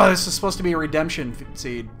 This is supposed to be a redemption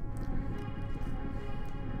seed.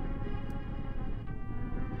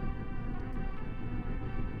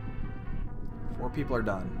 Four people are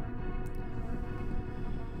done.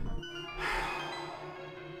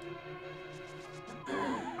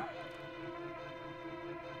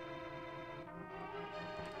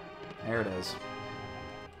 There it is.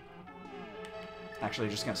 Actually,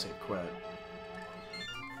 just gonna say quit.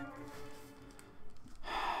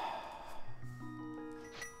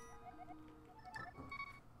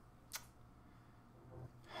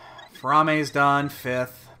 Farame's done,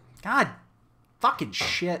 5th. God fucking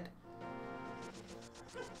shit.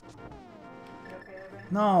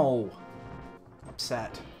 No.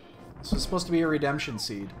 Upset. This was supposed to be a redemption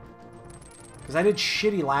seed. Because I did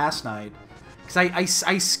shitty last night. Because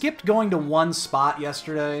I skipped going to one spot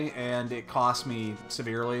yesterday, and it cost me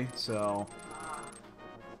severely, so...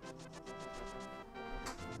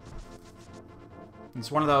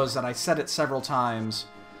 It's one of those that I said it several times.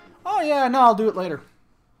 Oh yeah, no, I'll do it later.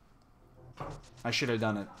 I should have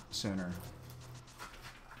done it sooner.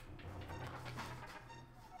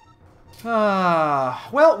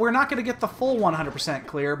 Well, we're not going to get the full 100%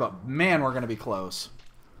 clear, but man, we're going to be close.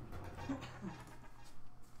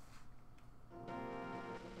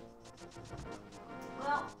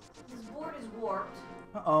 Well, this board is warped.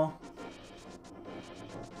 Uh-oh.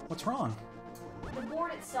 What's wrong? The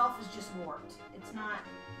board itself is just warped. It's not...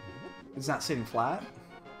 It's not sitting flat?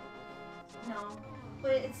 No,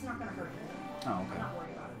 but it's not going to hurt it. Oh, okay. I'm not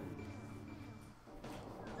worried about it.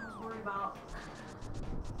 I was worried about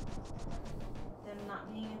them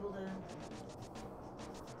not being able to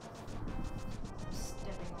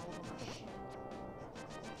stepping all over my shit.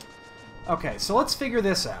 Okay, so let's figure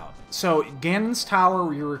this out. So, Ganon's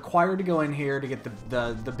Tower, you're required to go in here to get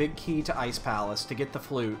the big key to Ice Palace, to get the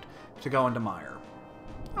flute, to go into Mire.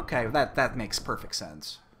 Okay, that makes perfect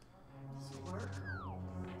sense.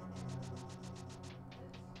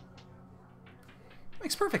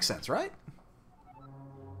 Makes perfect sense, right?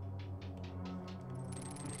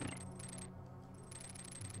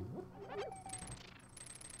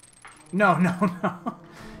 No, no, no.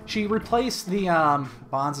 She replaced the,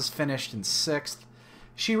 Bonds is finished in 6th.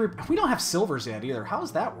 We don't have silvers yet either. How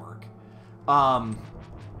does that work?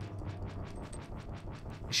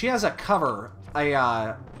 She has a cover,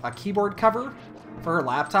 a keyboard cover for her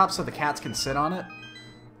laptop so the cats can sit on it.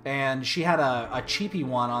 And she had a cheapy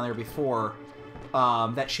one on there before,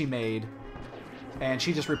 that she made, and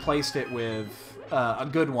she just replaced it with a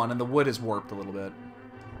good one, and the wood is warped a little bit.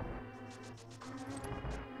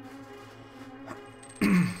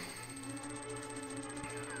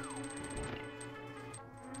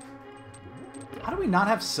 How do we not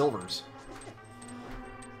have silvers?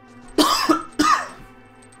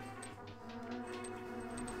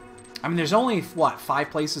 I mean, there's only, what, 5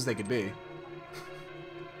 places they could be.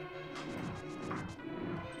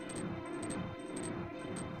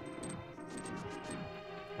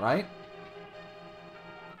 Right?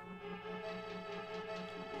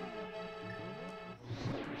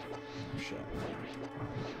 Shit.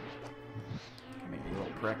 Come here, you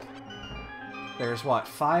little prick. There's, what,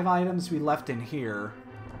 5 items we left in here.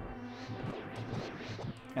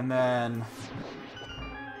 And then...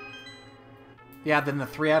 yeah, then the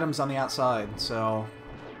 3 items on the outside, so...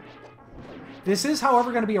 This is, however,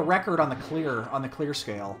 going to be a record on the clear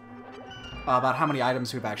scale. About how many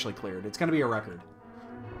items we've actually cleared. It's going to be a record.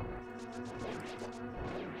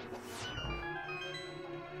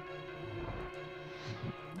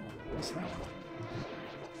 What's that one?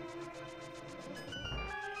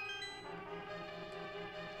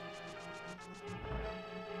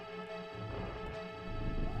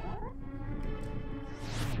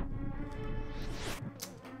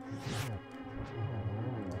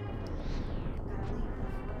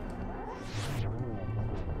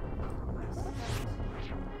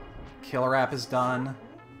 Killer app is done.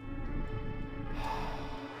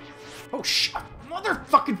 Oh shit!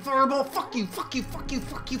 Motherfucking fireball! Fuck you! Fuck you! Fuck you!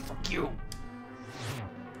 Fuck you! Fuck you!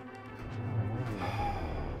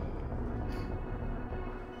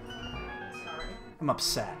 Sorry. I'm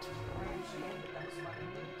upset.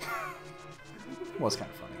 It was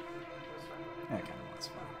kind of funny. Yeah, it kind of was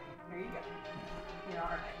funny. There you go. You're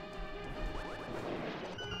alright.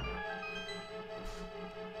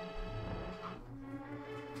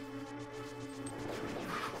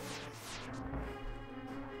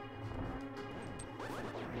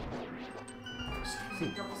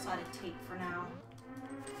 use a double-sided tape for now.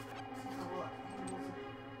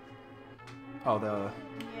 Oh, the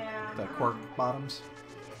Yeah. cork bottoms?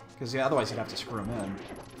 Because, yeah, otherwise you'd have to screw them in. Well,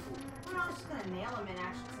 no, I was just going to nail them in,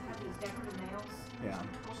 actually, because I have these decorative nails. Yeah.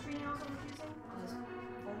 Upholstery nails I was using on this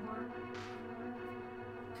foam board.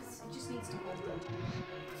 Because it just needs to hold the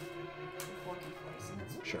cork in place. And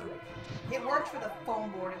that's Sure. It worked for the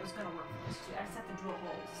foam board. It was going to work for this, too. I just have to drill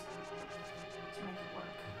holes to make it work.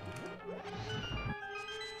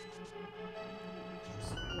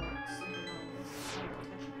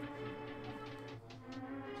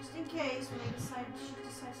 Just in case when she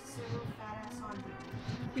decides to sit a little fat ass on people.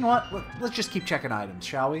 You know what? Let's just keep checking items,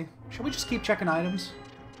 shall we? Shall we just keep checking items?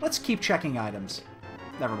 Let's keep checking items.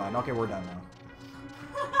 Never mind. Okay, we're done now.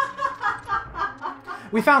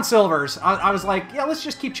 We found silvers. I was like, yeah, let's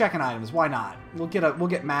just keep checking items. Why not? We'll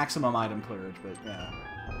get maximum item clearage, but yeah.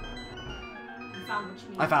 You found what you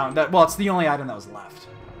needed? I found that. Well, it's the only item that was left.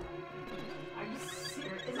 Are you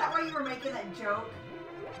serious? Is that why you were making that joke?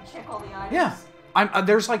 Check all the items. Yeah.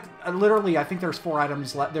 There's like literally, I think there's 4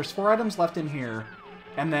 items left. There's 4 items left in here,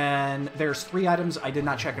 and then there's 3 items I did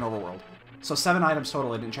not check in Overworld. So 7 items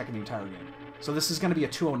total I didn't check in the entire game. So this is going to be a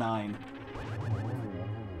 209.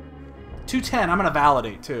 210. I'm going to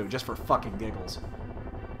validate too, just for fucking giggles.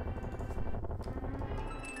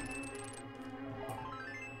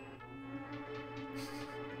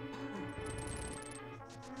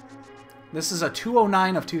 This is a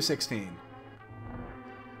 209 of 216.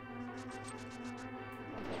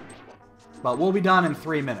 But we'll be done in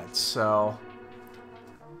 3 minutes, so...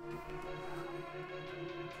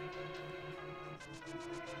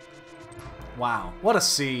 Wow, what a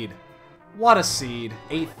seed. What a seed.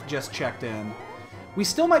 8th just checked in. We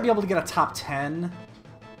still might be able to get a top 10.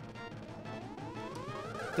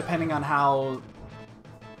 Depending on how...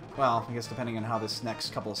 Well, I guess depending on how this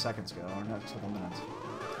next couple of seconds go, or next couple of minutes.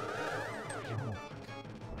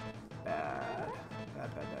 Bad.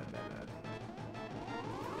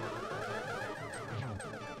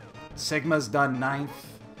 Sigma's done 9th,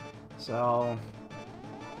 so...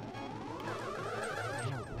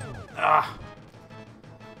 Ah!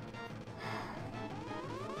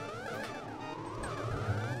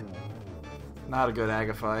 Not a good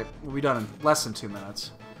Aga fight. We'll be done in less than 2 minutes.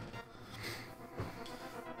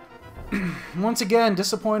 Once again,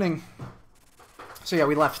 disappointing. So yeah,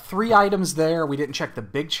 we left 3 items there. We didn't check the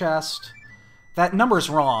big chest. That number's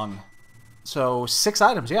wrong. So 6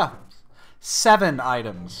 items, yeah. 7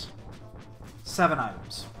 items. 7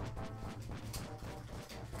 items.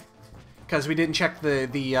 Because we didn't check we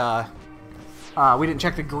didn't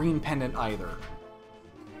check the green pendant either.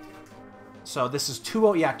 So this is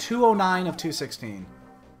 209 of 216.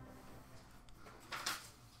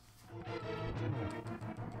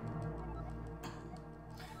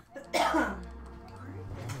 Replace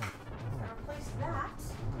that.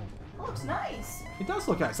 That looks nice. It does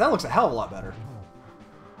look nice. That looks a hell of a lot better.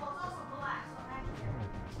 Well, it's also black, so actually.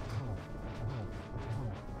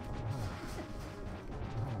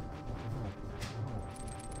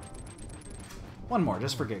 One more,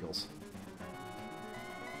 just for giggles.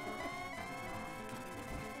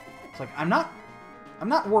 It's like, I'm not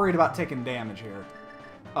worried about taking damage here.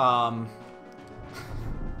 Well,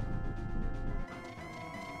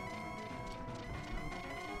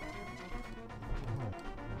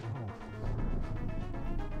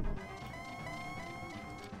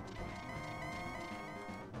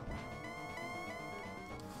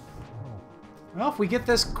 if we get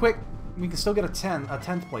this quick, we can still get a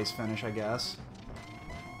 10th place finish, I guess.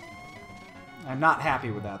 I'm not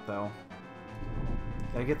happy with that, though.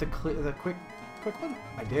 Did I get the quick one?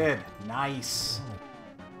 I did. Nice.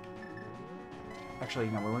 Actually,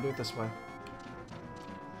 no, we're going to do it this way.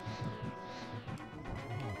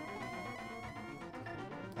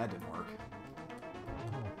 That didn't work.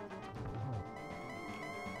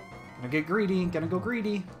 Gonna get greedy. Gonna go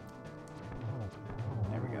greedy.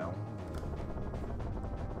 There we go.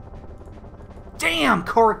 Damn!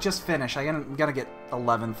 Korik just finished. I'm gonna get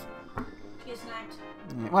 11th. You sniped.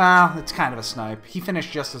 Yeah, well, it's kind of a snipe. He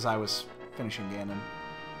finished just as I was finishing Ganon.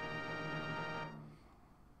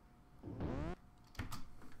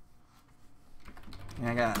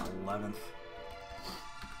 Yeah, I got an 11th.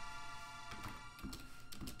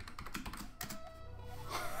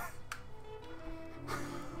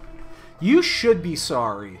 You should be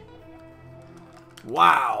sorry.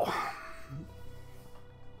 Wow.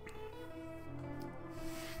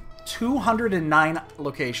 209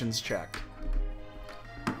 locations checked.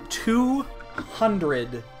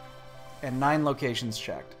 209 locations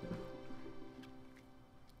checked.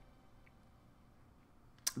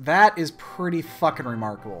 That is pretty fucking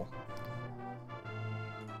remarkable.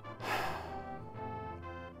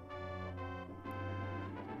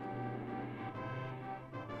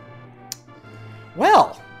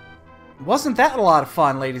 Well, wasn't that a lot of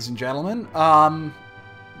fun, ladies and gentlemen?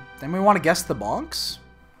 Then we want to guess the bonks?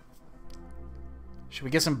 Should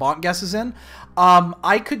we get some bonk guesses in?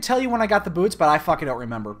 I could tell you when I got the boots, but I fucking don't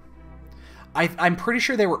remember. I'm pretty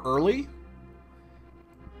sure they were early.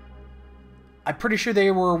 I'm pretty sure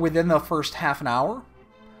they were within the first half an hour.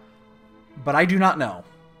 But I do not know.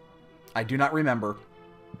 I do not remember.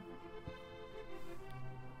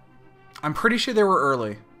 I'm pretty sure they were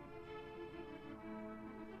early.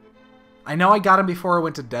 I know I got them before I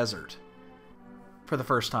went to Desert. For the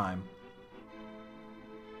first time.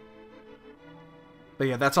 But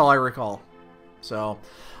yeah, that's all I recall. So,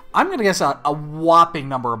 I'm going to guess a whopping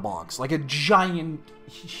number of bonks. Like a giant,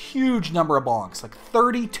 huge number of bonks. Like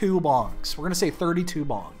 32 bonks. We're going to say 32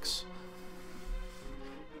 bonks.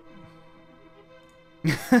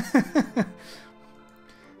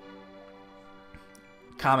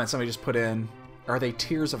 Comment somebody just put in, are they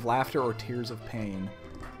tears of laughter or tears of pain?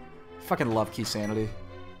 Fucking love Keysanity.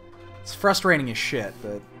 It's frustrating as shit,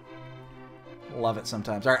 but love it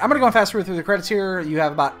sometimes. Alright, I'm going to go fast through the credits here. You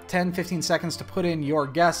have about 10-15 seconds to put in your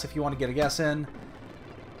guess if you want to get a guess in.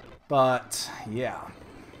 But, yeah.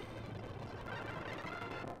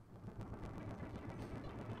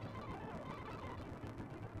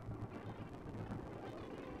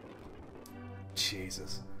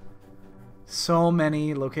 Jesus. So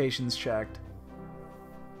many locations checked.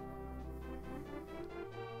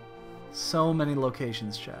 So many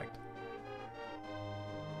locations checked.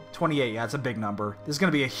 28, yeah, that's a big number. This is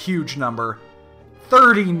going to be a huge number.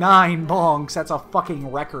 39 bonks. That's a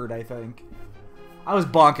fucking record, I think. I was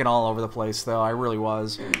bonking all over the place, though. I really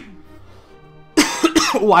was.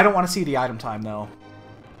 Oh, I don't want to see the item time, though.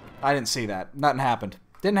 I didn't see that. Nothing happened.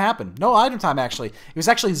 Didn't happen. No item time, actually. It was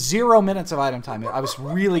actually 0 minutes of item time. I was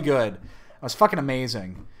really good. I was fucking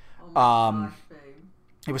amazing.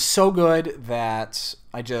 It was so good that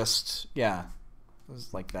I just, yeah, it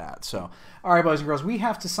was like that. So, all right, boys and girls, we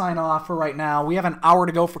have to sign off for right now. We have an hour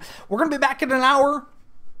to go. We're going to be back in an hour.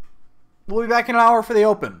 We'll be back in an hour for the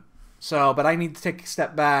open. So, but I need to take a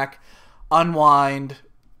step back, unwind,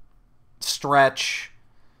 stretch,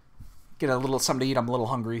 get a little something to eat. I'm a little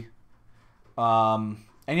hungry. And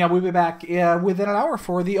yeah, we'll be back within an hour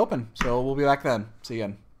for the open. So we'll be back then. See you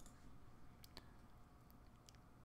again.